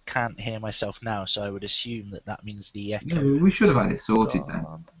 But I can't hear myself now, so I would assume that that means the Yeah, echo. we should have had it sorted then.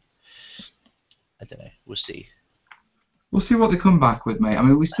 I don't know. We'll see. We'll see what they come back with, mate. I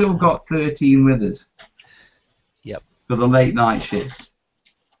mean, we still got 13 with us. Yep. For the late night shift.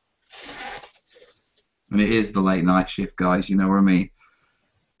 And it is the late night shift, guys, you know what I mean?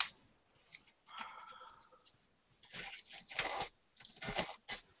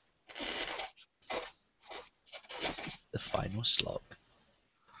 The final slog.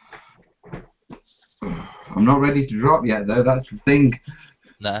 I'm not ready to drop yet, though. That's the thing.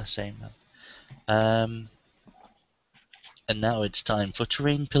 Nah, same man. And now it's time for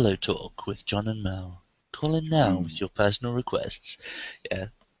Terrain Pillow Talk with John and Mel. Call in now with your personal requests. Yeah.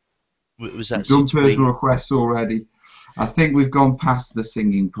 Was that We've done suitably... personal requests already. I think we've gone past the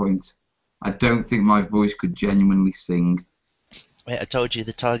singing point. I don't think my voice could genuinely sing. Wait, I told you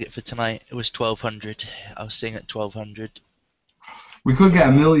the target for tonight was 1200. I'll sing at 1200. We could get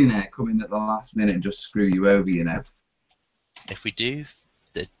a millionaire come in at the last minute and just screw you over, you know. If we do,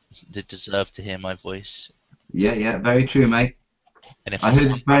 they deserve to hear my voice. Yeah, very true, mate. And if I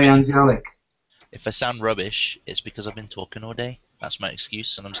heard it's very angelic. If I sound rubbish, it's because I've been talking all day. That's my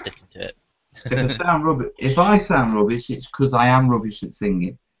excuse, and I'm sticking to it. If I sound rubbish, it's because I am rubbish at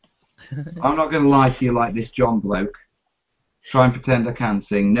singing. I'm not going to lie to you like this John bloke. Try and pretend I can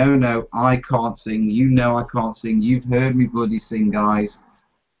sing. No, I can't sing. You know I can't sing. You've heard me bloody sing, guys.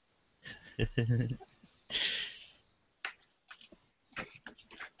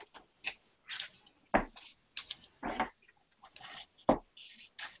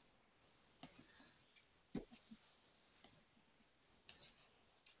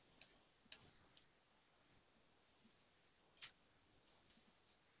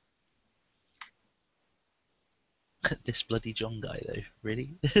 This bloody John guy, though.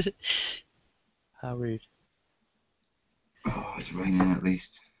 Really? How rude. Oh, it's raining at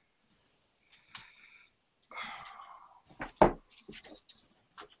least.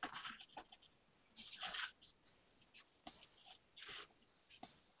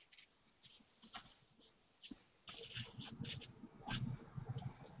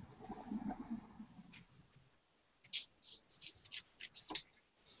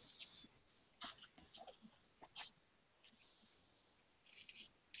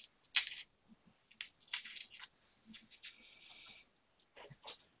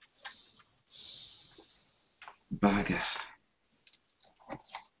 Bagger.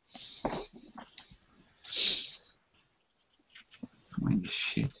 Come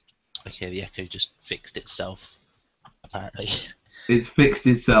shit. Okay, the echo just fixed itself, apparently. It's fixed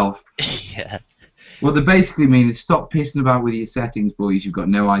itself. Yeah. What they basically mean is stop pissing about with your settings, boys. You've got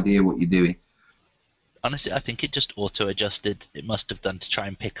no idea what you're doing. Honestly, I think it just auto-adjusted. It must have done to try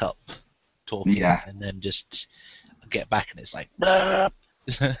and pick up talking, Yeah. and then just get back, and it's like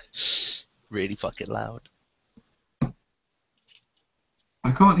really fucking loud.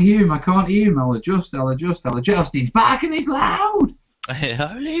 I can't hear him. I can't hear him. I'll adjust. I'll adjust. I'll adjust. He's back and he's loud.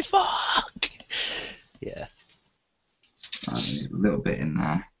 Holy fuck! Yeah. A little bit in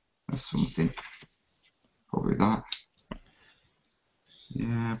there. That's something. Probably that.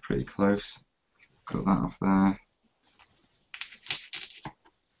 Yeah, pretty close. Cut that off there.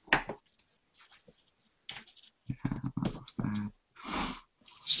 Yeah, that off there.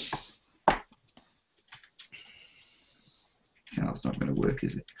 Yeah, that's not going to work,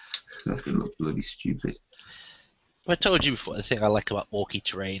 is it? That's going to look bloody stupid. I told you before, the thing I like about orky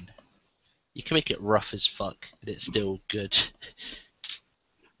terrain, you can make it rough as fuck, and it's still good.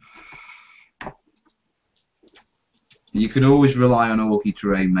 You can always rely on orky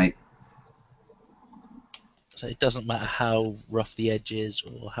terrain, mate. So it doesn't matter how rough the edge is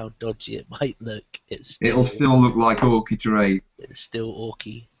or how dodgy it might look, It'll still look like orky terrain. It's still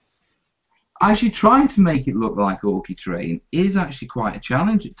orky. Actually, trying to make it look like orky terrain is actually quite a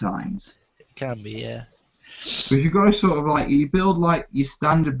challenge at times. It can be, yeah. Because you've got to sort of like, you build like your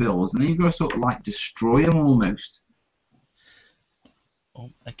standard builds, and then you've got to sort of like destroy them almost. Oh,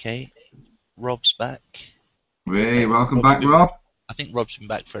 okay. Rob's back. Hey, welcome back, Rob. I think Rob's been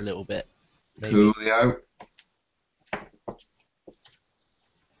back for a little bit. Maybe. Coolio.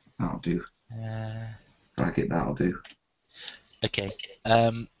 That'll do. Bracket, that'll do. Okay.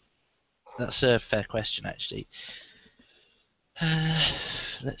 That's a fair question, actually.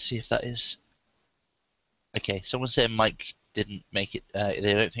 Let's see if that is. Okay, someone said Mike didn't make it.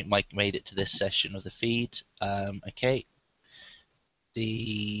 They don't think Mike made it to this session of the feed. Okay.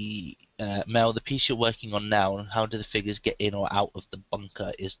 The Mel, the piece you're working on now, how do the figures get in or out of the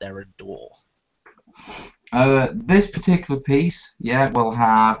bunker? Is there a door? This particular piece, yeah, will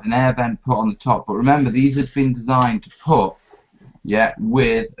have an air vent put on the top, but remember these have been designed to put, yeah,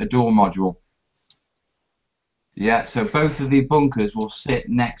 with a door module. Yeah, so both of the bunkers will sit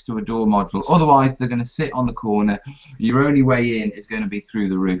next to a door module. Otherwise, they're going to sit on the corner. Your only way in is going to be through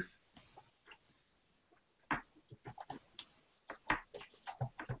the roof.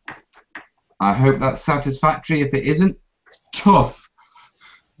 I hope that's satisfactory. If it isn't, tough.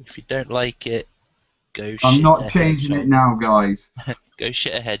 If you don't like it, go shit I'm not a changing hedgehog. it now, guys. Go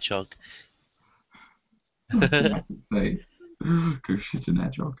shit a hedgehog. That's what I can say. Go shit an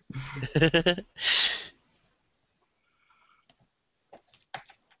hedgehog.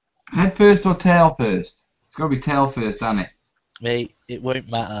 Head first or tail first? It's got to be tail first, hasn't it? Mate, it won't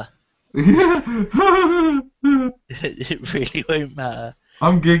matter. I'm It really won't matter.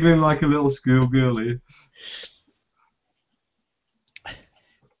 giggling like a little schoolgirl here.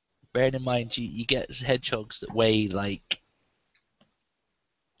 Bearing in mind, you get hedgehogs that weigh like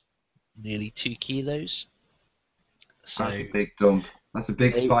nearly 2 kilos. So That's a big dump. That's a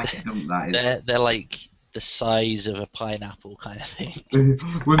big spiky dump, that is. they're like the size of a pineapple kind of thing.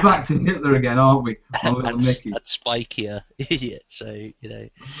 We're back to Hitler again, aren't we? On little and, Mickey. and spikier. Yeah, so, you know.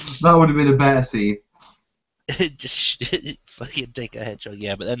 That would have been a better scene. Just fucking take a hedgehog,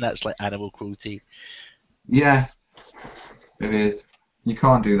 yeah, but then that's like animal cruelty. Yeah, it is. You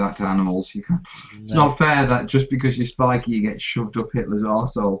can't do that to animals. You can't. It's No. not fair that just because you're spiky, you get shoved up Hitler's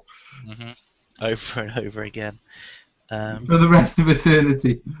arsehole Over and over again. for the rest of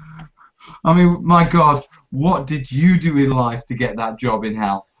eternity. I mean, my God, what did you do in life to get that job in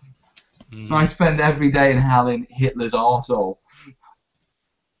hell? I spend every day in hell in Hitler's arsehole.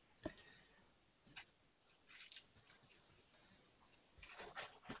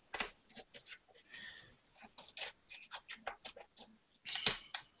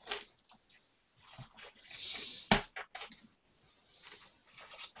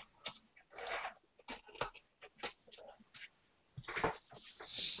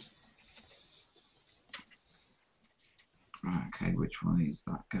 Right, okay, which way is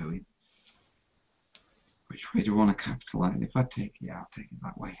that going? Which way do I want to capitalise? If I take it, yeah, I'll take it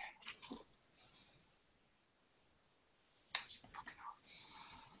that way.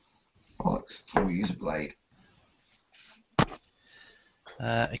 Bollocks, we'll use a blade.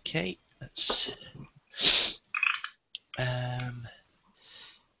 Okay, let's.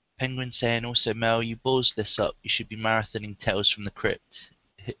 Penguin saying also, Mel, you balls this up. You should be marathoning Tales from the Crypt.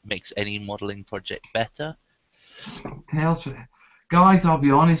 It makes any modelling project better. Tales for... Guys, I'll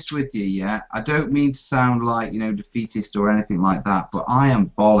be honest with you, yeah? I don't mean to sound like, you know, defeatist or anything like that, but I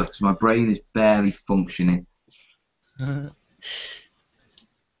am bollocks. My brain is barely functioning.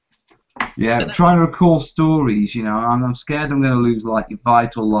 Yeah, trying to recall stories. I'm scared I'm going to lose like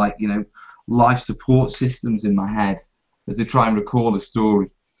vital, like life support systems in my head as I try and recall a story.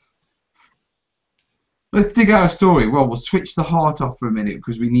 Let's dig out a story. Well, we'll switch the heart off for a minute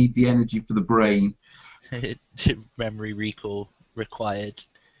because we need the energy for the brain. Memory recall required.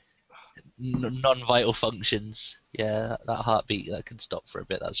 Non-vital functions. Yeah, that heartbeat that can stop for a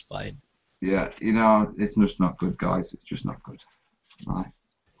bit. That's fine. Yeah, it's just not good, guys. It's just not good. Right.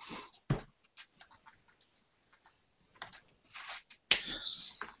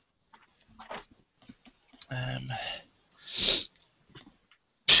 Um,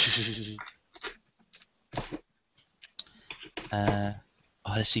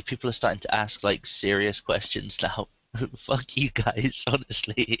 I see people are starting to ask like serious questions now. Fuck you guys,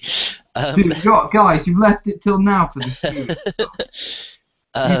 honestly. Dude, guys, you've left it till now for the serious stuff.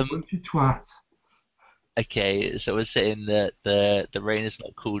 You um, bunch of twats. okay, so we're saying that the rain is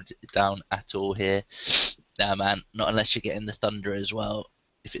not cooled down at all here. Nah, man, not unless you're getting the thunder as well.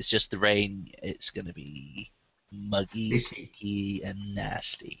 If it's just the rain, it's gonna be muggy, Sticky. sticky, and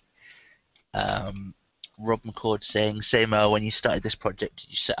nasty. Um, Rob McCord saying, Samo, when you started this project, did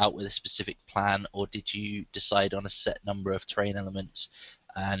you set out with a specific plan, or did you decide on a set number of terrain elements?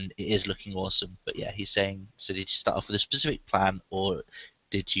 And it is looking awesome. But yeah, he's saying, so did you start off with a specific plan, or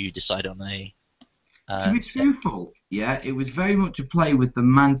did you decide on a To be set? truthful, yeah, it was very much a play with the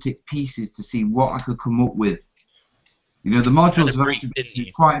Mantic pieces to see what I could come up with. The You had a modules have brief, actually been didn't through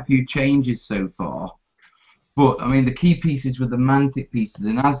you? quite a few changes so far. But I mean, the key pieces were the Mantic pieces,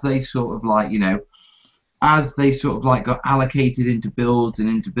 and as they sort of like, got allocated into builds and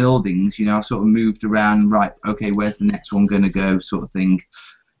into buildings, I sort of moved around. Right, okay, where's the next one going to go, sort of thing.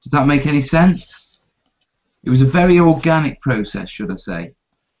 Does that make any sense? It was a very organic process, should I say?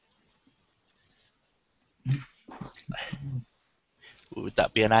 Would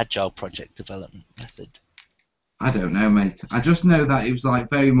that be an agile project development method? I don't know, mate. I just know that it was like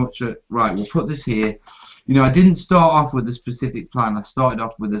very much a right. We'll put this here. I didn't start off with a specific plan. I started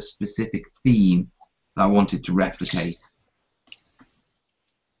off with a specific theme that I wanted to replicate.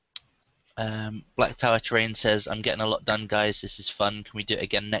 Black Tower Terrain says, I'm getting a lot done, guys. This is fun. Can we do it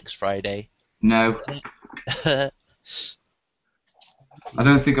again next Friday? No, I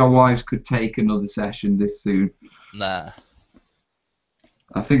don't think our wives could take another session this soon. Nah.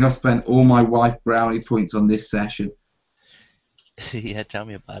 I think I spent all my wife brownie points on this session. Yeah, tell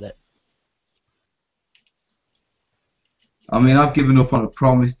me about it. I mean, I've given up on a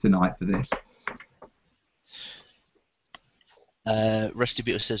promise tonight for this. Rusty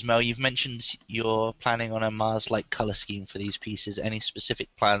Beetle says, Mel, you've mentioned you're planning on a Mars-like color scheme for these pieces. Any specific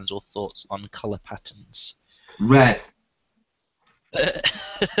plans or thoughts on color patterns? Red. That's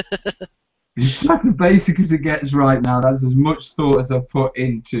as basic as it gets right now. That's as much thought as I've put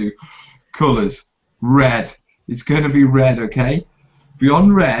into colours. Red. It's going to be red, okay?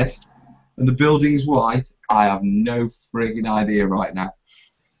 Beyond red and the building's white, I have no frigging idea right now.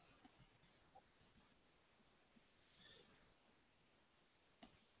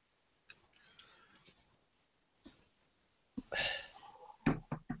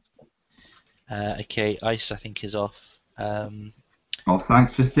 Okay, Ice I think is off. Oh,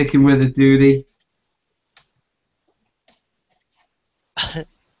 thanks for sticking with us, Duty.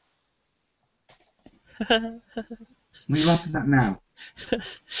 What are you laughing at now?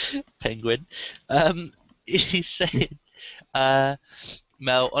 Penguin. He's saying,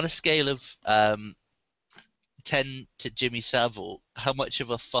 Mel, on a scale of 10 to Jimmy Savile, how much of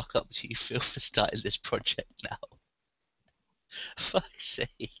a fuck up do you feel for starting this project now? Fuck's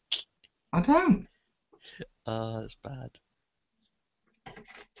sake. I don't. Oh, that's bad.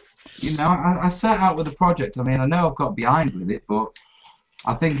 I set out with a project. I mean, I know I've got behind with it, but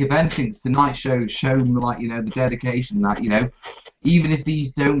I think if anything, tonight's show shown like the dedication that even if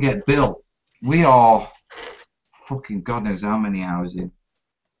these don't get built, we are fucking God knows how many hours in.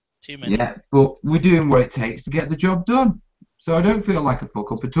 Too many. Yeah, but we're doing what it takes to get the job done. So I don't feel like a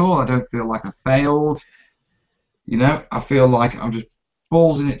fuck up at all. I don't feel like I failed. I feel like I'm just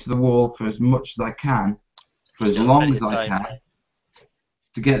ballsing it to the wall for as much as I can, for as Still long plenty as of I time. can,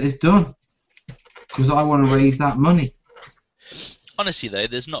 to get this done. Because I want to raise that money. Honestly, though,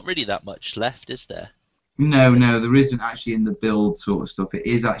 there's not really that much left, is there? No, there isn't actually in the build sort of stuff. It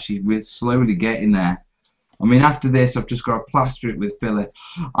is actually, we're slowly getting there. I mean, after this, I've just got to plaster it with filler.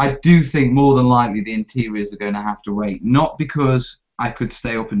 I do think more than likely the interiors are going to have to wait. Not because I could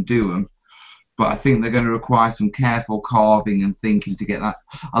stay up and do them, but I think they're going to require some careful carving and thinking to get that.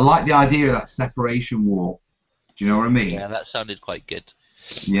 I like the idea of that separation wall. Do you know what I mean? Yeah, that sounded quite good.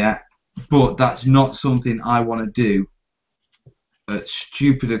 Yeah. But that's not something I want to do at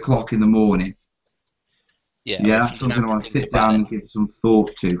stupid o'clock in the morning. Yeah, Yeah, if that's you don't something have I to want to think sit about down it. and give some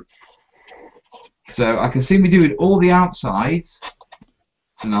thought to. So I can see me doing all the outsides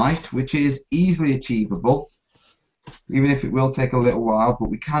tonight, which is easily achievable, even if it will take a little while, but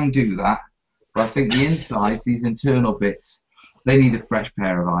we can do that. But I think the insides, these internal bits, they need a fresh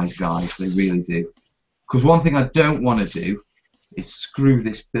pair of eyes, guys. They really do. Because one thing I don't want to do is screw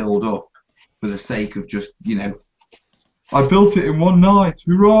this build up for the sake of just, I built it in one night,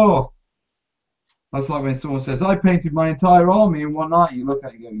 hurrah! That's like when someone says, I painted my entire army in one night. You look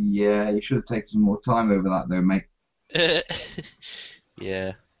at it and go, yeah, you should have taken some more time over that though, mate.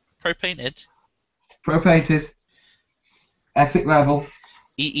 Yeah. Pro painted. Pro painted, epic level.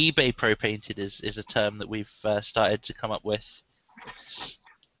 eBay pro painted is a term that we've started to come up with.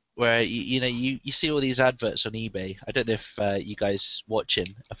 Where you see all these adverts on eBay. I don't know if you guys watching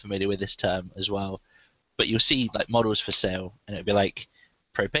are familiar with this term as well, but you'll see like models for sale, and it'll be like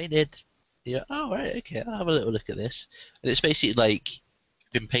pro painted. Yeah, oh right, okay, I'll have a little look at this. And it's basically like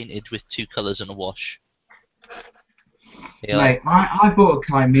been painted with two colours and a wash. You're like, Mate, I bought a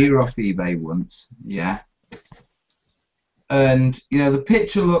Chimera off eBay once, yeah. And, the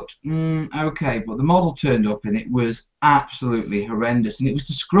picture looked okay, but the model turned up and it was absolutely horrendous. And it was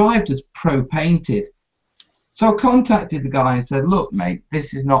described as pro painted. So I contacted the guy and said, look, mate,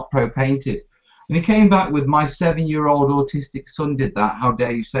 this is not pro painted. And he came back with, my 7-year-old autistic son did that. How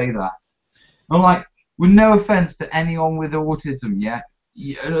dare you say that? I'm like, with no offense to anyone with autism, yeah,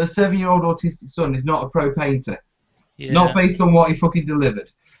 a 7-year-old autistic son is not a pro painter. Not yeah, based on what he fucking delivered.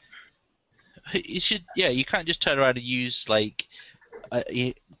 you should, yeah, you can't just turn around and use like,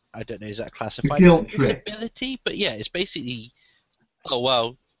 I don't know, is that The classified as a guilt trip. disability? But yeah, it's basically, oh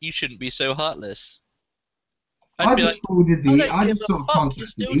well, you shouldn't be so heartless. I'd I be just like, forwarded I the. don't I give just a sort of fuck. You're contacted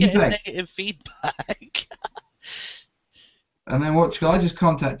still getting eBay, negative feedback. and then what? I just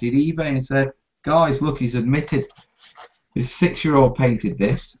contacted eBay and said, guys, look, he's admitted his 6-year-old painted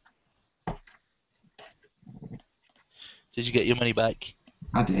this. Did you get your money back?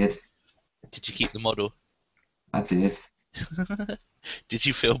 I did. Did you keep the model? I did. Did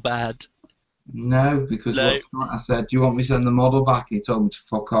you feel bad? No, because No. what I said, do you want me to send the model back? He told me to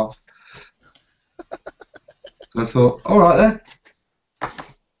fuck off. So I thought, all right then,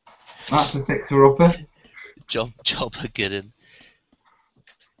 that's a fixer upper. Job a good un.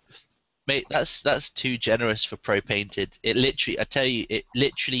 Mate, that's too generous for pro painted. It literally, I tell you, it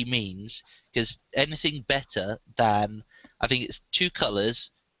literally means because anything better than I think it's two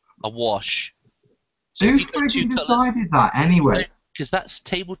colours, a wash. So Who if you go two frigging colours, decided that anyway? because that's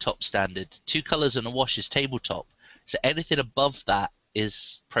tabletop standard. Two colours and a wash is tabletop. So anything above that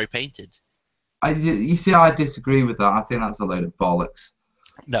is pro painted. You see, I disagree with that. I think that's a load of bollocks.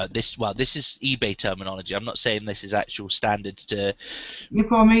 No, this is eBay terminology. I'm not saying this is actual standard to You know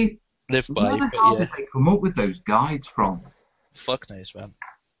what I mean? live Where by, the but hell yeah, did they come up with those guides from? fuck knows, man.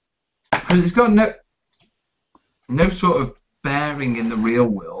 Because it's got no sort of bearing in the real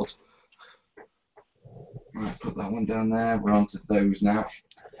world. Right, put that one down there. We're on to those now.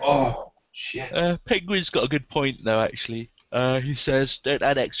 Oh, shit. Penguin's got a good point though, actually. He says, "Don't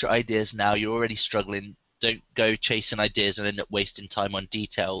add extra ideas now. You're already struggling. Don't go chasing ideas and end up wasting time on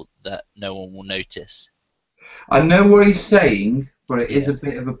detail that no one will notice." I know what he's saying, but it is Yeah, a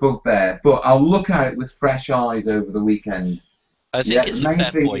bit of a bugbear. But I'll look at it with fresh eyes over the weekend. I think Yeah, the it's a main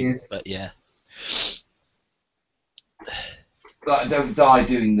fair thing point, is but yeah, that I don't die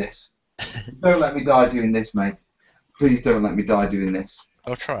doing this. Don't let me die doing this, mate. Please don't let me die doing this.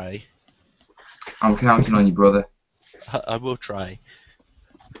 I'll try. I'm counting on you, brother. I will try.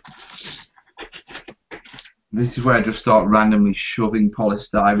 This is where I just start randomly shoving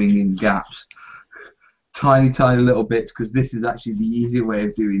polystyrene in gaps. Tiny, tiny little bits, because this is actually the easier way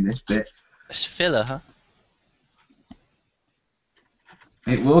of doing this bit. It's filler, huh?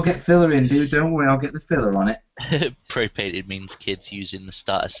 It will get filler in, dude. Don't worry, I'll get the filler on it. Pro painted means kids using the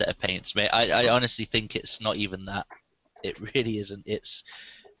starter set of paints, mate. I honestly think it's not even that. It really isn't. It's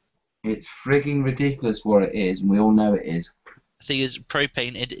frigging ridiculous what it is, and we all know it is. The thing is, pro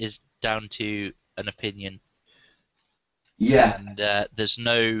painted is down to an opinion, Yeah, and there's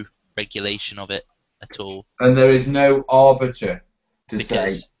no regulation of it at all. and there is no arbiter to say.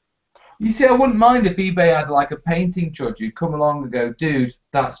 Because You see, I wouldn't mind if eBay had like a painting judge who'd come along and go, dude,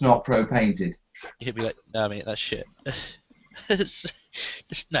 that's not pro painted. he'd be like, "No, mate, that's shit."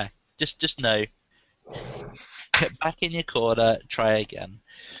 Just no, just no. Get back in your corner. Try again.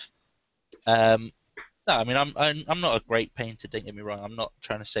 No, I mean, I'm not a great painter. Don't get me wrong. I'm not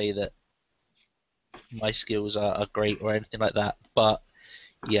trying to say that my skills are great or anything like that. But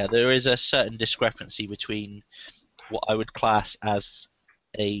yeah, there is a certain discrepancy between what I would class as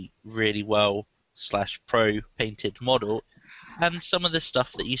a really well slash pro painted model, and some of the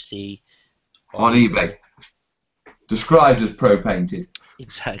stuff that you see on On eBay. eBay. Described as pro painted.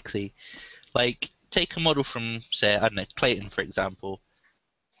 Exactly. Like, take a model from, say, I don't know, Clayton, for example.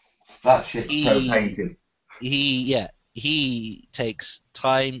 That shit's pro He, painted. he takes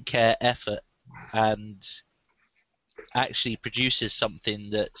time, care, effort, and actually produces something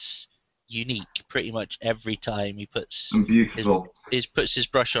that's unique pretty much every time he puts And his, beautiful. puts his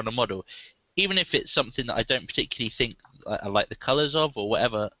brush on a model. Even if it's something that I don't particularly think I like the colors of or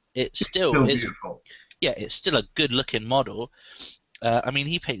whatever, Still beautiful. it's still a good looking model. I mean,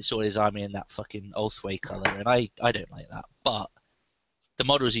 he paints all his army in that fucking Ulthway color, and I don't like that. But the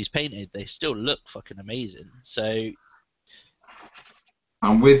models he's painted, they still look fucking amazing. So,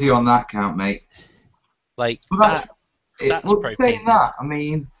 I'm with you on that count, mate. like But that's well, pro saying painted. that, I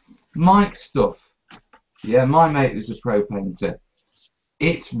mean, Mike's stuff. Yeah, my mate was a pro painter.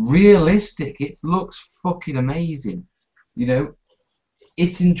 It's realistic. It looks fucking amazing. You know,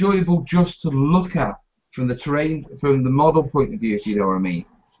 it's enjoyable just to look at from the terrain, from the model point of view, if you know what I mean.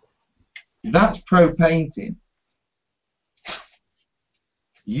 That's pro painting.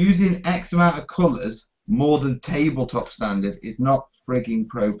 Using X amount of colours more than tabletop standard is not frigging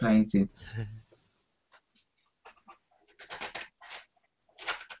pro painting.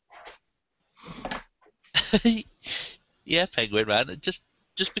 Yeah, Penguin man. Just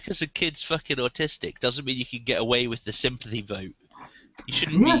because a kid's fucking autistic doesn't mean you can get away with the sympathy vote. You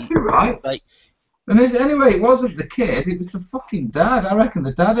shouldn't Yeah, be too right. like, And anyway, it wasn't the kid, it was the fucking dad. I reckon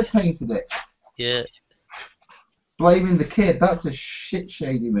the dad had painted it. yeah. Blaming the kid, that's a shit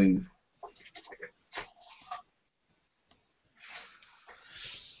shady move.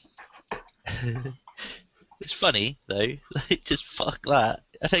 It's funny though. Like, just fuck that.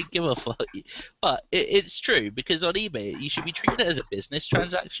 I don't give a fuck. But it's true because on eBay you should be treating it as a business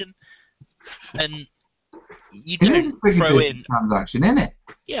transaction, and you It is don't a frigging throw business in. transaction, isn't it?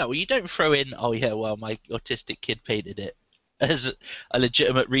 Yeah, well, you don't throw in. Oh yeah, well, my autistic kid painted it as a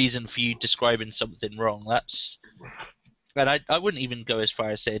legitimate reason for you describing something wrong. And I wouldn't even go as far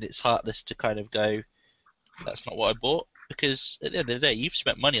as saying it's heartless to kind of go, that's not what I bought, because at the end of the day, you've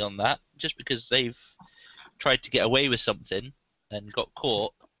spent money on that. Just because they've tried to get away with something and got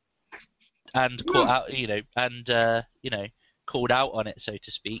caught and caught Yeah. out, called out on it, so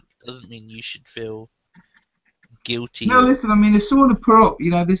to speak, doesn't mean you should feel guilty No, or. listen, I mean, if someone had put up,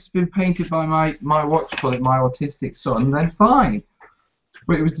 this has been painted by my my autistic son, then fine.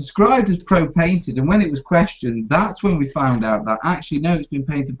 But it was described as pro-painted, and when it was questioned, that's when we found out that actually, no, it's been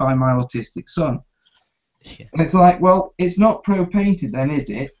painted by my autistic son. Yeah, And it's like, well, it's not pro-painted then, is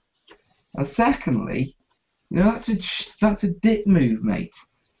it? And secondly, that's a dick move, mate.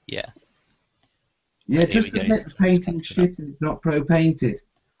 yeah. Yeah, Right, here just we go. admit the It's painting catching up. shit and it's not pro-painted.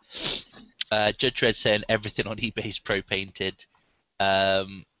 Judge Red saying everything on eBay is pro painted.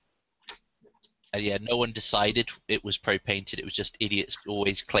 And yeah, no one decided it was pro painted. It was just idiots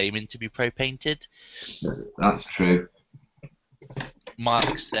always claiming to be pro painted. That's true. Mark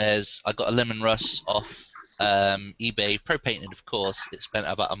says I got a lemon rust off eBay, pro painted, of course. It spent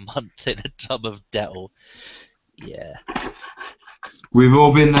about a month in a tub of Dettol. Yeah. We've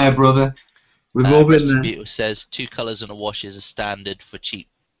all been there, brother. We've all been Rusty there. Beetle says 2 colours and a wash is a standard for cheap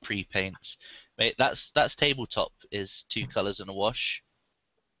pre-paints. Mate, that's tabletop is 2 colours and a wash.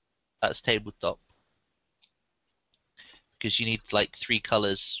 That's tabletop. Because you need like 3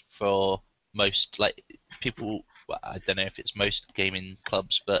 colors for most like people. Well, I don't know if it's most gaming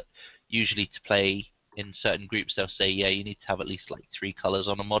clubs, but usually to play in certain groups, they'll say, yeah, you need to have at least like 3 colors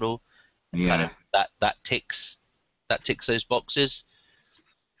on a model, and kind of Yeah. that ticks those boxes.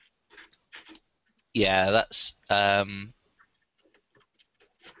 Yeah, that's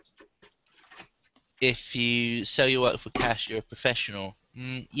if you sell your work for cash, you're a professional.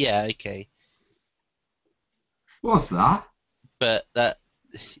 Yeah, okay, What's that? but that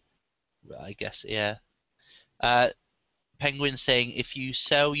I guess yeah. Uh, Penguin saying if you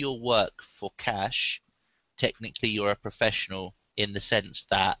sell your work for cash, technically you're a professional in the sense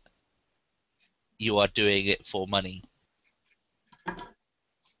that you are doing it for money.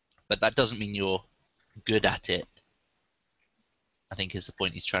 But that doesn't mean you're good at it, I think is the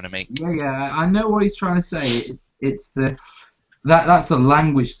point he's trying to make. Yeah, I know what he's trying to say. It's that's a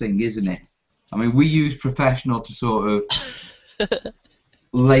language thing, isn't it? I mean, we use professional to sort of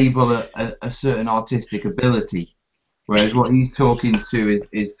label a certain artistic ability, whereas what he's talking to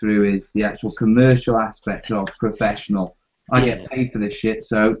is through the actual commercial aspect of professional. I Yeah. get paid for this shit,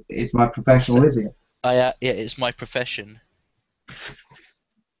 so it's my professional, is it? Yeah, it's my profession.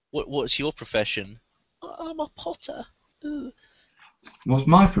 What's your profession? I'm a potter. Ooh. What's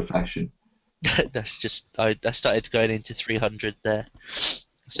my profession? That's just I started going into 300 there.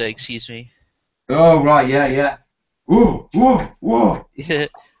 So excuse me. Oh, right, yeah, yeah. Whoa, whoa, whoa. Yeah.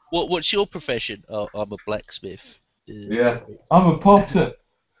 What's your profession? Oh, I'm a blacksmith. Yeah, Sorry. I'm a potter.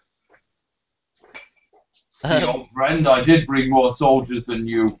 See, Um, old friend, I did bring more soldiers than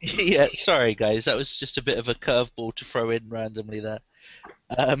you. yeah, sorry guys, that was just a bit of a curveball to throw in randomly there.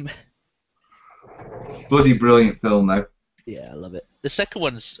 Um, Bloody brilliant film, though. yeah, I love it. The second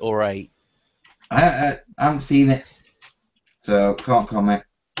one's alright. I haven't seen it, so can't comment.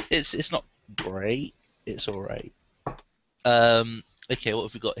 It's not great. It's alright. Okay, what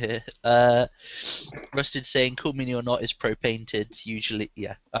have we got here? Rusted saying, "Cool Mini or not is pro painted. Usually,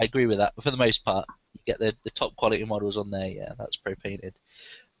 yeah, I agree with that. For the most part, you get the top quality models on there. Yeah, that's pro painted.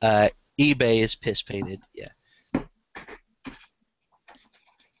 Uh, eBay is piss painted. Yeah.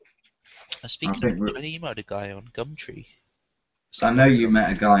 I Speaking of think which, I emailed a guy on Gumtree. See I if know I you got.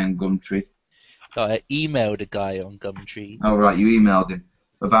 met a guy in Gumtree. No, I emailed a guy on Gumtree. Oh, right, you emailed him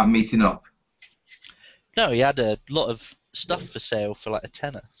about meeting up. No, he had a lot of stuff for sale for like a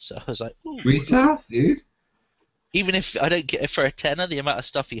tenner. So I was like, ooh. Sweet ass, dude. Even if I don't get it for a tenner, the amount of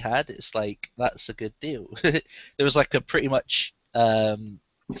stuff he had, it's like that's a good deal. There was like a pretty much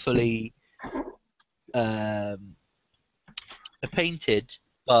fully um, painted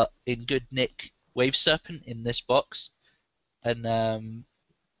but in good nick wave serpent in this box, and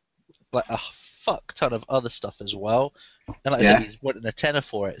like a fuck ton of other stuff as well. And like I said, Yeah. he's wanting a tenner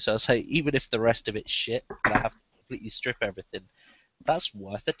for it. So I say, even if the rest of it's shit, and I have to completely strip everything, that's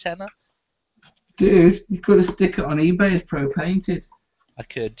worth a tenner. Dude, you could have stick it on eBay as pro painted. I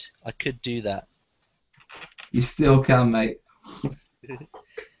could do that. You still can, mate.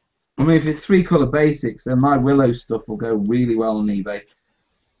 I mean, if it's three colour basics, then my Willow stuff will go really well on eBay.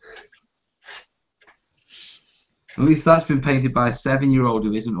 At least that's been painted by a 7-year-old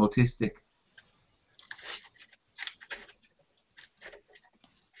who isn't autistic.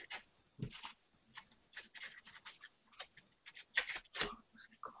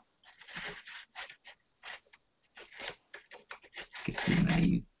 Get in there,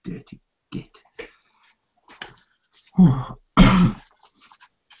 you dirty git.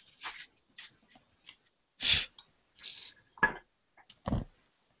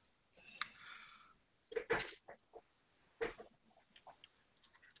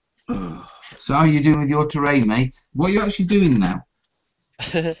 So how are you doing with your terrain, mate? What are you actually doing now?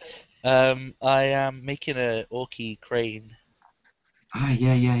 I am making a Orky crane. Ah,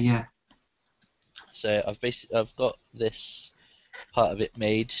 yeah, yeah, yeah. So I've got this part of it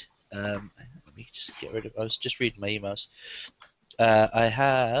made. Let me just get rid of. I was just reading my emails. I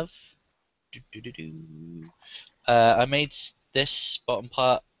have. I made this bottom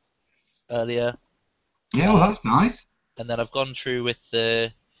part earlier, Yeah, well, uh, that's nice. and then I've gone through with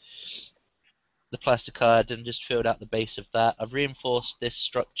the plastic card and just filled out the base of that. I've reinforced this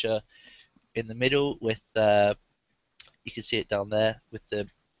structure in the middle with you can see it down there with the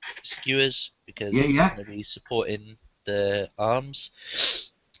skewers because Yeah, it's yeah. going to be supporting the arms.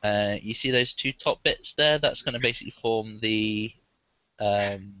 You see those two top bits there? That's going to basically form the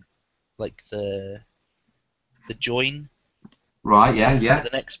like the join Right, yeah, for yeah. the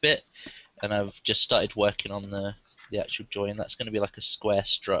next bit, and I've just started working on the actual join. That's going to be like a square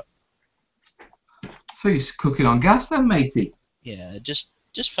strut. So you're cooking on gas then, matey? Yeah, just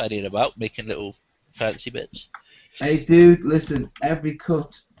fanning about, making little fancy bits. Hey, dude, listen. Every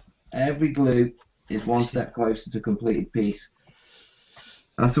cut, every glue is one step closer to completed piece.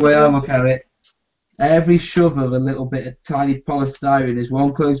 That's the way I look at it. Every shove of a little bit of tiny polystyrene is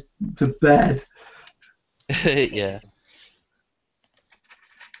one close to bed. Yeah.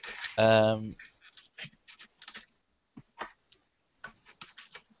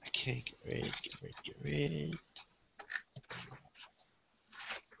 Okay, get rid, get rid, get rid.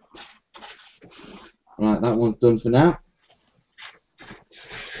 Right, that one's done for now.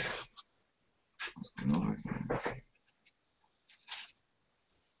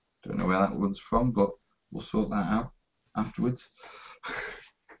 Don't know where that one's from, but we'll sort that out afterwards.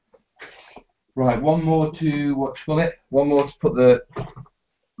 Right, one more to what you call it? One more to put the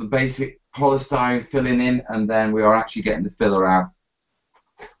basic polystyrene filling in, and then we are actually getting the filler out.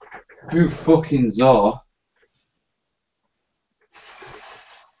 Who fucking Zor?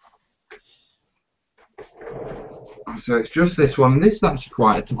 So it's just this one. This is actually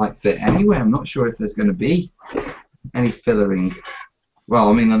quite a tight fit anyway. I'm not sure if there's going to be any fillering. Well,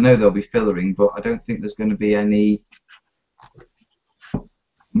 I mean, I know there'll be fillering, but I don't think there's going to be any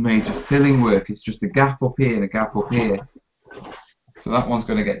major filling work. It's just a gap up here and a gap up here. So that one's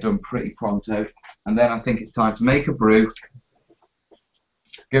going to get done pretty pronto. and then I think it's time to make a brew,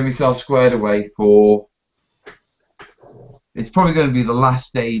 get myself squared away for. It's probably going to be the last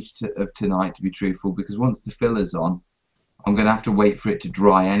stage of tonight, to be truthful, because once the filler's on, I'm going to have to wait for it to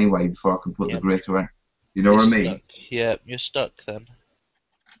dry anyway before I can put the Yep. grit on. You know You're what I stuck. mean? Yeah, you're stuck then.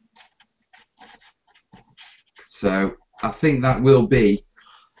 So I think that will be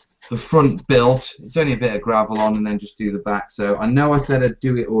the front built. It's only a bit of gravel on and then just do the back. So I know I said I'd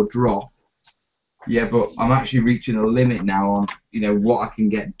do it or drop. Yeah, but I'm actually reaching a limit now on, what I can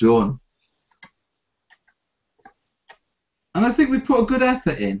get done. And I think we put a good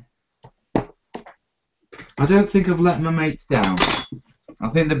effort in. I don't think I've let my mates down. I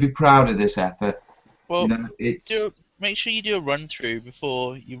think they'd be proud of this effort. Well, It's make sure you do a run through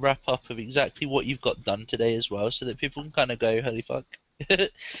before you wrap up of exactly what you've got done today as well, so that people can kind of go, "Holy fuck!"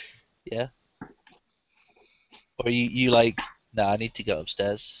 Yeah. Or you like, nah, I need to go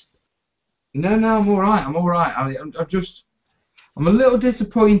upstairs. no, I'm all right. I'm all right. I'm a little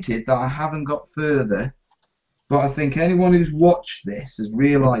disappointed that I haven't got further. But I think anyone who's watched this has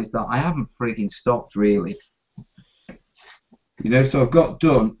realised that I haven't freaking stopped really. So I've got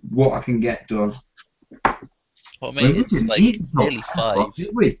done what I can get done. Well, I mean, mate, we it's didn't like need to top nearly 10 o'clock, 5. did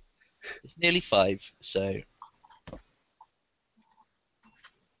we? It's nearly 5, so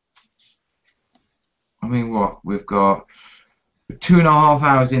I mean, what? We've got 2.5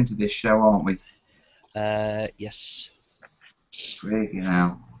 hours into this show, aren't we? yes. Freaking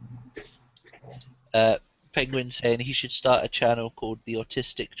hell. Uh, Penguin saying he should start a channel called the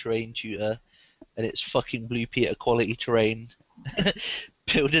Autistic Terrain Tutor, and it's fucking Blue Peter quality terrain.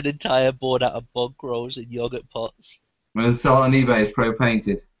 Build an entire board out of bog rolls and yogurt pots. When it's on eBay, it's pro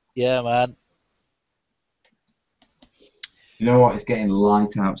painted. Yeah, man. You know what? It's getting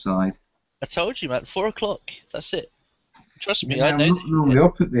light outside. I told you, man. 4 o'clock. That's it. Trust me, Yeah, I I'm know not this normally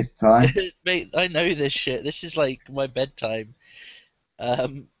up at this time. shit. Mate, I know this shit. This is like my bedtime.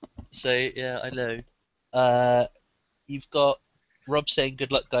 Um, so yeah, I know. Uh, you've got Rob saying,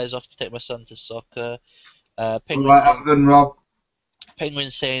 "Good luck, guys. Off to take my son to soccer." All Penguin right, have a saying, good one, Rob.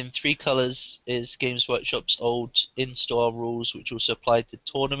 Three colors is Games Workshop's old in-store rules, which also apply to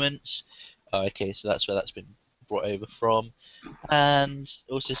tournaments. Oh, okay, so that's where that's been brought over from. And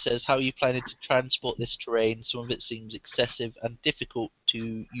also says, how are you planning to transport this terrain? Some of it seems excessive and difficult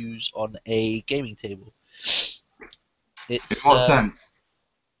to use on a gaming table. In It's, what sense?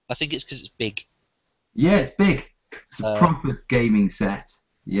 I think it's because it's big. Yeah, it's big. It's a Uh, proper gaming set.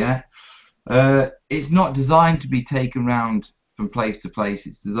 Yeah. It's not designed to be taken around from place to place.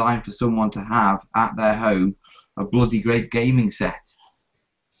 It's designed for someone to have at their home a bloody great gaming set.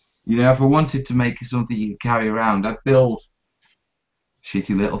 If I wanted to make something you could carry around, I'd build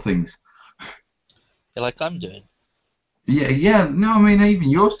shitty little things. like I'm doing. Yeah. No, I mean, even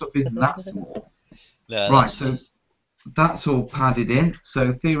your stuff isn't that small. No, Right, that's so fine. that's all padded in.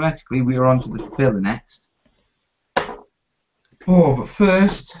 So theoretically, we are on to the filler next. Oh, but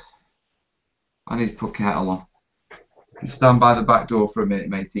first, I need to put kettle on. You stand by the back door for a minute,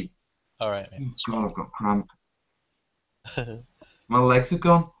 matey. All right, mate. Oh, It's God, I've got cramp. fine. My legs are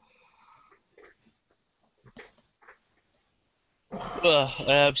gone. Well,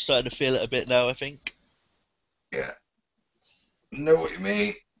 I am starting to feel it a bit now, I think. Yeah, know what you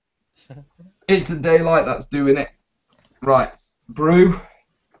mean. It's the daylight that's doing it. Right, brew.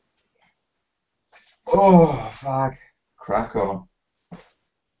 Oh, fag. Crack on.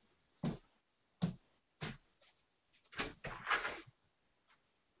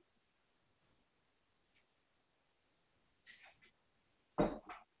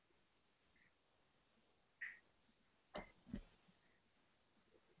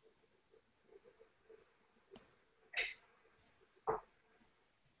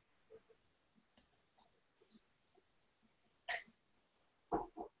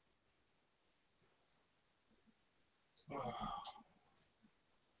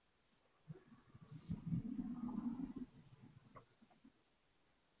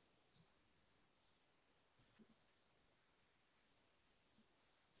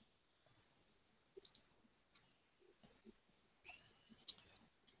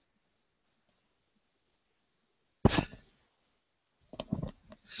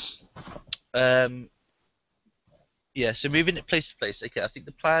 Um, yeah, so moving it place to place. Okay, I think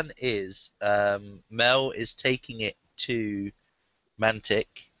the plan is Mel is taking it to Mantic,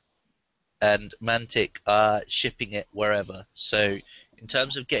 and Mantic are shipping it wherever. So in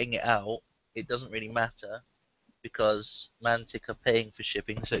terms of getting it out, it doesn't really matter because Mantic are paying for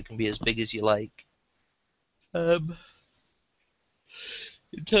shipping, so it can be as big as you like. Um,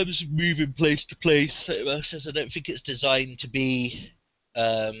 in terms of moving place to place, it says I don't think it's designed to be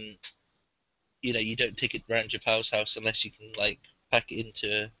um, you don't take it around your pal's house unless you can like pack it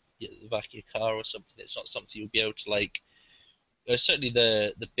into the back of your car or something. It's not something you'll be able to like. Certainly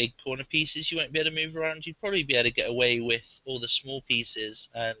the big corner pieces you won't be able to move around. You'd probably be able to get away with all the small pieces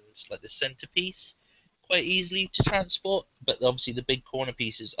and like the centerpiece quite easily to transport. But obviously the big corner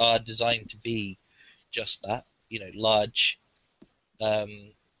pieces are designed to be just that. Large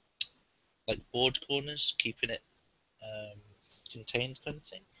um, like board corners, keeping it um, contained kind of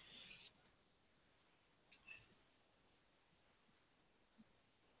thing.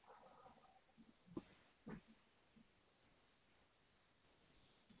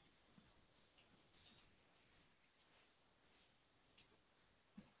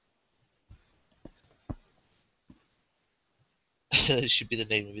 That should be the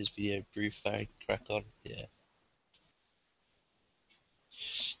name of his video. Brew fag, crack on. Yeah.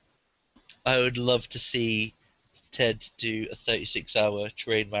 I would love to see Ted do a 36-hour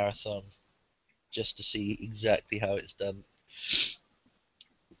train marathon just to see exactly how it's done.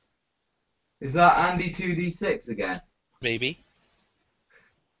 Is that Andy 2D6 again? Maybe.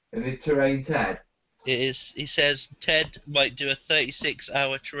 And is Terrain Ted? It is. He says Ted might do a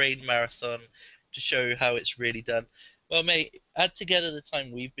 36-hour train marathon to show how it's really done. Well, mate, add together the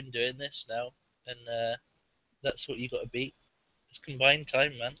time we've been doing this now, and that's what you got to beat. It's combined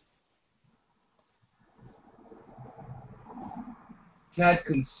time, man. Ted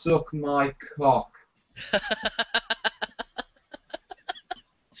can suck my cock.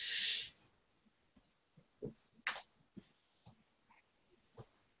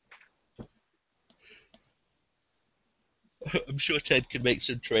 I'm sure Ted can make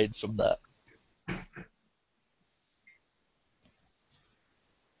some trade from that.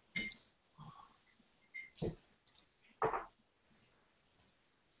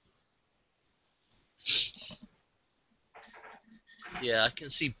 Yeah, I can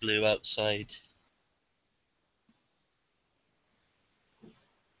see blue outside.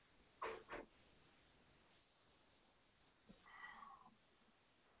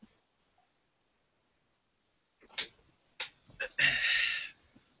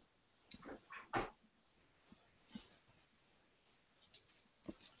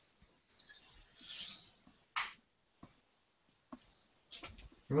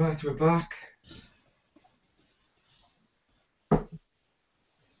 Right, we're back.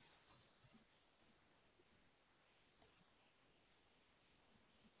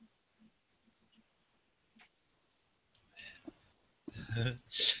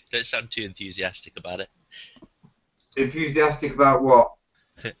 Don't sound too enthusiastic about it. Enthusiastic about what?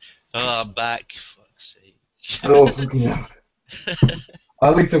 Oh, I'm back. Fuck's sake. Oh, fucking hell.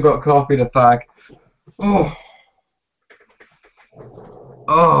 At least I've got coffee in a bag. Oh,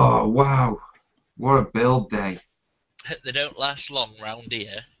 oh, wow. What a build day. They don't last long round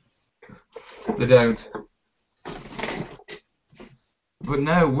here. They don't. But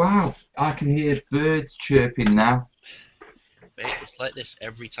no, wow. I can hear birds chirping now. Mate, it's like this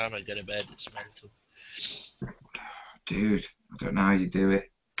every time I go to bed. It's mental. Dude, I don't know how you do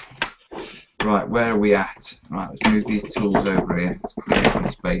it. Right, where are we at? Right, let's move these tools over here. Let's clear some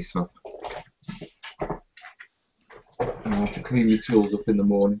space up. I have to clean your tools up in the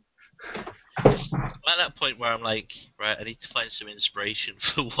morning. I'm at that point where I'm like, right, I need to find some inspiration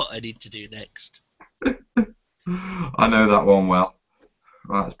for what I need to do next. I know that one well.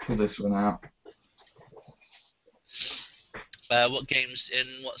 Right, let's pull this one out. What games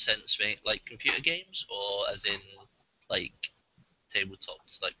in what sense, mate? Like computer games or as in like tabletop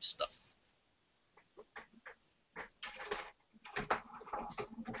type stuff?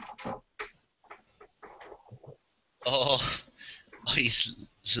 Oh,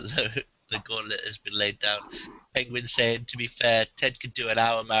 the gauntlet has been laid down. Penguin saying, to be fair, Ted could do an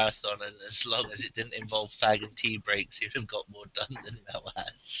hour marathon, and as long as it didn't involve fag and tea breaks, he'd have got more done than Mel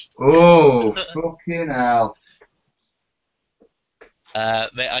has. Oh, fucking hell.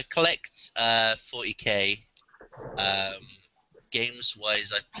 Mate, I collect 40k. Games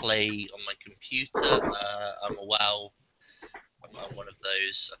wise, I play on my computer. I'm a WoW. I'm one of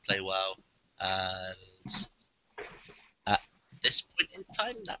those. I play WoW, and at this point in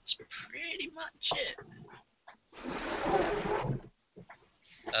time, that's pretty much it.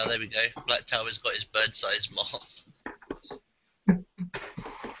 There we go. Black Tower's got his bird-sized moth.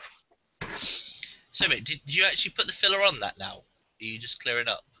 So, mate, did you actually put the filler on that now? Are you just clearing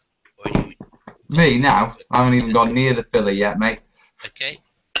up? Or are you... Me now? I haven't even gone near the filler yet, mate. Okay.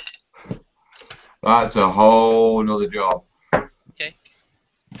 That's a whole nother job. Okay.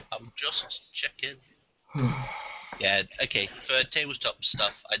 I'm just checking. Yeah, okay. For tabletop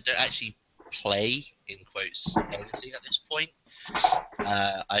stuff, I don't actually play, in quotes, anything at this point.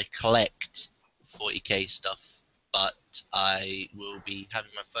 I collect 40k stuff, but I will be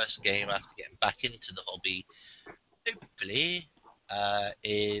having my first game after getting back into the hobby, hopefully,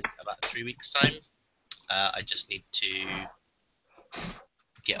 in about 3 weeks' time. I just need to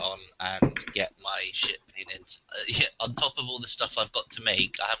get on and get my shit painted. Yeah, on top of all the stuff I've got to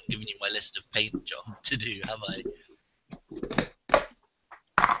make, I haven't given you my list of paint job to do, have I?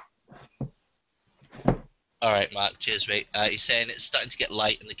 Alright, Mark, cheers, mate. He's saying it's starting to get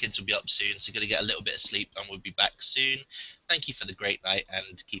light and the kids will be up soon, so going to get a little bit of sleep and we'll be back soon. Thank you for the great night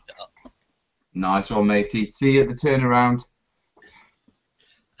and keep it up. Nice one, matey. See you at the turnaround.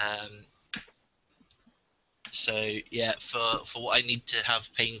 Um, so, yeah, for what I need to have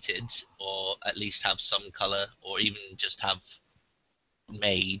painted, or at least have some colour, or even just have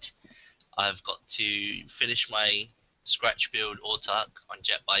made, I've got to finish my scratch build Autark on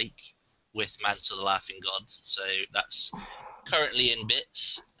Jet Bike with Mantle the Laughing God. So that's currently in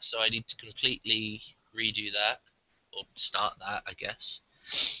bits. So I need to completely redo that, or start that, I guess.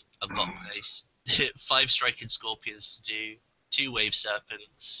 I've got my 5 Striking Scorpions to do, 2 Wave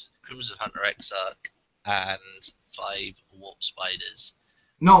Serpents, Crimson Hunter Exarch, and 5 Warp Spiders.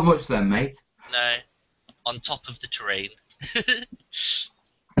 Not much then, mate. No, on top of the terrain.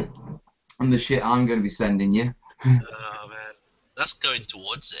 And the shit I'm going to be sending you. Oh man, that's going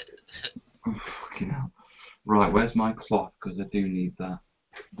towards it. Oh, fucking hell. Right, where's my cloth? Because I do need that.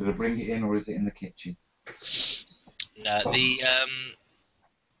 Did I bring it in or is it in the kitchen? No,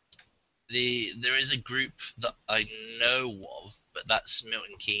 there is a group that I know of, but that's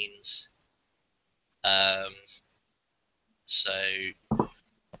Milton Keynes. So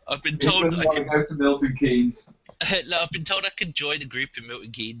I've been Who told doesn't I want to could. go to Milton Keynes? No, I've been told I could join a group in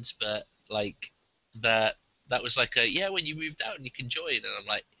Milton Keynes, but like that was like a yeah, when you move down you can join, and I'm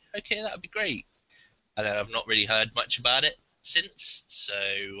like okay, that'd be great. And then I've not really heard much about it since, so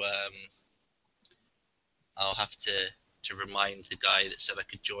I'll have to remind the guy that said I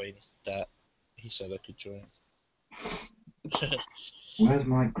could join that he said I could join. Where's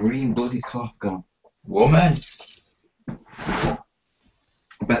my green bloody cloth gone? Woman! I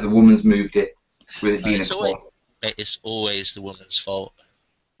bet the woman's moved it with it being a cloth. It's always the woman's fault,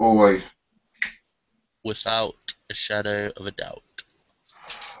 Always. without a shadow of a doubt.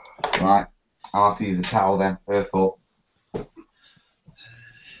 Right, I'll have to use a towel then. Her fault.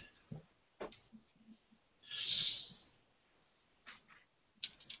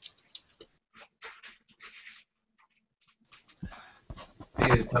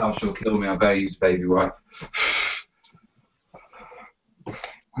 Use a towel, she'll kill me. I better use baby wipe.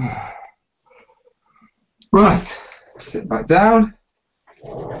 Right, sit back down.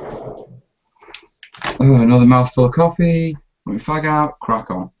 Oh, another mouthful of coffee. Put my fag out,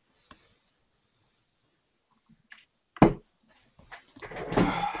 crack on.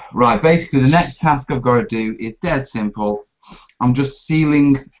 Right, basically the next task I've got to do is dead simple. I'm just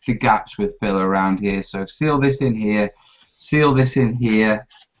sealing the gaps with filler around here. So seal this in here, seal this in here,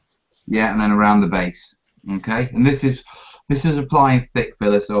 yeah, and then around the base. Okay, and this is applying thick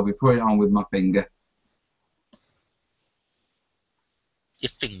filler, so I'll be putting it on with my finger.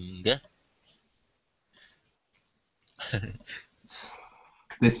 Your finger.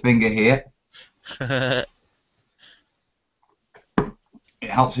 This finger here. It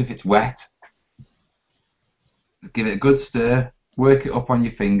helps if it's wet. Give it a good stir, work it up on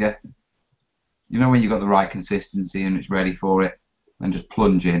your finger. You know when you've got the right consistency and it's ready for it, then just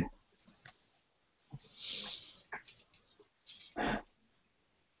plunge in.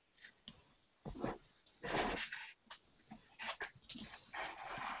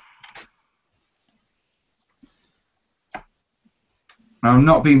 Now, I'm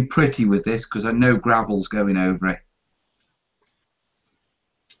not being pretty with this because I know gravel's going over it.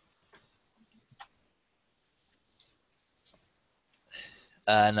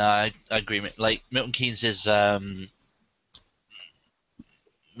 No, I agree. Like Milton Keynes is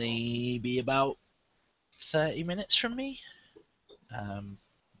maybe about 30 minutes from me.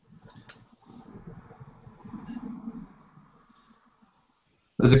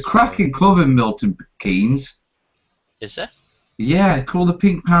 There's a cracking club in Milton Keynes. Is there? Yeah, called the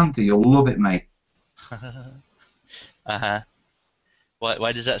Pink Panther. You'll love it, mate. Uh-huh.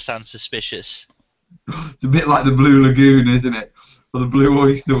 Why does that sound suspicious? It's a bit like the Blue Lagoon, isn't it? Or the Blue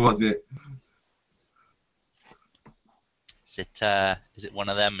Oyster, was it? Is it one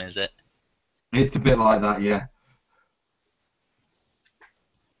of them, is it? It's a bit like that, yeah.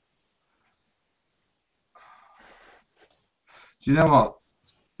 Do you know what?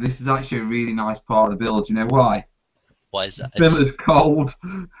 This is actually a really nice part of the build. Do you know why? Why is that? The filler's cold.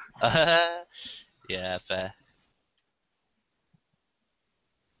 Yeah, fair.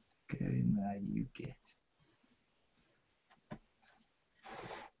 Get in there, you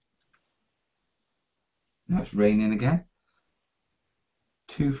Now it's raining again.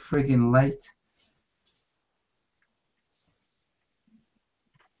 Too friggin' late.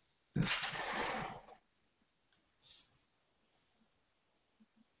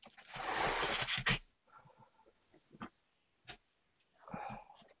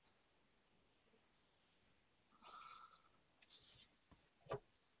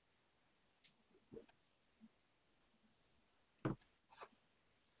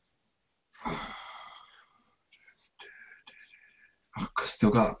 I've still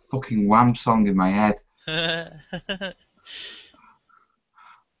got that fucking Wham song in my head. That's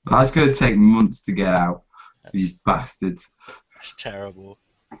going to take months to get out. These bastards. That's terrible.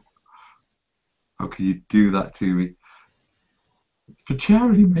 How can you do that to me? It's for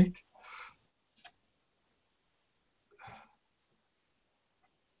charity, mate.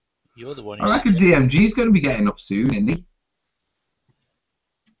 You're the one I who reckon said it. DMG's going to be getting up soon, isn't he?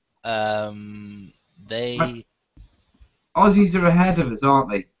 They Aussies are ahead of us, aren't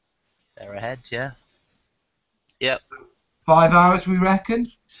they? they're ahead, yeah. Yep. 5 hours, we reckon?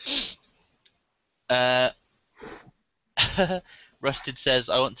 Rusted says,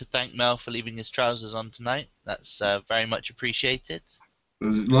 I want to thank Mel for leaving his trousers on tonight. That's very much appreciated.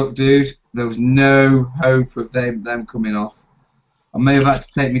 Look, dude, there was no hope of them coming off. I may have had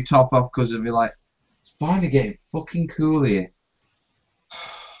to take my top off because of it. Like, it's finally getting fucking cool here.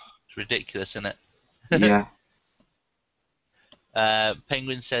 It's ridiculous, isn't it? Yeah.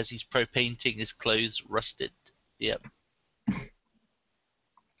 Penguin says he's pro painting his clothes rusted. Yep.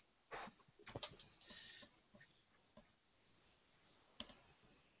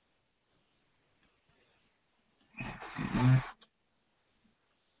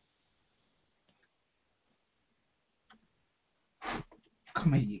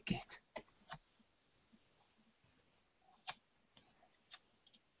 Come here, you git.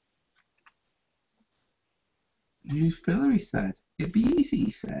 Use filler, he said. It'd be easy,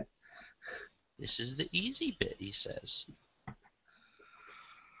 he said. This is the easy bit, he says.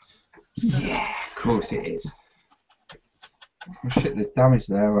 Yeah, of course it is. Oh shit, there's damage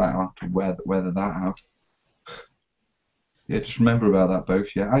there. Right, I'll have to weather that out. Yeah, just remember about that,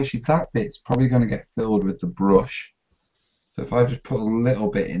 both. Yeah, actually, that bit's probably going to get filled with the brush. So if I just put a little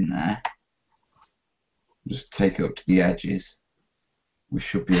bit in there, just take it up to the edges, we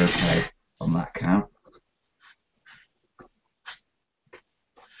should be okay on that count.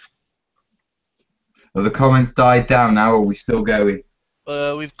 Have the comments died down now, or are we still going?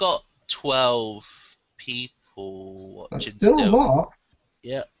 We've got 12 people watching. That's still a lot.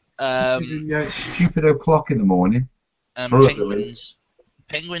 Yeah. Yeah, it's stupid o'clock in the morning. For us, at least.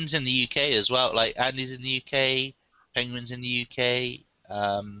 Penguins in the UK as well. Like Andy's in the UK, Penguins in the UK.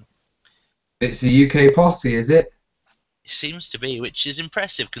 It's a UK posse, is it? It seems to be, which is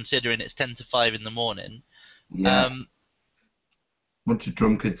impressive considering it's 10 to 5 in the morning. Yeah. Bunch of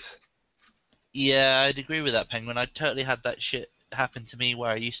drunkards. Yeah, I'd agree with that, Penguin. I totally had that shit happen to me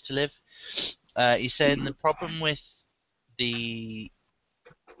where I used to live. He's saying the problem with this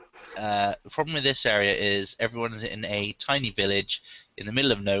area is everyone's in a tiny village in the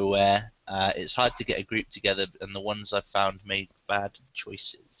middle of nowhere. It's hard to get a group together, and the ones I've found made bad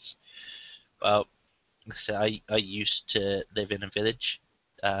choices. Well, like I said, I used to live in a village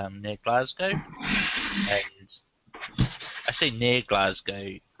near Glasgow, and I say near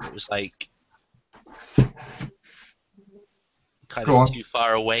Glasgow, it was like kind of too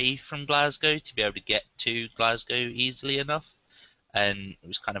far away from Glasgow to be able to get to Glasgow easily enough, and it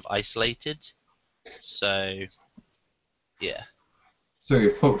was kind of isolated. So, yeah. So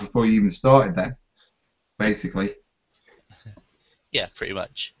you're fucked before you even started then, basically. Yeah, pretty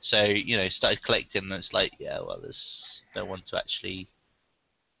much. So, started collecting, and it's like, yeah, well, there's no one to actually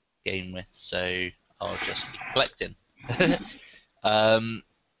game with, so I'll just keep collecting.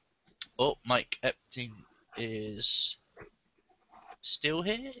 Oh, Mike Epting is still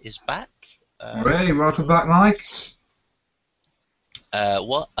here, is back. Hey, welcome back, Mike.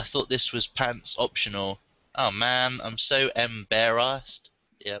 What? I thought this was pants optional. Oh man, I'm so embarrassed.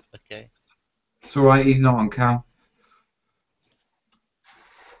 Yep, okay. It's alright, he's not on cam.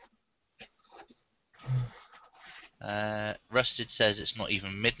 Rusted says it's not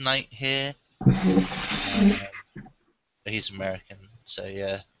even midnight here. He's American, so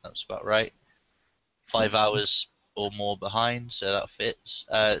yeah, that's about right. 5 hours or more behind, so that fits.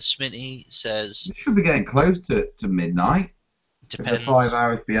 Smitty says... You should be getting close to midnight. Depends. If they're 5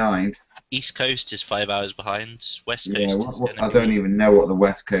 hours behind. East Coast is 5 hours behind. West Coast yeah, is I don't even know what the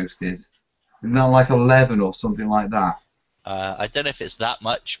West Coast is. Isn't that like 11 or something like that? I don't know if it's that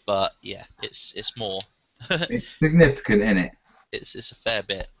much, but yeah, it's more. It's significant, isn't it? It's a fair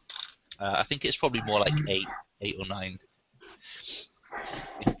bit. I think it's probably more like 8 or 9,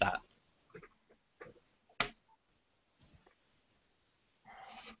 if that.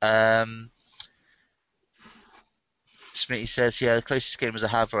 Smitty says, yeah, the closest gamers I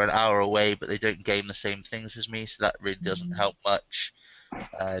have are an hour away, but they don't game the same things as me, so that really doesn't help much.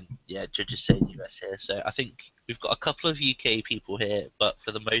 And yeah, judges say US here, so I think we've got a couple of UK people here, but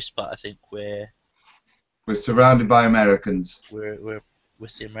for the most part, I think we're surrounded by Americans. we're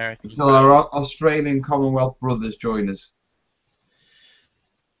with the American Until crowd. our Australian Commonwealth brothers join us.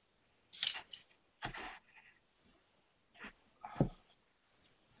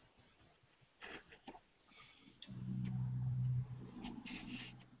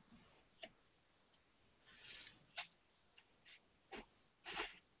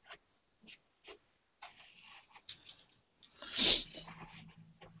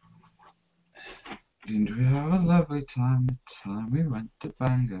 Didn't we have a lovely time the time we went to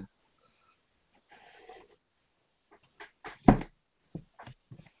Bangor? Yeah,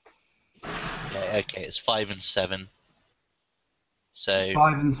 okay, it's 5 and 7. So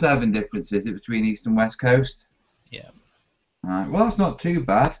 5 and 7 difference, is it, between East and West Coast? yeah, Right, well, that's not too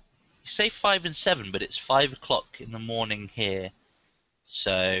bad. you say 5 and 7, but it's 5 o'clock in the morning here,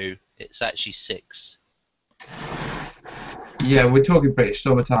 so it's actually 6. Yeah, we're talking British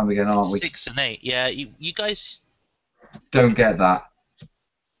summertime again, aren't we? 6 and 8. Yeah, you guys. Don't get that.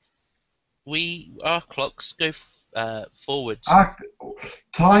 Our clocks go forwards.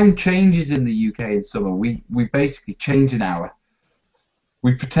 Time changes in the UK in summer. We basically change an hour.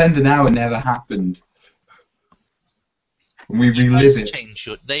 We pretend an hour never happened. And we You relive guys it. change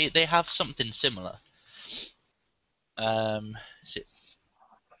your. They have something similar. Is it?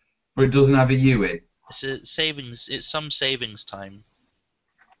 But it doesn't have a U in. It's a savings. It's some savings time.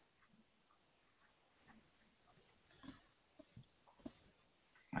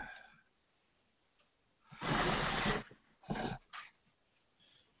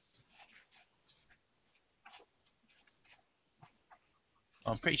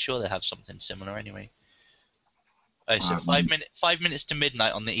 I'm pretty sure they have something similar anyway. Oh, so 5 minutes to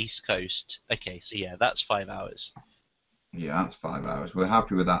midnight on the East Coast. Okay, so yeah, that's 5 hours. Yeah, that's 5 hours. We're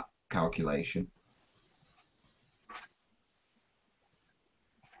happy with that calculation.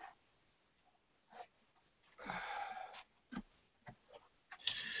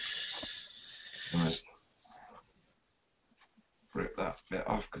 Right. Rip that bit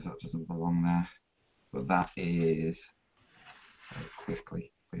off because that doesn't belong there. But that is very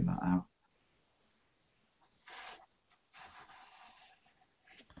quickly bring that out.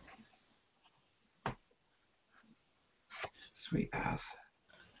 Sweet as.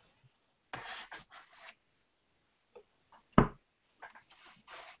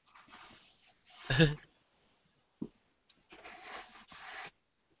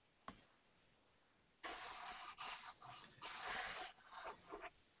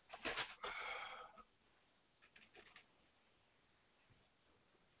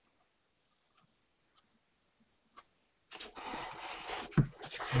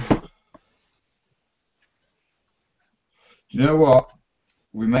 Do you know what?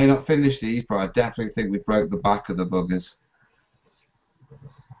 We may not finish these, but I definitely think we broke the back of the buggers.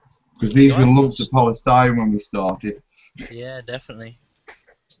 Because these were lumps of polystyrene when we started. Yeah, definitely.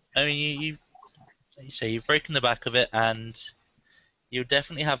 I mean, like you say, you've broken the back of it, and you'll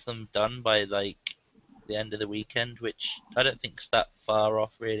definitely have them done by like the end of the weekend, which I don't think's that far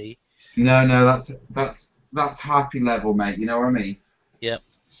off, really. No, that's happy level, mate. You know what I mean? Yep.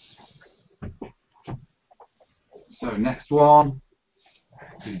 So next one.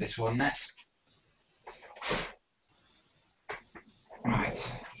 Do this one next.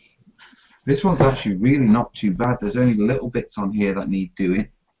 Right. This one's actually really not too bad. There's only little bits on here that need doing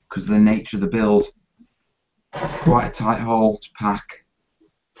because of the nature of the build. Quite a tight hole to pack.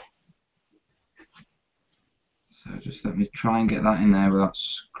 So just let me try and get that in there without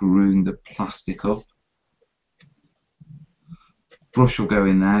screwing the plastic up. Brush will go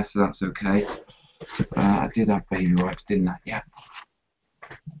in there, so that's okay. I did have baby wipes, didn't I? Yeah.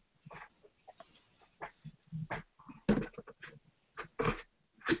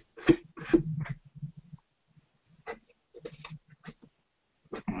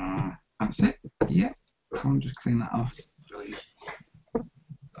 That's it. Yeah. Come on, just clean that off. Brilliant.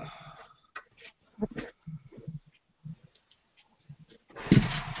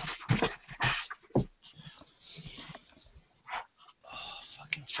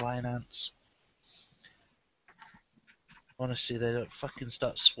 Fucking flying ants. Honestly, they don't fucking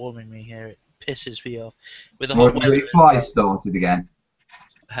start swarming me here. It pisses me off. With the hot You got weather your as flies well. started again.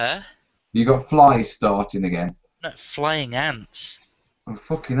 Huh? You got flies starting again. No, flying ants. Oh,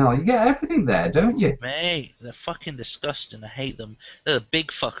 fucking hell, you get everything there, don't you? Mate, they're fucking disgusting. I hate them. They're the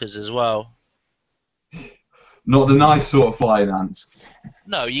big fuckers as well. Not the nice sort of flying ants.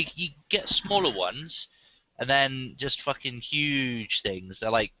 No, you get smaller ones, and then just fucking huge things.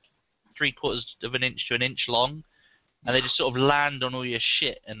 They're like 3/4 of an inch to an inch long, and they just sort of land on all your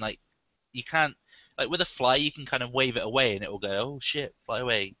shit. And like you can't, like with a fly, you can kind of wave it away, and it will go, oh shit, fly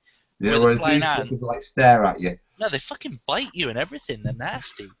away. Yeah, With a whereas flying these ant, fuckers like stare at you. no, they fucking bite you and everything. They're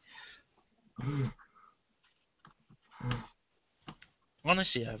nasty.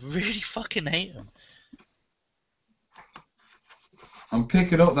 Honestly, I really fucking hate them. I'm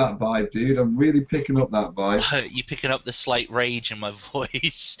picking up that vibe, dude. I'm really picking up that vibe. You picking up the slight rage in my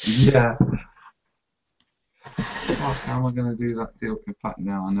voice. Yeah. Fuck, how am I going to do that deal? In fact,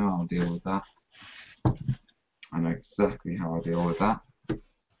 no, I know how I'll deal with that. I know exactly how I'll deal with that.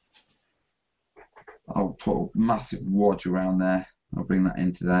 I'll put a massive wodge around there. I'll bring that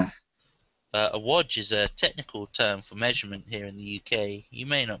into there. A wodge is a technical term for measurement here in the UK. You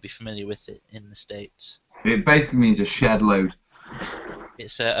may not be familiar with it in the States. It basically means a shed load.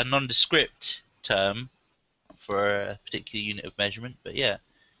 It's a nondescript term for a particular unit of measurement, but yeah.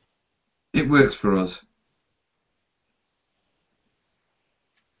 It works for us.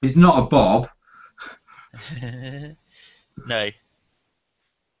 It's not a bob. No,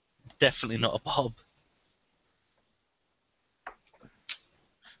 definitely not a bob.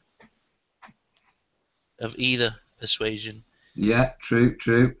 Of either persuasion. Yeah, true,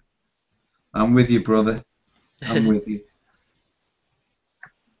 true. I'm with you, brother. I'm with you.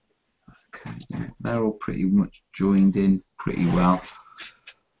 Okay, yeah, they're all pretty much joined in pretty well.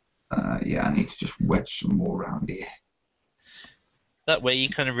 Yeah, I need to just wedge some more around here. That way you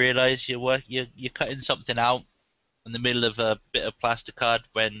kind of realise you're cutting something out in the middle of a bit of plasticard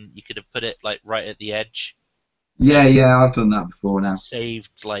when you could have put it like right at the edge. Yeah, yeah, I've done that before now. Saved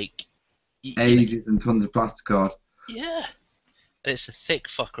like Ages and tons of plasticard. Yeah, it's a thick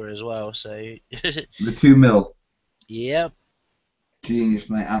fucker as well. So The 2mm. yep. Genius,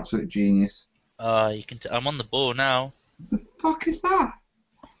 mate. Absolute genius. You can. I'm on the ball now. The fuck is that?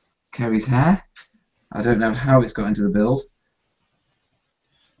 Kerry's hair. I don't know how it's got into the build.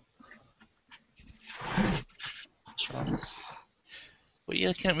 What's wrong? What are you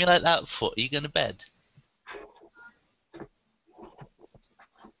looking at me like that for? Are you going to bed?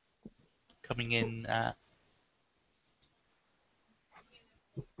 Coming in at.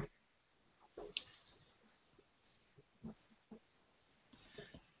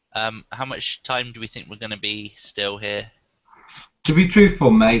 How much time do we think we're going to be still here? To be truthful,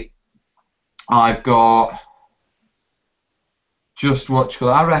 mate, I've got just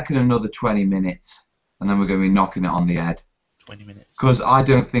I reckon another 20 minutes, and then we're going to be knocking it on the head. 20 minutes. Because I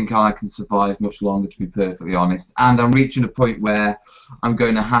don't think I can survive much longer, to be perfectly honest. And I'm reaching a point where I'm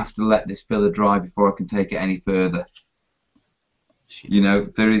going to have to let this filler dry before I can take it any further. You know,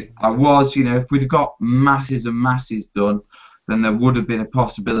 if we'd have got masses and masses done, then there would have been a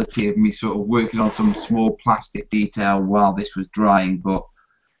possibility of me sort of working on some small plastic detail while this was drying. But,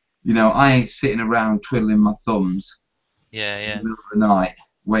 you know, I ain't sitting around twiddling my thumbs Yeah, in yeah. the middle of the night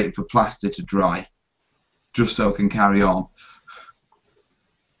waiting for plaster to dry just so I can carry on.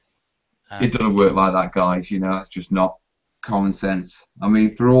 It doesn't work like that, guys. You know, that's just not common sense. I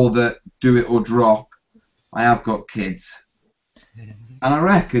mean, for all that do it or drop, I have got kids. And I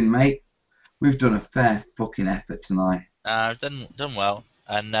reckon, mate, we've done a fair fucking effort tonight. Done well,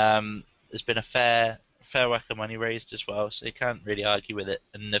 and there's been a fair whack of money raised as well, so you can't really argue with it.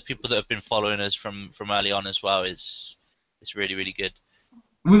 And the people that have been following us from early on as well it's really really good.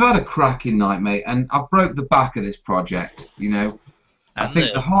 We've had a cracking night, mate, and I broke the back of this project. You know, I And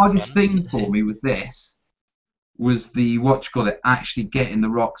think the hardest thing for me with this was actually getting the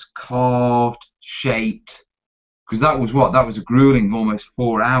rocks carved, shaped, because that was a grueling almost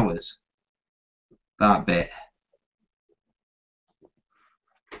 4 hours. That bit.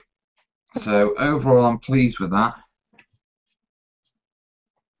 So overall, I'm pleased with that.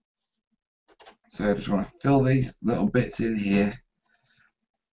 So I just want to fill these little bits in here.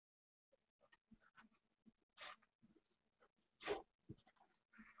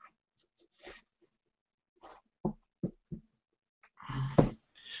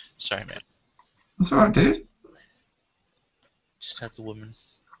 Sorry, mate. That's alright, dude. Just had the woman.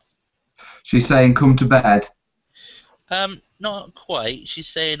 She's saying, come to bed. Not quite. She's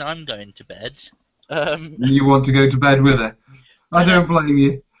saying I'm going to bed. You want to go to bed with her? I don't blame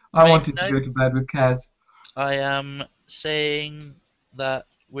you. I wanted to no. go to bed with Kez. I am saying that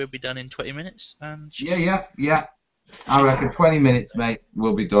we'll be done in 20 minutes. And Yeah. I reckon 20 minutes, mate,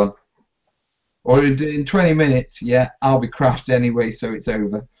 we'll be done. Or in 20 minutes, yeah, I'll be crashed anyway, so it's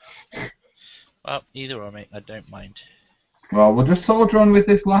over. Well, either or, mate. I don't mind. Well, we'll just soldier on with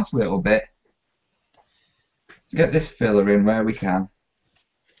this last little bit. Get this filler in where we can.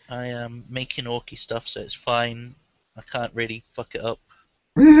 I am making orky stuff, so it's fine. I can't really fuck it up.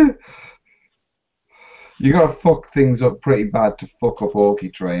 You gotta fuck things up pretty bad to fuck up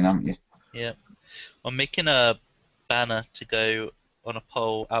Orky Train, haven't you? Yeah. I'm making a banner to go on a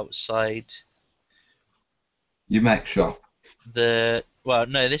pole outside Your mech shop. well,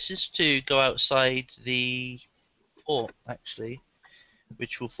 no, this is to go outside the fort, actually,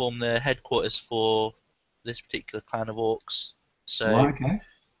 which will form the headquarters for this particular clan of orcs. So Right, okay.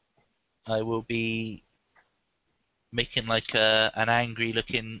 I will be making like an angry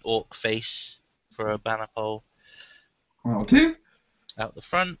looking orc face for a banner pole That'll do. out the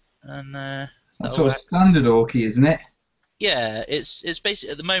front, and That's that'll sort of standard Orky, isn't it? yeah, it's basically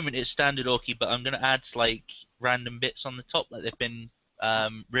at the moment it's standard orky, but I'm gonna add like random bits on the top, like they've been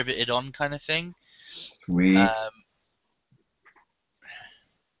riveted on kind of thing. Sweet. Um,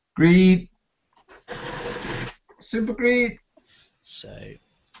 Greed. Super greed. so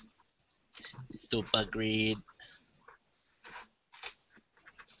super green,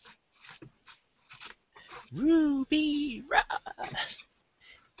 ruby red.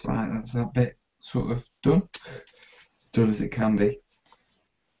 Right, that's that bit sort of done. As done as it can be.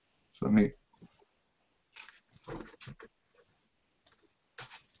 So I mean,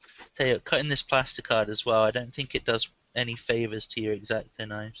 Tell you, what, cutting this plastic card as well, I don't think it does any favors to your X-Acto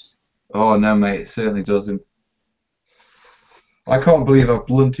knives. oh no, mate, it certainly doesn't. I can't believe I've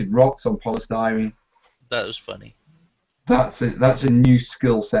blunted rocks on polystyrene. That was funny. That's a new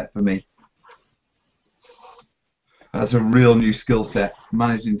skill set for me. That's a real new skill set,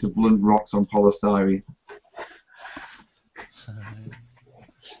 managing to blunt rocks on polystyrene.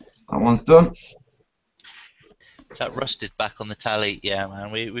 That one's done. Is that rusted back on the tally? Yeah,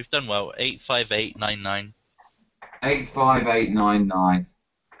 man, we've done well. 85899. 85899.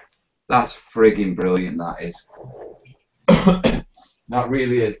 That's frigging brilliant, that is. That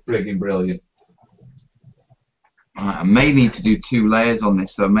really is frigging brilliant. Right, I may need to do 2 layers on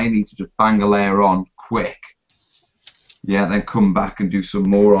this, so I may need to just bang a layer on quick. Yeah, then come back and do some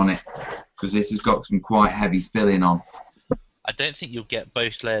more on it, because this has got some quite heavy filling on. I don't think you'll get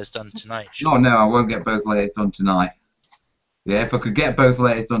both layers done tonight. No, no, I won't get both layers done tonight. Yeah, if I could get both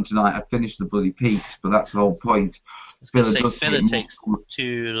layers done tonight, I'd finish the bloody piece, but that's the whole point. Filler does Filler take takes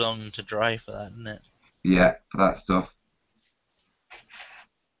too long to dry for that, doesn't it? yeah, for that stuff.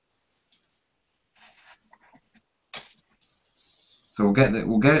 So we'll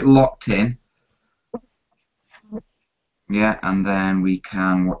get it locked in. Yeah, and then we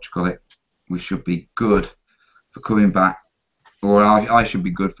can we should be good for coming back. Or I should be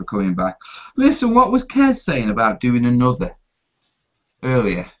good for coming back. Listen, what was Kez saying about doing another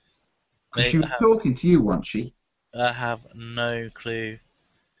earlier? Because Mate, she was talking to you, wasn't she? I have no clue.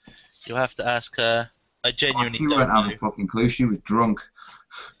 You'll have to ask her. I genuinely She don't won't have know. a fucking clue. She was drunk.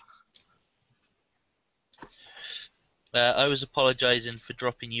 I was apologising for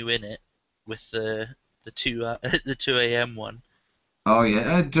dropping you in it with the 2 a.m. one. Oh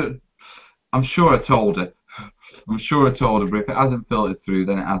yeah, I'm sure I told her. I'm sure I told her, but if it hasn't filtered through,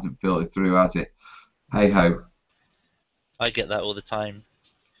 then it hasn't filtered through, has it? Hey ho. I get that all the time.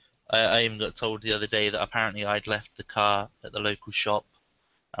 I even got told the other day that apparently I'd left the car at the local shop.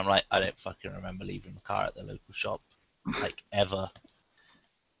 I'm like, I don't fucking remember leaving the car at the local shop, like ever.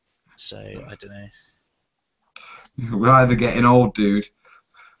 So I don't know. We're either getting old, dude.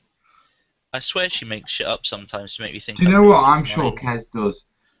 I swear she makes shit up sometimes to make me think Do you I'm know what? losing I'm my sure mind. Kez does.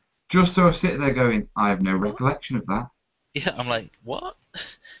 Just so I sit there going, I have no recollection of that. Yeah, I'm like, what?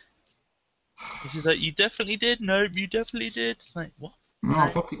 She's like, you definitely did. No, you definitely did. It's like, what? No,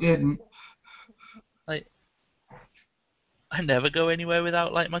 No. fuck it didn't. Like, I never go anywhere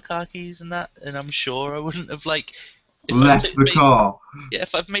without like my car keys and that, and I'm sure I wouldn't have like if I've Left the made car. yeah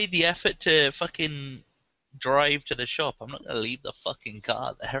if I've made the effort to fucking drive to the shop, I'm not gonna leave the fucking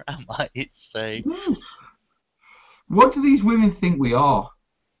car there, am I? So What do these women think we are?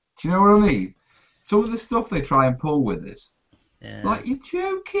 Do you know what I mean? Some of the stuff they try and pull with us. yeah, Like, you're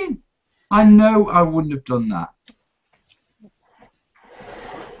joking. I know I wouldn't have done that.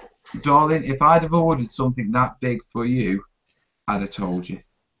 Darling, if I'd have ordered something that big for you, I'd have told you.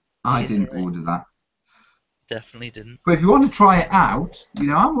 I didn't yeah, order that. definitely didn't. But if you want to try it out, you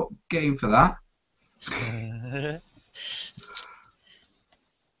know, I'm game for that.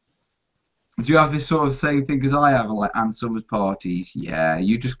 Do you have this sort of same thing as I have, like Ann Summers parties? Yeah,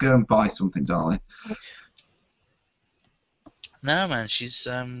 you just go and buy something, darling. No man, she's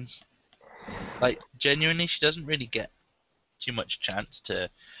Like, genuinely, she doesn't really get too much chance to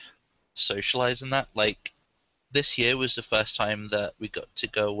socialize and that. Like, this year was the first time that we got to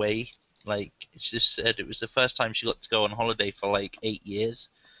go away. Like, she just said it was the first time she got to go on holiday for like 8 years.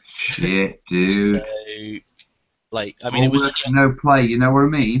 Shit, So, dude. like, I mean, All it was work and no play, you know what I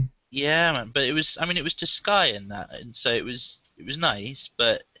mean? yeah, man. But it was, I mean, it was to Sky and that, and so it was nice.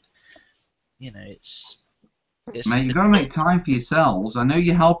 But you know, it's Mate, you've got to make difficult. time for yourselves. I know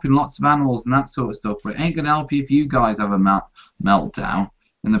you're helping lots of animals and that sort of stuff, but it ain't going to help you if you guys have a meltdown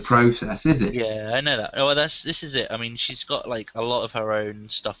in the process, is it? Yeah, I know that. Oh, well, this is it. I mean, she's got like a lot of her own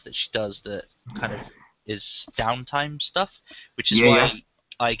stuff that she does that kind of is downtime stuff, which is Yeah, yeah. why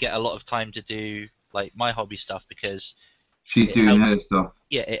I get a lot of time to do like my hobby stuff because She's it doing her helps. stuff.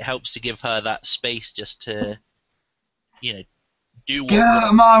 Yeah, it helps to give her that space just to you know do Get what out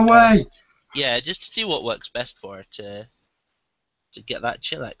of works my way! best. Yeah, just to do what works best for her to get that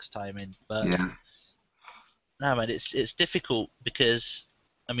chillax time in. But Yeah. no, man, it's difficult because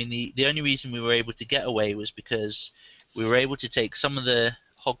I mean the only reason we were able to get away was because we were able to take some of the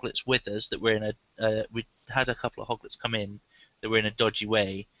hoglets with us that were in a we had a couple of hoglets come in that were in a dodgy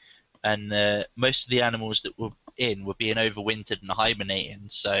way, and most of the animals that were in were being overwintered and hibernating,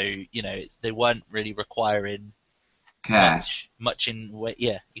 so they weren't really requiring Care. much in way.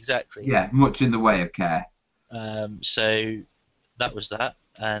 Yeah, exactly. Yeah, much in the way of care. So that was that,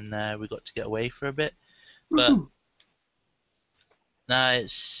 and we got to get away for a bit, but Woohoo. no,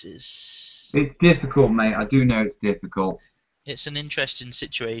 it's It's difficult, mate. I do know it's difficult. it's an interesting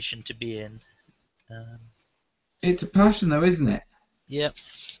situation to be in. Um, It's a passion, though, isn't it? yeah,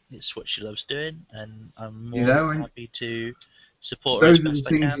 it's what she loves doing, and I'm You more than know, and happy to support her as those are the best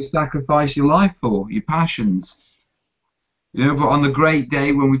I things you can. sacrifice your life for, your passions. You know, but on the great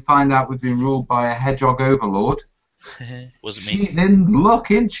day when we find out we've been ruled by a hedgehog overlord, Wasn't me. she's in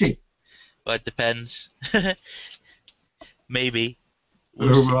luck, isn't she? But it depends. Maybe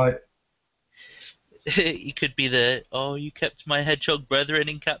we'll Oh, see. right. You could be the you kept my hedgehog brethren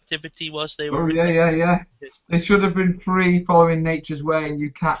in captivity whilst they Oh, were in yeah, yeah, yeah. They should have been free following nature's way, and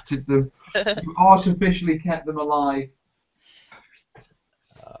you captured them. there. You artificially kept them alive.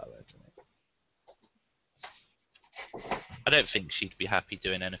 I don't think she'd be happy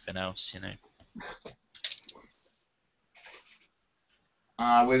doing anything else.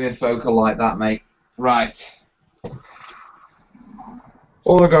 Ah, women folk are like that, mate. Right.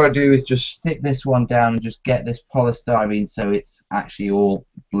 All I gotta do is just stick this one down and just get this polystyrene so it's actually all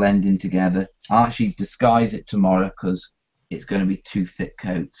blending together. I'll actually disguise it tomorrow because it's going to be two thick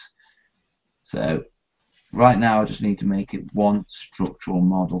coats. So right now I just need to make it one structural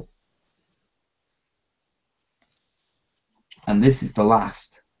model. And this is the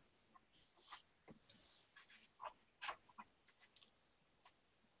last.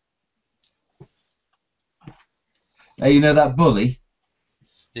 Hey, you know that bully?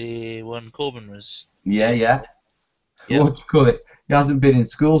 The one Corbin was. Yeah, yeah. Yep. What do you call it? He hasn't been in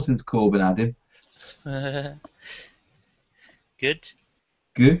school since Corbin had him. Good.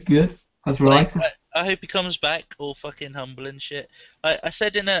 Good, good. That's what I Like, said. I hope he comes back all fucking humble and shit. I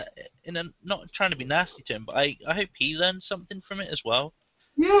said in a not trying to be nasty to him, but I hope he learns something from it as well.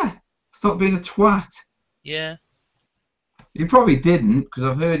 Yeah. Stop being a twat. Yeah. He probably didn't because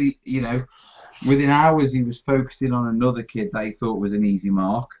I've heard within hours he was focusing on another kid that he thought was an easy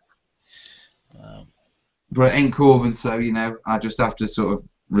mark. Um, But it ain't Corbin, so I just have to sort of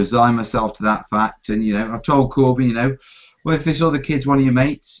resign myself to that fact. And I've told Corbin, well, if this other kid's one of your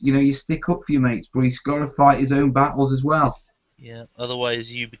mates, you stick up for your mates, but he's got to fight his own battles as well. yeah.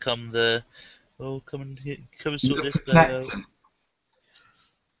 Otherwise, you become the come and You're sort the this guy out. protector,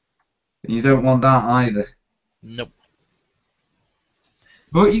 and you don't want that either. Nope.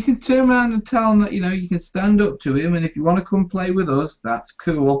 But you can turn around and tell him that you can stand up to him, and if you want to come play with us, that's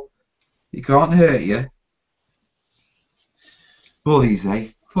cool. He can't hurt you. Bullies,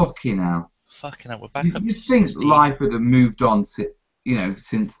 eh? Fucking hell. Fucking hell, we're You, back up to you'd think 16. life would have moved on,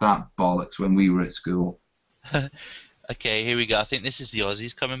 since that bollocks when we were at school. Okay, here we go. I think this is the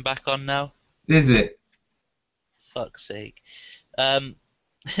Aussies coming back on now. Is it? Fuck's sake. Um,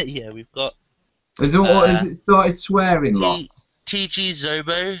 yeah, we've got Has uh, it started swearing T lots? TG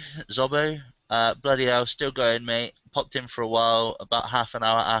Zobo. Bloody hell, still going, mate. Popped in for a while, about half an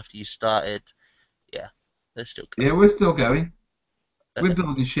hour after you started. Yeah, they're still Yeah, going. we're still going. We're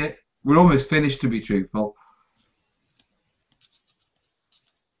building shit. We're almost finished, to be truthful.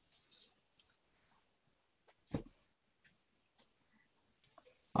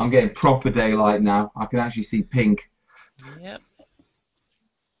 I'm getting proper daylight now. I can actually see pink. Yep.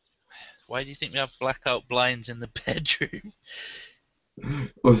 Why do you think we have blackout blinds in the bedroom?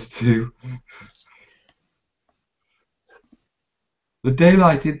 Us two. The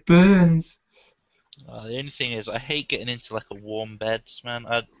daylight, it burns. The only thing is, I hate getting into like a warm bed, man.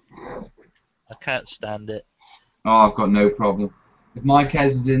 I can't stand it. Oh, I've got no problem. If my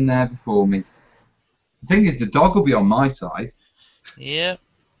Kez is in there before me. The thing is, the dog will be on my side, Yeah.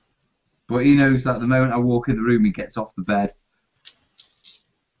 but he knows that the moment I walk in the room, he gets off the bed.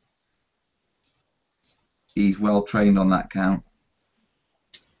 He's well trained on that count.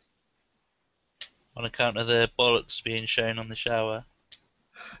 On account of the bollocks being shown on the shower.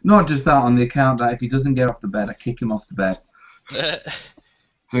 Not just that, on the account that if he doesn't get off the bed, I kick him off the bed.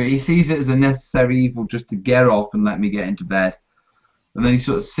 So he sees it as a necessary evil just to get off and let me get into bed. And then he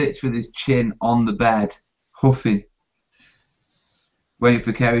sort of sits with his chin on the bed, huffing, waiting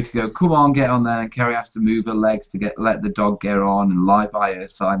for Kerry to go, come on, get on there. And Kerry has to move her legs to let the dog get on and lie by her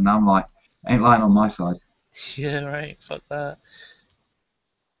side. And I'm like, ain't lying on my side. Yeah, right. Fuck that.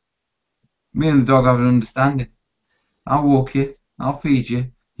 Me and the dog have an understanding. I'll walk you. I'll feed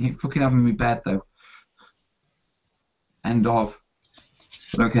you. You ain't fucking having me bed though. End of.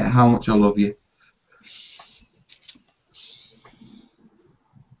 I don't care how much I love you.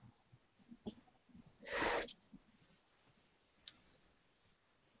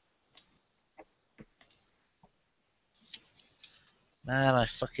 Man, I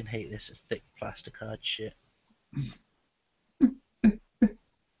fucking hate this thick plasticard shit.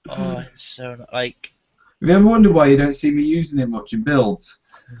 Oh, it's so like. Have you ever wondered why you don't see me using it much in builds?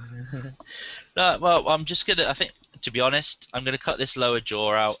 No, well, I'm just gonna. I think, to be honest, I'm gonna cut this lower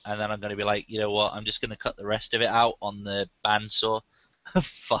jaw out, and then I'm gonna be like, you know what? I'm just gonna cut the rest of it out on the bandsaw.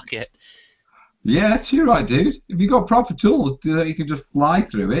 Fuck it. Yeah, you're right, dude. If you got proper tools, you can just fly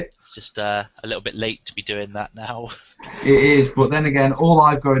through it. It's just a little bit late to be doing that now. It is, but then again, all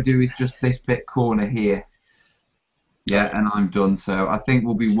I've got to do is just this bit corner here. Yeah, Okay. and I'm done. So I think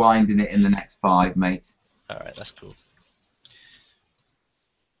we'll be winding it in the next 5, mate. All right, that's cool.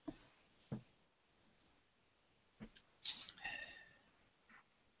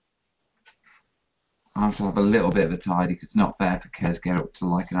 I have to have a little bit of a tidy because it's not fair for Kez to get up to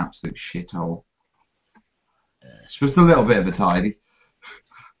like an absolute shithole. It's just a little bit of a tidy.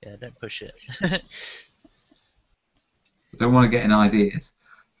 Yeah, don't push it. I don't want to get any ideas.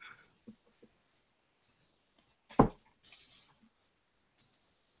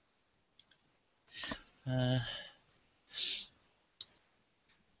 uh,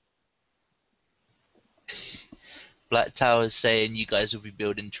 Black Tower's saying you guys will be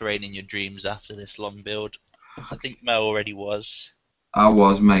building terrain in your dreams after this long build. I think Mo already was. I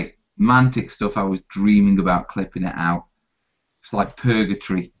was, mate. Mantic stuff, I was dreaming about clipping it out. It's like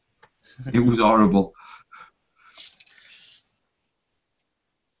purgatory. It was horrible.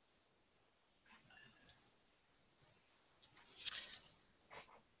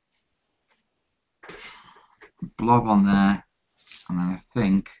 Blob on there, and then I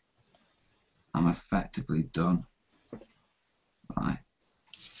think I'm effectively done. Right.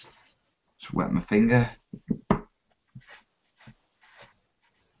 Just wet my finger.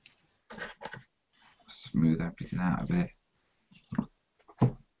 Smooth everything out of it.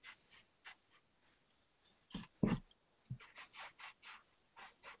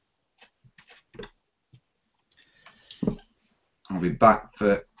 I'll be back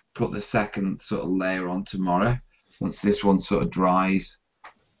for put the second sort of layer on tomorrow. Once this one sort of dries,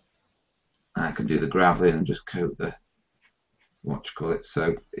 I can do the graveling and just coat the what you call it.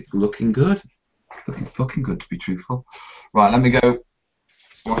 So it's looking good. It's looking fucking good to be truthful. Right, let me go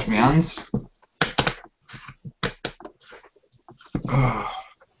wash my hands.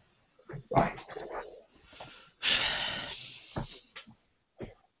 Right.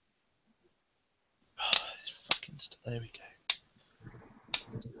 Fucking there we go.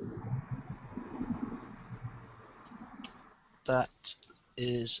 That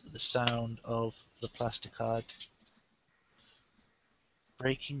is the sound of the plasticard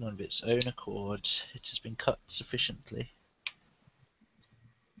breaking of its own accord. It has been cut sufficiently.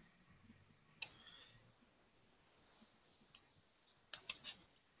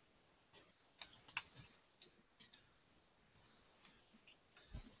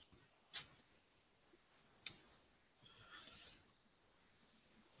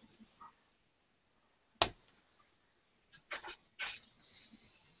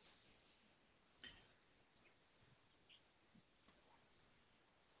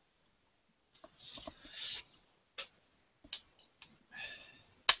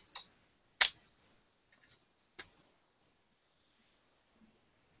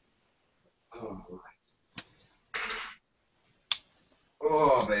 Oh, right.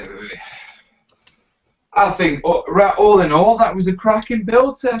 Oh, baby. I think all in all, that was a cracking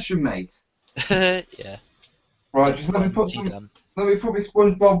build session, mate. Yeah. Right, Got just plenty done. let me put my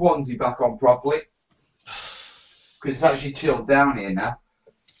SpongeBob onesie back on properly, because it's actually chilled down here now.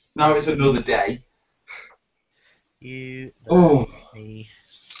 Now it's another day. You, that, Oh, me.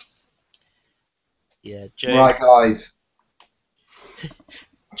 Yeah, Joe. right, guys.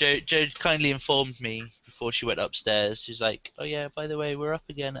 Joe kindly informed me before she went upstairs. She's like, "Oh yeah, by the way, we're up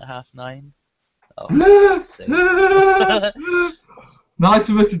again at 9:30." Oh, for fuck's sake. Nice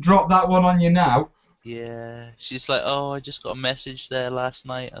of her to drop that one on you now. Yeah, she's like, "Oh, I just got a message there last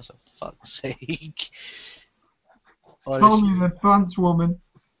night." I was like, "Fuck's sake." Tell me Honestly, in advance, woman.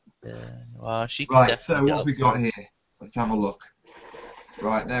 yeah. Well, she can Right, definitely so get what have up we for got here? Let's have a look.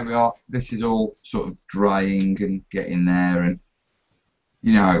 Right, there we are. This is all sort of drying and getting there, and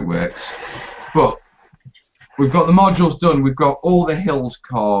you know how it works. But we've got the modules done. We've got all the hills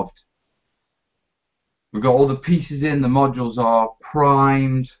carved. We've got all the pieces in. The modules are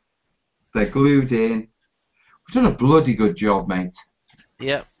primed. They're glued in. We've done a bloody good job, mate.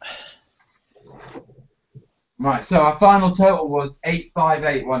 Yep. Right, so our final total was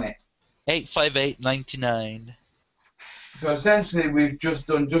 858, wasn't it? 858.99. So essentially, we've just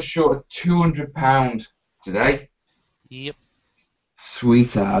done just short of £200 today. Yep.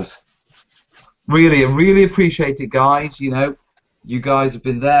 Sweet as. Really, I really appreciate it, guys. You know, you guys have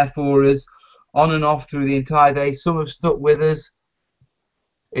been there for us on and off through the entire day. Some have stuck with us.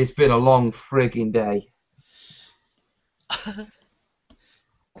 It's been a long frigging day.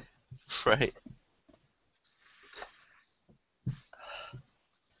 Right.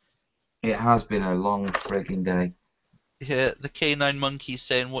 It has been a long frigging day. Yeah, the canine monkey's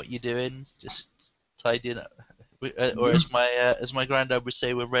saying, "What you doing?" Just tidying up. Or as my granddad would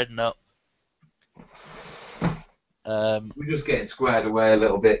say, we're redding up. We're just getting squared away a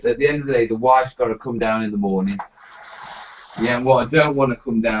little bit. At the end of the day, the wife's got to come down in the morning. Yeah, and what I don't want to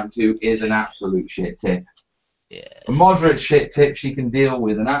come down to is an absolute shit tip. Yeah. A moderate shit tip she can deal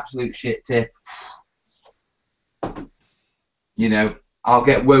with. An absolute shit tip, you know, I'll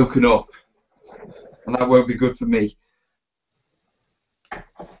get woken up, and that won't be good for me.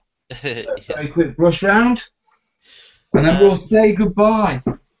 Yeah. Very quick brush round, and then we'll say goodbye.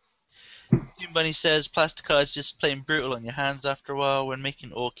 Bunny says Plasticard's just plain brutal on your hands after a while. When making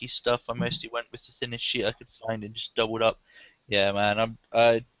orky stuff, I mostly went with the thinnest sheet I could find and just doubled up. Yeah, man,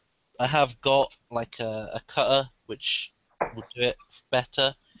 I have got like a cutter which will do it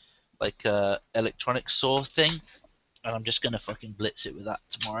better, like a electronic saw thing, and I'm just gonna fucking blitz it with that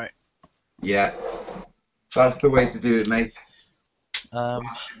tomorrow. Yeah, that's the way to do it, mate. Um,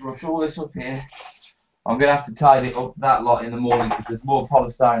 Brush all this up here. I'm going to have to tidy up that lot in the morning because there's more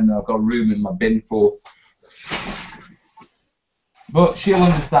polystyrene than I've got room in my bin for. But she'll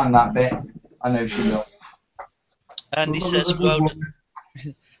understand that bit. I know she will. Andy says,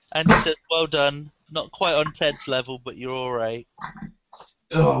 Andy says, well done. Not quite on Ted's level, but you're all right.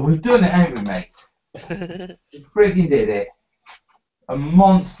 Oh, we've done it, haven't we, mate? We frigging did it. A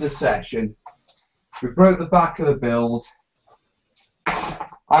monster session. We broke the back of the build.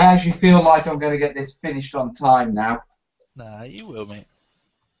 I actually feel like I'm going to get this finished on time now. Nah, you will, mate.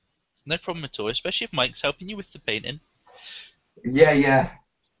 No problem at all, especially if Mike's helping you with the painting. Yeah, yeah.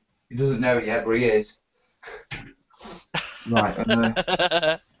 He doesn't know it yet, but he is.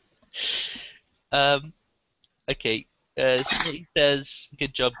 Right. Okay. Smitty says,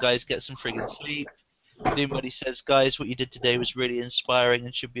 good job, guys. Get some friggin' sleep. Nobody says, guys, what you did today was really inspiring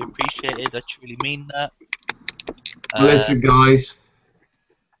and should be appreciated. I truly mean that. Listen, guys.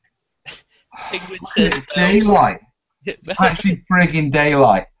 Penguin says, It's daylight. It's actually frigging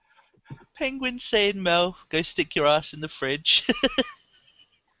daylight. Penguin saying, Mel, go stick your ass in the fridge.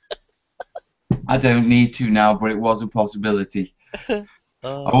 I don't need to now, but it was a possibility.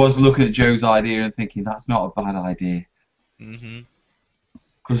 Oh. I was looking at Joe's idea and thinking that's not a bad idea. Mhm.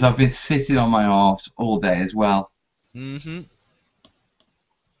 Because I've been sitting on my arse all day as well. Mhm.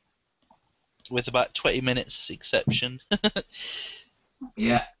 With about 20 minutes exception.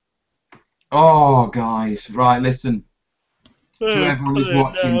 Yeah. Oh, guys. Right, listen. To everyone who's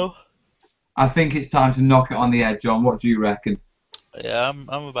watching, I think it's time to knock it on the head, John. What do you reckon? Yeah, I'm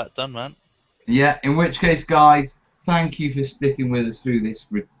about done, man. Yeah, in which case, guys, thank you for sticking with us through this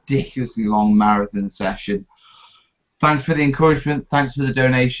ridiculously long marathon session. Thanks for the encouragement. Thanks for the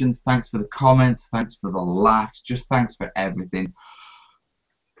donations. Thanks for the comments. Thanks for the laughs. Just thanks for everything.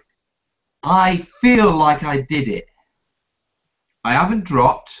 I feel like I did it. I haven't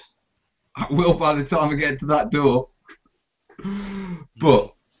dropped. I will by the time I get to that door.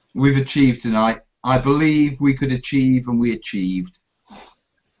 But we've achieved tonight. I believe we could achieve, and we achieved.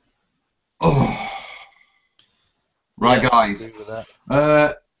 Oh, Right, Yeah, I guys. agree with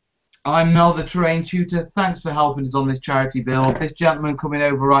that. I'm Mel, the terrain tutor. Thanks for helping us on this charity build. This gentleman coming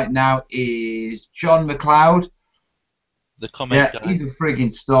over right now is John McLeod. The comment Yeah, guy. he's a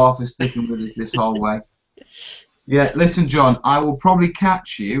frigging star for sticking with us this whole way. Yeah, listen, John, I will probably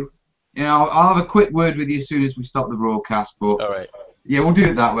catch you. You know, I'll have a quick word with you as soon as we stop the broadcast, but All right. yeah, we'll do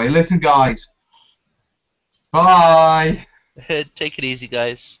it that way. Listen, guys. Bye. Take it easy,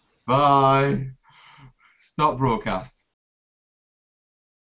 guys. Bye. Stop broadcast.